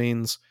pridefully, just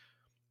means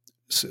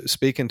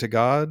speaking to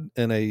God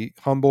in a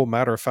humble,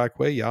 matter-of-fact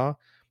way. Yeah,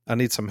 I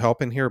need some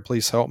help in here.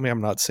 Please help me.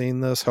 I'm not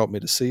seeing this. Help me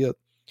to see it,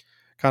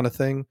 kind of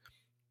thing.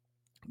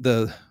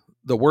 The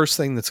worst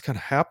thing that's going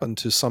to happen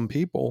to some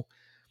people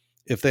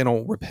if they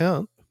don't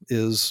repent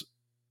is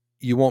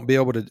you won't be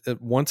able to,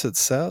 once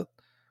it's set,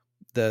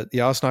 that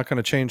it's not going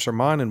to change their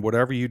mind. And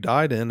whatever you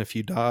died in, if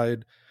you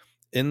died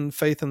in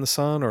faith in the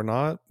Son or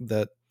not,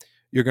 that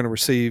you're going to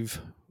receive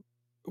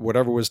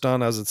whatever was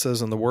done, as it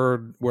says in the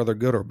word, whether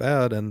good or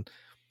bad. And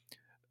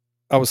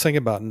I was thinking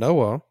about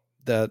Noah,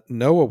 that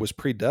Noah was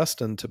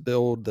predestined to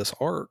build this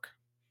ark.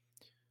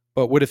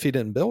 But what if he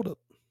didn't build it?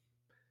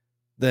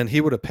 Then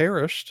he would have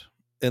perished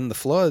in the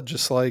flood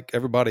just like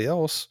everybody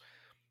else.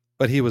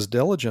 But he was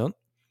diligent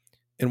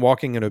in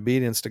walking in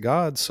obedience to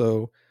God.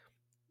 So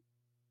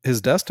his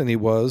destiny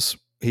was,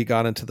 he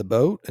got into the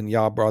boat, and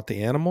Yah brought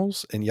the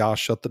animals, and Yah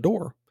shut the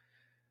door.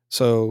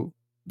 So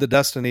the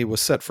destiny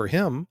was set for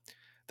him,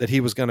 that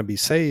he was going to be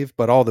saved.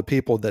 But all the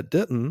people that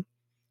didn't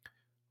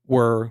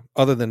were,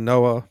 other than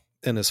Noah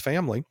and his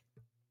family,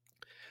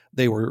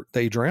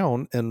 they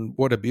drowned. And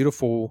what a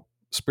beautiful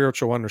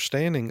spiritual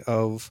understanding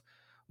of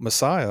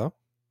Messiah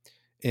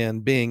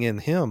and being in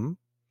him.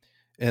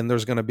 And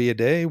there's going to be a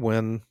day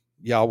when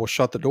Yah will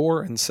shut the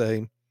door and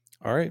say,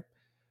 all right,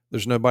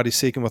 there's nobody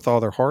seeking with all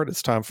their heart.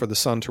 It's time for the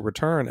Son to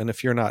return. And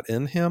if you're not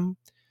in him,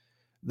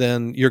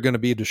 then you're going to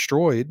be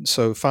destroyed.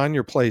 So find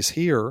your place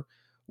here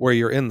where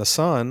you're in the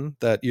Son,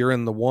 that you're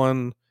in the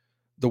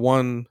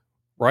one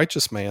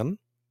righteous man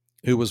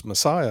who was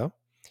Messiah,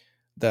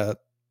 that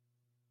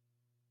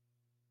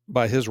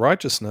by his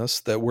righteousness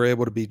that we're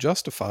able to be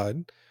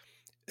justified.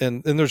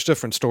 And there's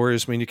different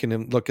stories. I mean, you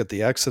can look at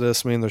the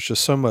Exodus. I mean, there's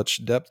just so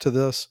much depth to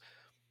this.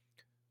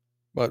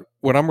 But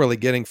what I'm really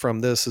getting from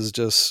this is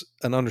just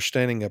an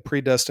understanding of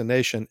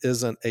predestination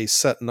isn't a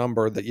set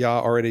number that Yah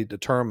already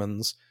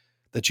determines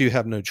that you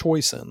have no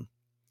choice in.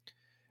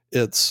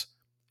 It's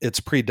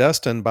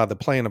predestined by the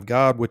plan of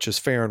God, which is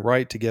fair and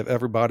right, to give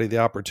everybody the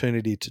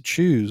opportunity to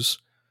choose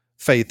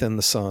faith in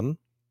the Son.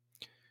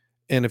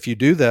 And if you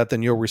do that,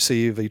 then you'll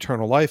receive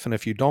eternal life. And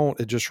if you don't,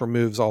 it just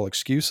removes all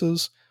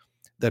excuses,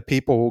 that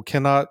people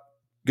cannot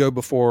go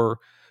before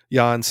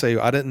Yah and say,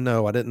 I didn't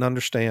know, I didn't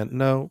understand.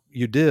 No,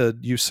 you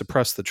did. You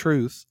suppressed the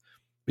truth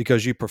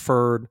because you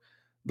preferred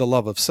the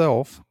love of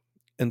self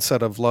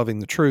instead of loving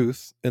the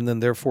truth. And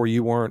then therefore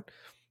you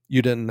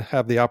didn't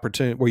have the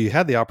opportunity, well, you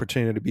had the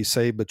opportunity to be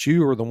saved, but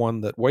you were the one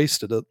that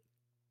wasted it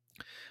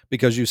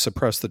because you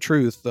suppressed the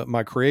truth, that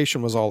my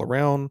creation was all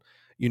around.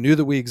 You knew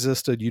that we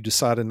existed. You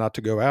decided not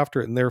to go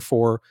after it. And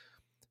therefore,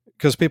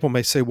 because people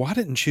may say, well, I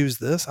didn't choose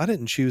this. I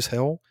didn't choose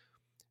hell.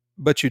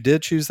 But you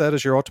did choose that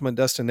as your ultimate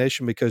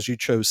destination because you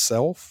chose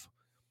self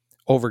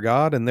over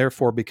God. And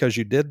therefore, because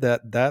you did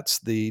that, that's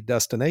the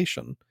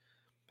destination.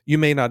 You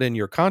may not in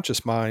your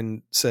conscious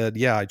mind said,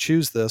 yeah, I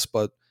choose this,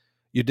 but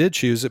you did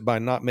choose it by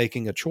not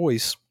making a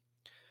choice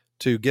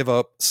to give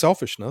up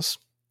selfishness,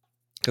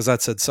 because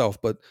that said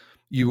self, but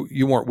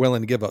you weren't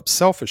willing to give up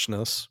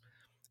selfishness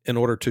in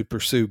order to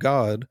pursue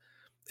God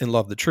and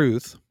love the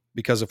truth.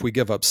 Because if we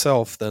give up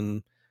self,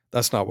 then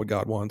that's not what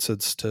God wants.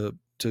 It's to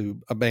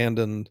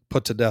abandon,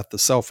 put to death the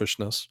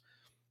selfishness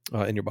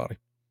in your body.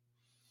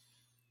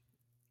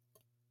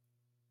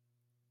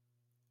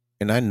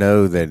 And I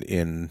know that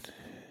in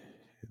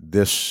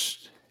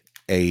this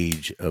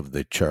age of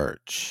the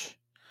church,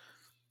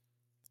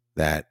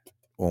 that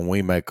when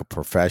we make a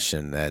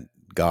profession that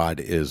God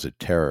is a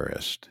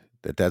terrorist,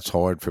 that's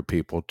hard for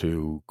people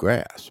to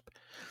grasp.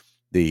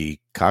 The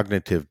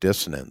cognitive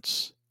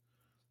dissonance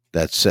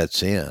that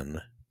sets in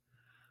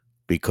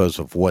because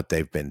of what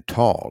they've been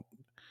taught.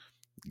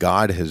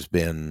 God has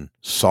been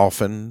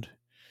softened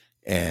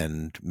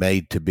and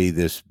made to be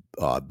this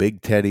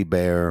big teddy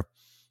bear,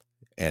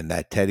 and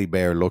that teddy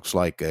bear looks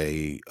like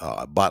a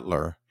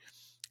butler,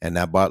 and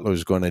that butler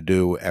is going to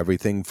do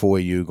everything for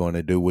you, going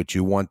to do what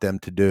you want them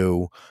to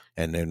do,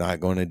 and they're not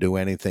going to do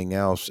anything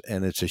else.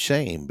 And it's a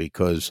shame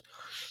because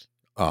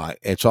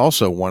it's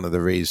also one of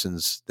the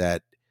reasons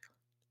that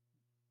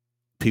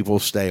people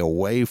stay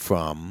away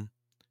from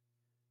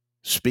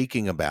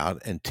speaking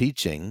about and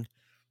teaching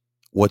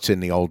what's in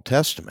the Old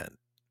Testament.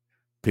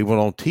 People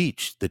don't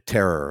teach the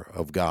terror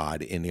of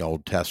God in the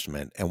Old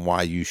Testament and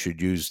why you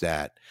should use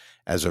that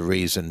as a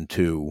reason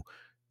to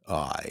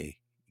uh,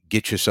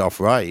 get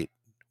yourself right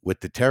with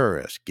the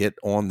terrorists, get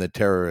on the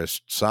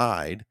terrorist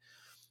side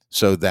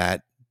so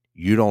that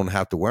you don't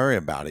have to worry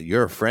about it.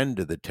 You're a friend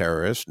to the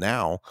terrorists.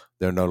 Now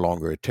they're no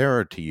longer a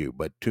terror to you.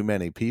 But too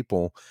many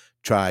people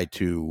try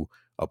to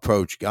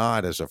approach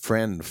God as a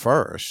friend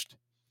first.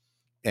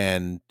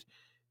 And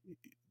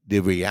the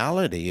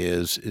reality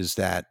is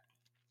that,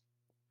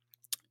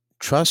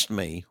 trust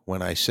me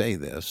when I say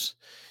this,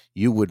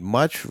 you would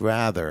much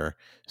rather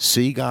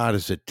see God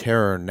as a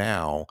terror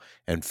now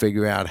and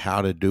figure out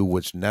how to do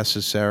what's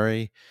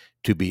necessary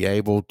to be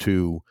able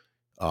to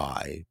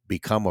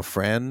become a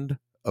friend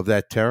of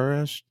that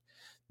terrorist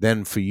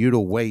than for you to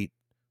wait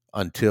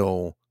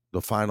until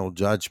the final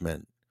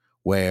judgment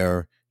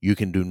where you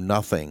can do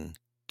nothing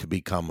to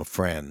become a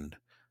friend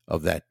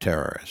of that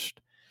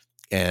terrorist.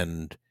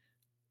 And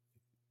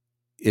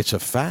it's a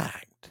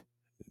fact.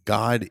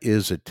 God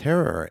is a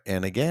terror.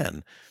 And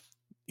again,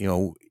 you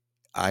know,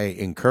 I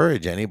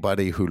encourage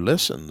anybody who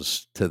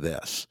listens to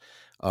this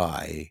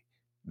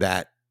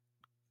that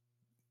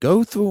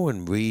go through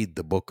and read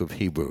the book of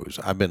Hebrews.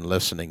 I've been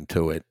listening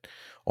to it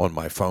on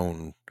my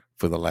phone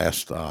for the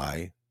last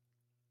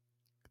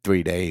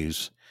 3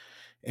 days,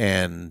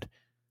 and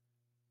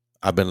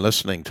I've been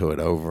listening to it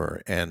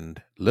over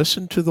and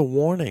listen to the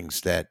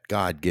warnings that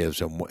God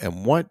gives,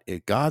 and what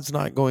God's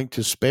not going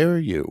to spare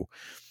you.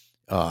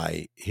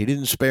 He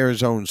didn't spare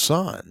his own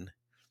son.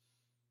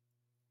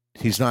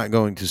 He's not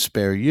going to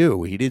spare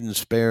you. He didn't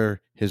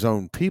spare his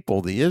own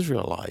people, the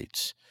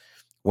Israelites,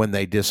 when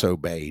they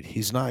disobeyed.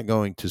 He's not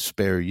going to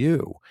spare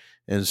you.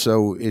 And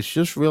so it's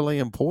just really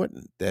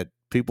important that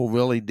people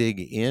really dig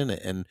in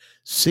and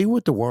see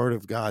what the Word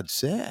of God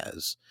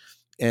says,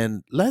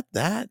 and let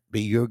that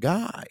be your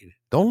guide.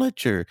 Don't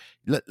let your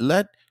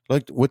let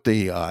like with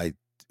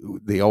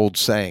the old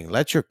saying,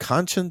 let your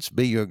conscience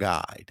be your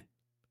guide.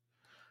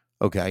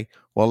 Okay.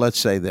 Well, let's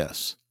say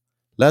this.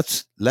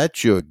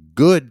 Let your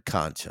good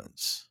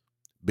conscience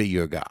be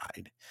your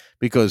guide,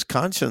 because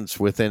conscience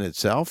within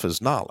itself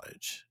is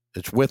knowledge.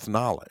 It's with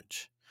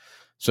knowledge.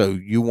 So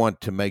you want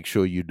to make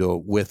sure you do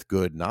it with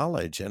good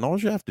knowledge, and all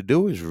you have to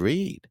do is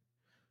read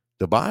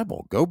the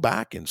Bible. Go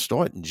back and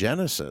start in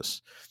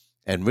Genesis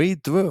and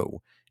read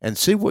through and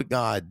see what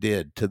God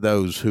did to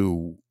those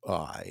who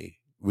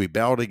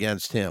rebelled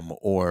against him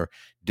or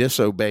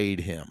disobeyed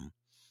him,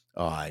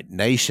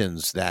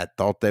 nations that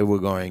thought they were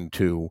going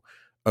to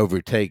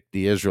overtake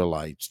the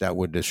Israelites that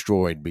were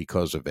destroyed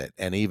because of it,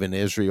 and even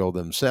Israel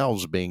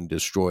themselves being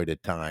destroyed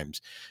at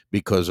times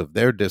because of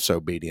their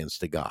disobedience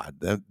to God,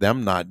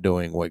 them not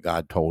doing what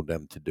God told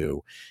them to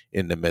do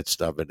in the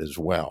midst of it as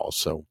well.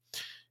 So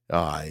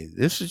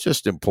this is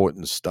just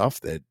important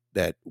stuff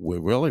that we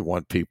really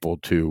want people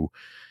to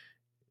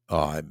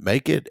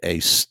make it a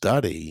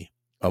study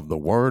of the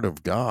Word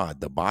of God.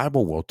 The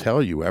Bible will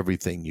tell you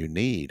everything you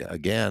need.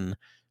 Again,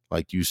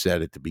 like you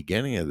said at the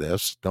beginning of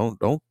this,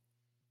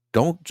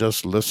 don't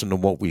just listen to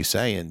what we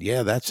say and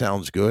yeah, that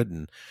sounds good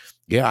and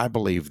yeah, I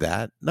believe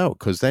that. No,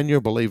 because then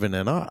you're believing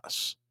in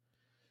us.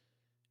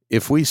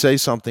 If we say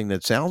something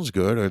that sounds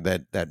good or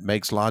that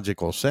makes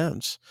logical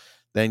sense,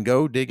 then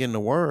go dig in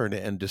the Word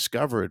and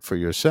discover it for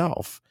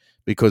yourself,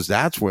 because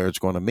that's where it's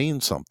going to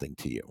mean something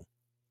to you.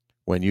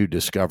 When you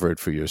discover it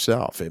for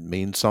yourself, it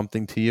means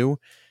something to you,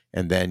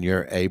 and then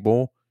you're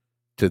able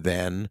to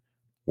then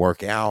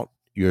work out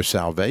your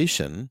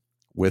salvation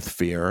with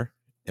fear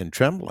and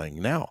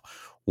trembling. Now,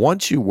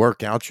 once you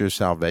work out your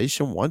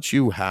salvation, once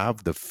you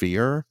have the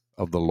fear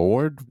of the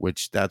Lord,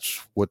 which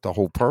that's what the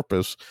whole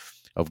purpose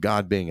of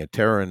God being a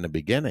terror in the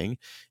beginning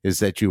is,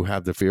 that you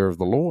have the fear of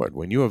the Lord.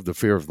 When you have the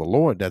fear of the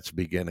Lord, that's the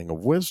beginning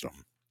of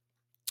wisdom.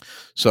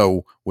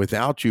 So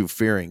without you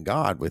fearing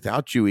God,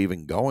 without you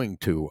even going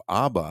to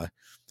Abba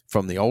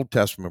from the Old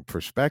Testament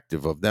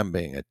perspective of them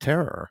being a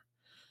terror,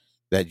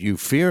 that you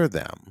fear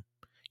them,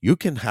 you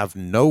can have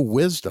no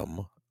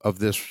wisdom of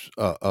this,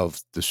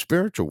 of the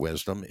spiritual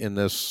wisdom in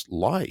this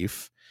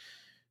life,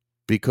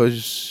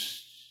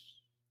 because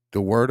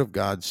the Word of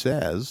God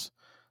says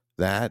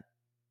that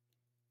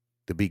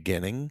the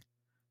beginning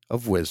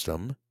of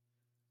wisdom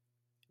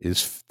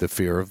is the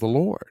fear of the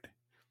Lord.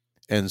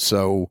 And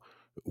so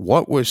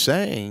what we're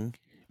saying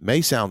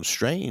may sound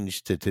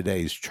strange to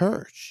today's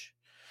church,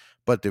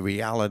 but the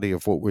reality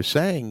of what we're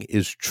saying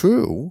is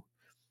true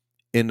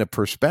in the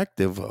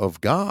perspective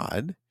of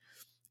God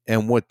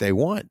and what they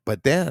want.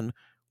 But then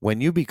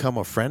when you become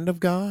a friend of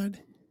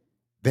God,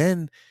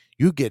 then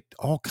you get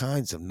all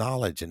kinds of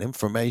knowledge and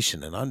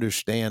information and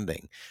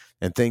understanding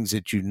and things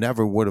that you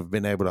never would have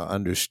been able to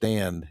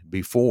understand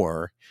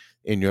before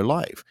in your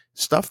life.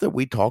 Stuff that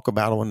we talk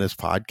about on this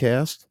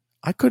podcast,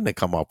 I couldn't have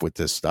come up with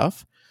this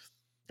stuff.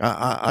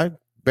 I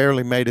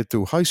barely made it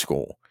through high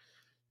school.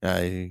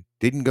 I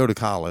didn't go to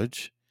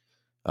college.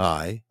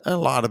 A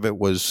lot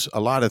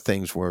of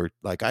things were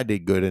like I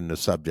did good in the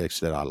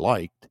subjects that I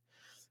liked,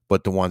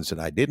 but the ones that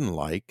I didn't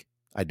like,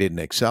 I didn't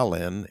excel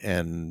in,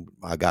 and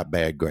I got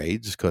bad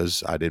grades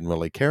because I didn't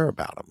really care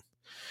about them.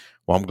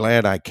 Well, I'm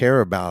glad I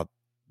care about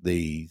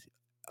the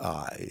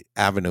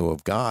avenue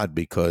of God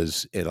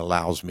because it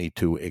allows me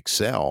to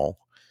excel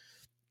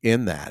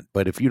in that.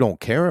 But if you don't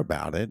care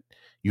about it,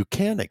 you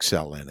can't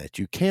excel in it.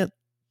 You can't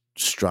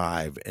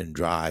strive and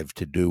drive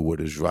to do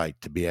what is right,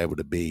 to be able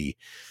to be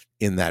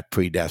in that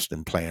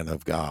predestined plan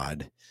of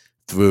God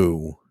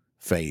through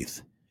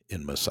faith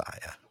in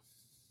Messiah.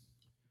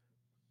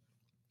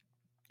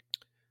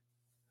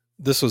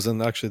 This was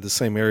in actually the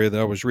same area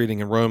that I was reading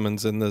in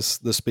Romans, and this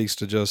speaks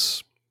to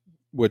just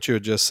what you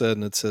had just said,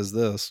 and it says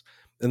this.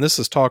 And this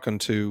is talking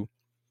to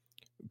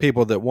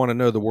people that want to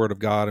know the Word of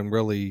God and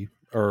really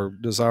are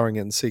desiring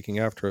it and seeking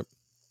after it.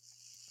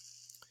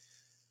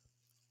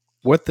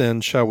 What then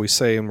shall we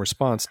say in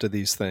response to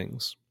these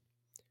things?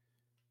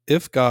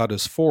 If God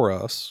is for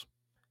us,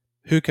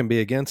 who can be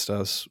against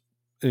us?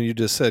 And you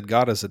just said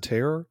God is a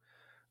terror,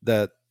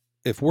 that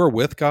if we're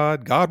with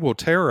God, God will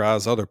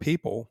terrorize other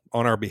people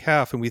on our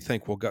behalf. And we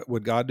think, well, God,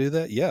 would God do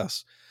that?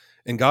 Yes.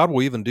 And God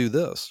will even do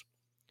this,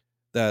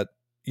 that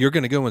you're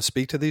going to go and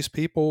speak to these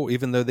people,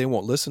 even though they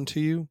won't listen to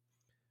you.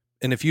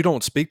 And if you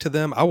don't speak to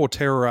them, I will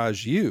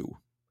terrorize you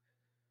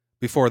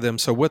before them.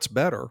 So what's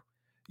better?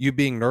 You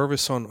being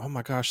nervous on, oh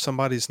my gosh,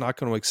 somebody's not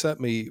going to accept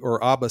me.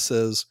 Or Abba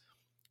says,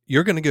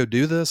 you're going to go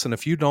do this. And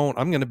if you don't,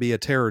 I'm going to be a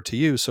terror to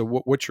you. So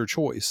what's your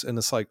choice? And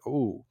it's like,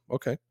 oh,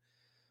 okay.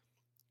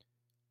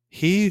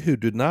 He who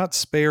did not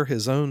spare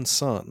his own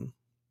son.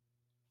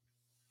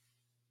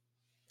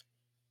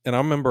 And I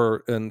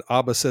remember, and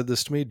Abba said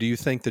this to me, do you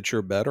think that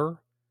you're better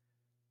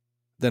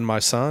than my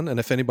son? And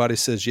if anybody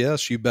says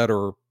yes, you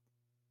better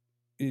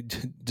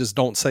just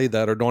don't say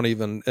that, or don't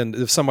even, and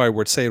if somebody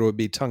would say it, it would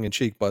be tongue in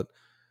cheek, but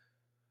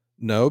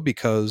no,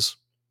 because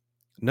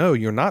no,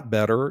 you're not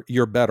better.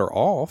 You're better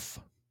off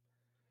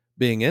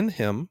being in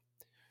him.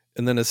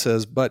 And then it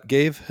says, but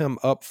gave him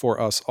up for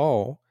us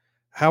all.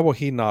 How will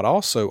he not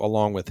also,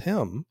 along with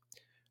him,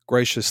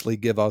 graciously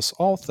give us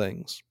all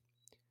things?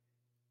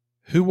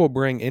 Who will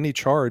bring any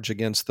charge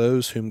against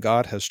those whom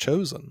God has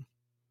chosen?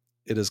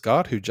 It is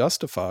God who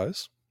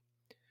justifies.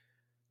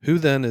 Who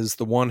then is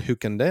the one who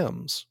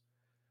condemns?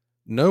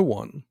 No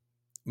one.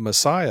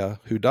 Messiah,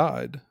 who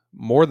died,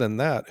 more than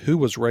that, who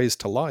was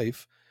raised to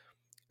life,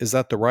 is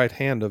at the right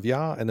hand of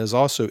Yah and is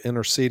also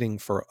interceding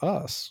for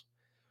us.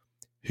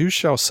 Who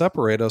shall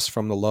separate us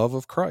from the love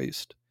of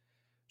Christ?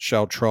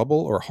 Shall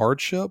trouble or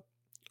hardship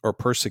or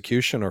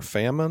persecution or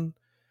famine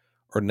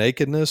or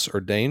nakedness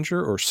or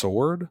danger or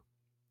sword?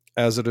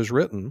 As it is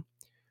written,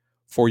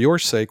 for your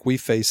sake we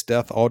face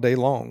death all day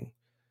long.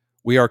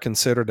 We are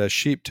considered as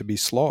sheep to be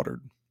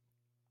slaughtered.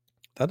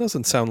 That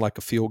doesn't sound like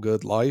a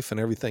feel-good life and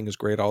everything is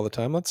great all the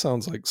time. That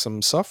sounds like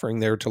some suffering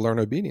there to learn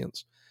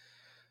obedience.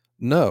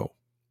 No.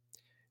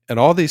 In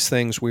all these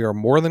things we are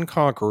more than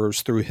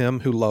conquerors through him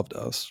who loved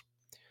us.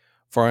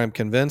 For I am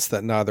convinced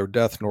that neither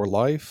death nor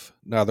life,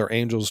 neither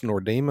angels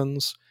nor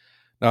demons,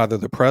 neither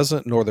the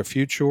present nor the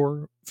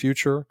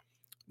future,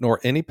 nor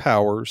any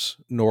powers,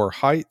 nor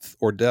height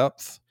or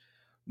depth,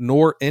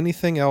 nor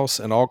anything else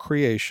in all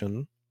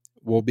creation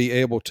will be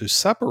able to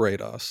separate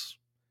us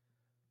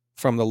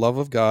from the love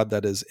of God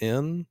that is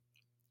in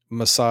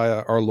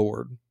Messiah our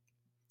Lord.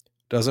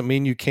 Doesn't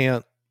mean you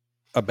can't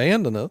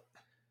abandon it,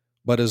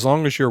 but as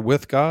long as you're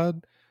with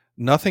God,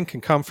 nothing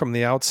can come from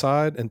the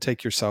outside and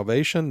take your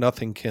salvation.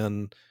 Nothing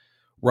can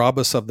rob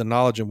us of the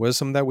knowledge and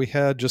wisdom that we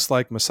had. Just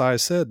like Messiah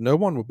said, no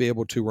one will be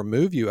able to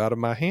remove you out of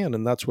my hand.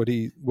 And that's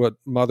what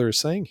Mother is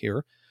saying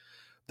here,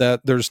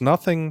 that there's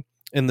nothing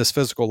in this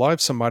physical life.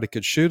 Somebody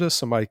could shoot us,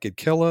 somebody could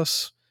kill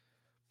us,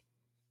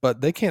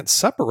 but they can't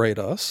separate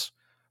us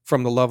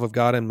from the love of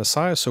God in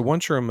Messiah. So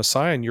once you're in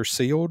Messiah and you're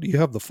sealed, you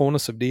have the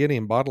fullness of deity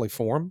in bodily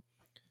form.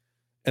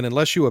 And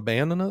unless you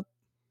abandon it,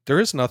 there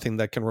is nothing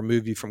that can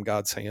remove you from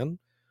God's hand.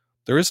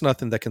 There is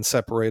nothing that can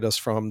separate us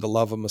from the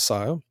love of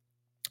Messiah,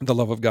 the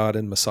love of God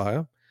in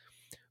Messiah.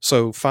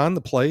 So find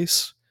the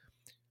place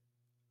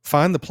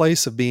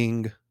of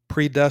being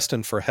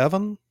predestined for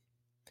heaven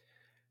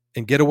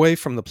and get away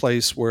from the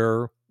place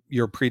where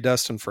you're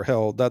predestined for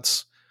hell.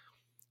 That's,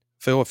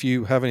 Phil, if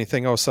you have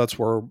anything else, that's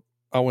where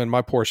I'll end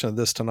my portion of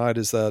this tonight,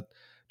 is that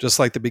just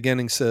like the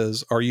beginning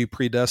says, are you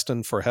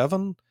predestined for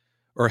heaven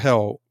or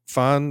hell?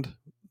 Find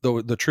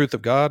the truth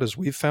of God as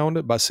we've found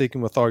it by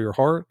seeking with all your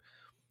heart,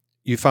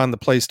 you find the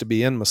place to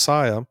be in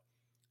Messiah,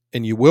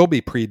 and you will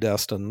be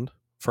predestined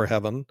for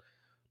heaven.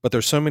 But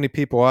there's so many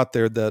people out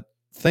there that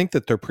think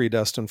that they're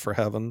predestined for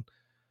heaven,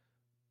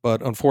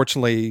 but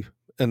unfortunately,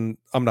 and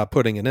I'm not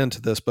putting an end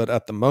to this, but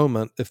at the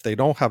moment, if they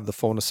don't have the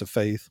fullness of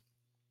faith,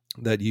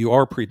 that you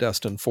are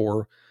predestined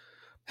for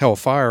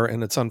hellfire.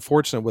 And it's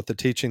unfortunate with the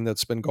teaching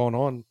that's been going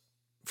on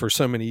for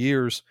so many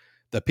years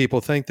that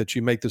people think that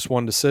you make this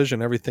one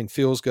decision, everything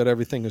feels good,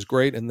 everything is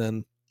great, and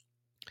then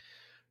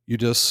you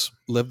just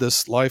live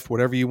this life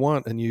whatever you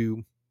want and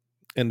you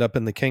end up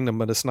in the kingdom.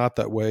 But it's not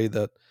that way.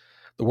 That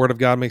the Word of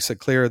God makes it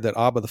clear that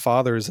Abba the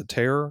Father is a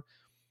terror,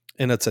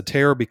 and it's a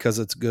terror because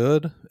it's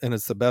good and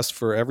it's the best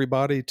for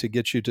everybody to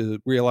get you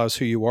to realize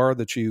who you are,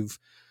 that you've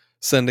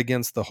sinned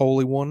against the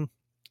Holy One,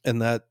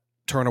 and that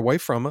turn away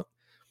from it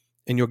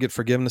and you'll get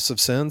forgiveness of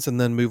sins, and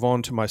then move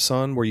on to my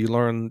Son, where you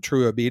learn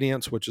true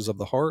obedience, which is of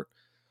the heart,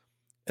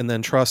 and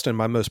then trust in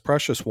my most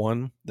precious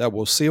one that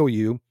will seal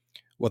you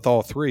with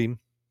all three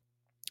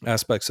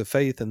aspects of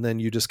faith. And then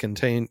you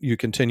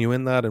continue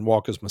in that and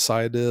walk as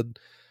Messiah did,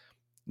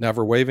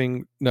 never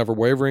wavering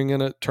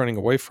in it, turning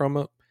away from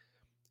it.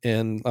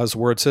 And as the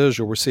word says,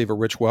 you'll receive a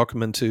rich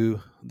welcome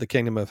into the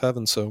kingdom of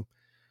heaven. So,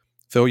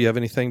 Phil, you have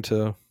anything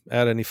to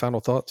add? Any final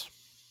thoughts?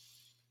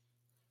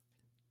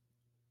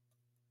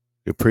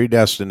 The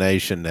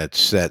predestination that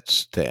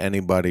sets to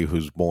anybody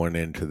who's born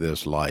into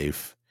this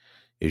life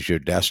is you're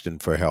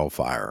destined for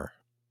hellfire.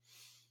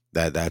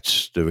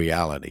 That's the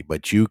reality.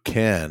 But you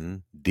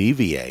can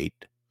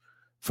deviate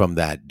from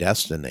that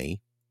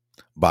destiny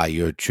by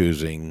your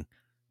choosing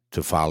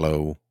to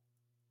follow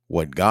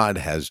what God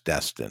has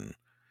destined.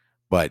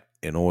 But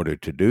in order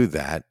to do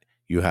that,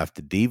 you have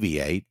to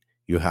deviate,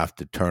 you have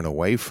to turn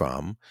away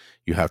from,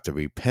 you have to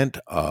repent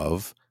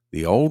of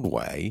the old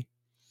way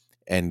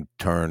and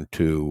turn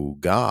to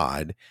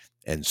God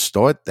and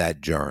start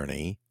that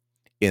journey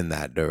in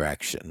that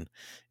direction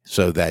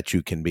so that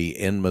you can be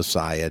in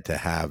Messiah to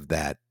have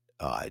that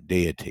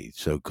deity.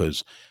 So,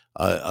 because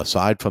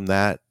aside from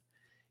that,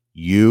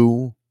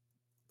 you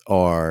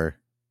are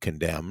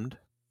condemned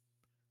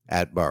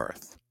at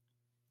birth.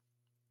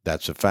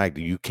 That's a fact.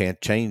 You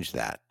can't change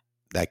that.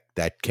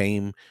 That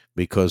came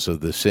because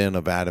of the sin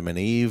of Adam and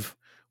Eve.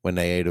 When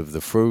they ate of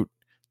the fruit,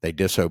 they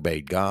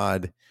disobeyed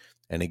God.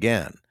 And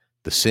again,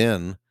 the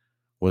sin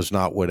was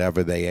not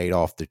whatever they ate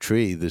off the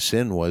tree. The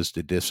sin was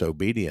the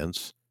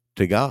disobedience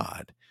to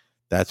God.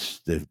 That's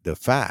the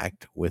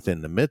fact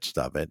within the midst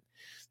of it,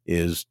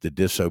 is the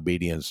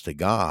disobedience to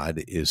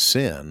God is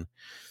sin.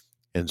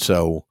 And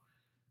so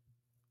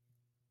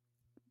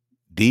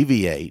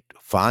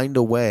find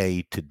a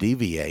way to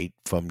deviate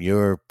from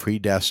your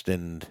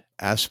predestined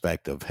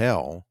aspect of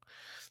hell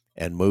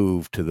and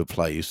move to the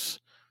place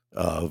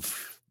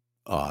of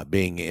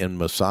being in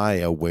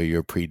Messiah, where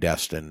you're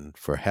predestined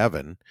for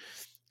heaven.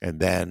 And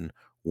then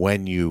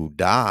when you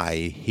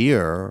die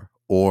here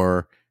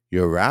or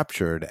you're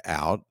raptured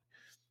out,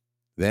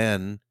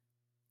 then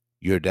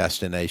your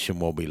destination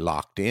will be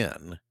locked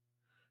in,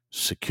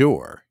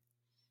 secure.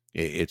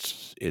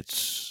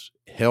 It's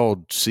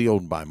held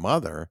sealed by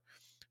mother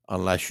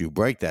unless you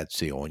break that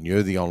seal, and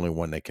you're the only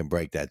one that can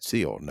break that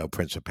seal. No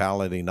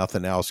principality,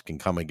 nothing else can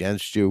come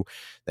against you.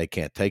 They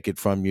can't take it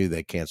from you.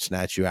 They can't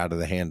snatch you out of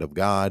the hand of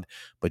God,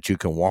 but you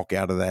can walk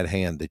out of that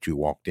hand that you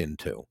walked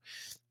into.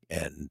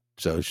 And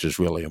so it's just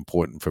really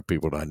important for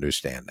people to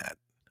understand that.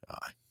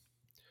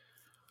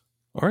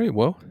 All right.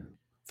 Well,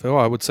 Phil,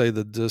 I would say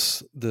that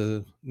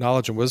the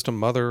knowledge and wisdom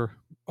Mother,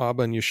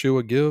 Abba, and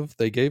Yeshua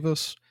they gave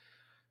us,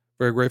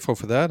 very grateful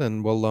for that.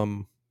 And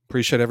we'll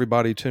appreciate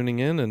everybody tuning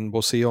in, and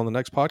we'll see you on the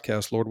next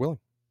podcast, Lord willing.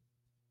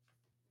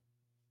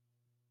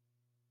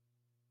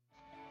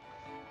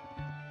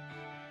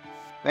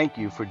 Thank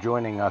you for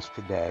joining us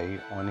today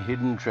on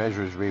Hidden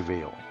Treasures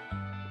Revealed.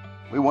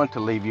 We want to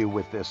leave you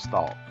with this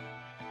thought.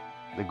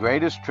 The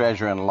greatest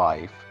treasure in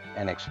life,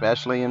 and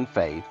especially in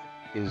faith,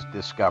 is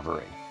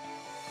discovery.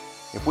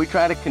 If we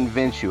try to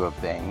convince you of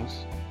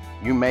things,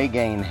 you may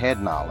gain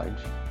head knowledge,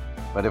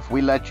 but if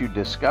we let you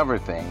discover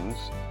things,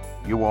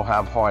 you will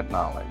have heart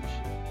knowledge,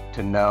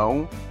 to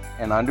know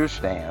and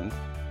understand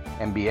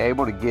and be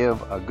able to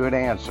give a good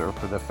answer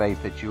for the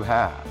faith that you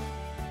have.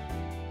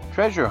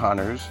 Treasure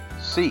hunters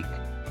seek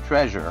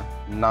treasure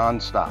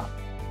nonstop.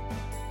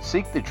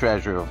 Seek the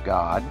treasure of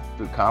God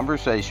through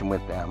conversation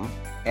with them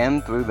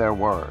and through their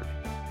word.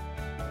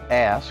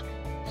 Ask,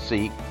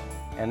 seek,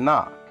 and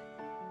knock.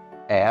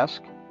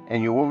 Ask,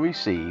 and you will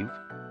receive.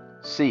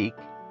 Seek,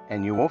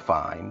 and you will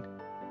find.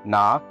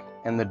 Knock,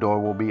 and the door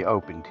will be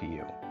open to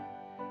you.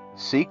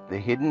 Seek the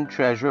hidden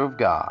treasure of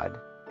God,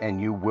 and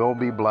you will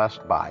be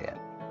blessed by it.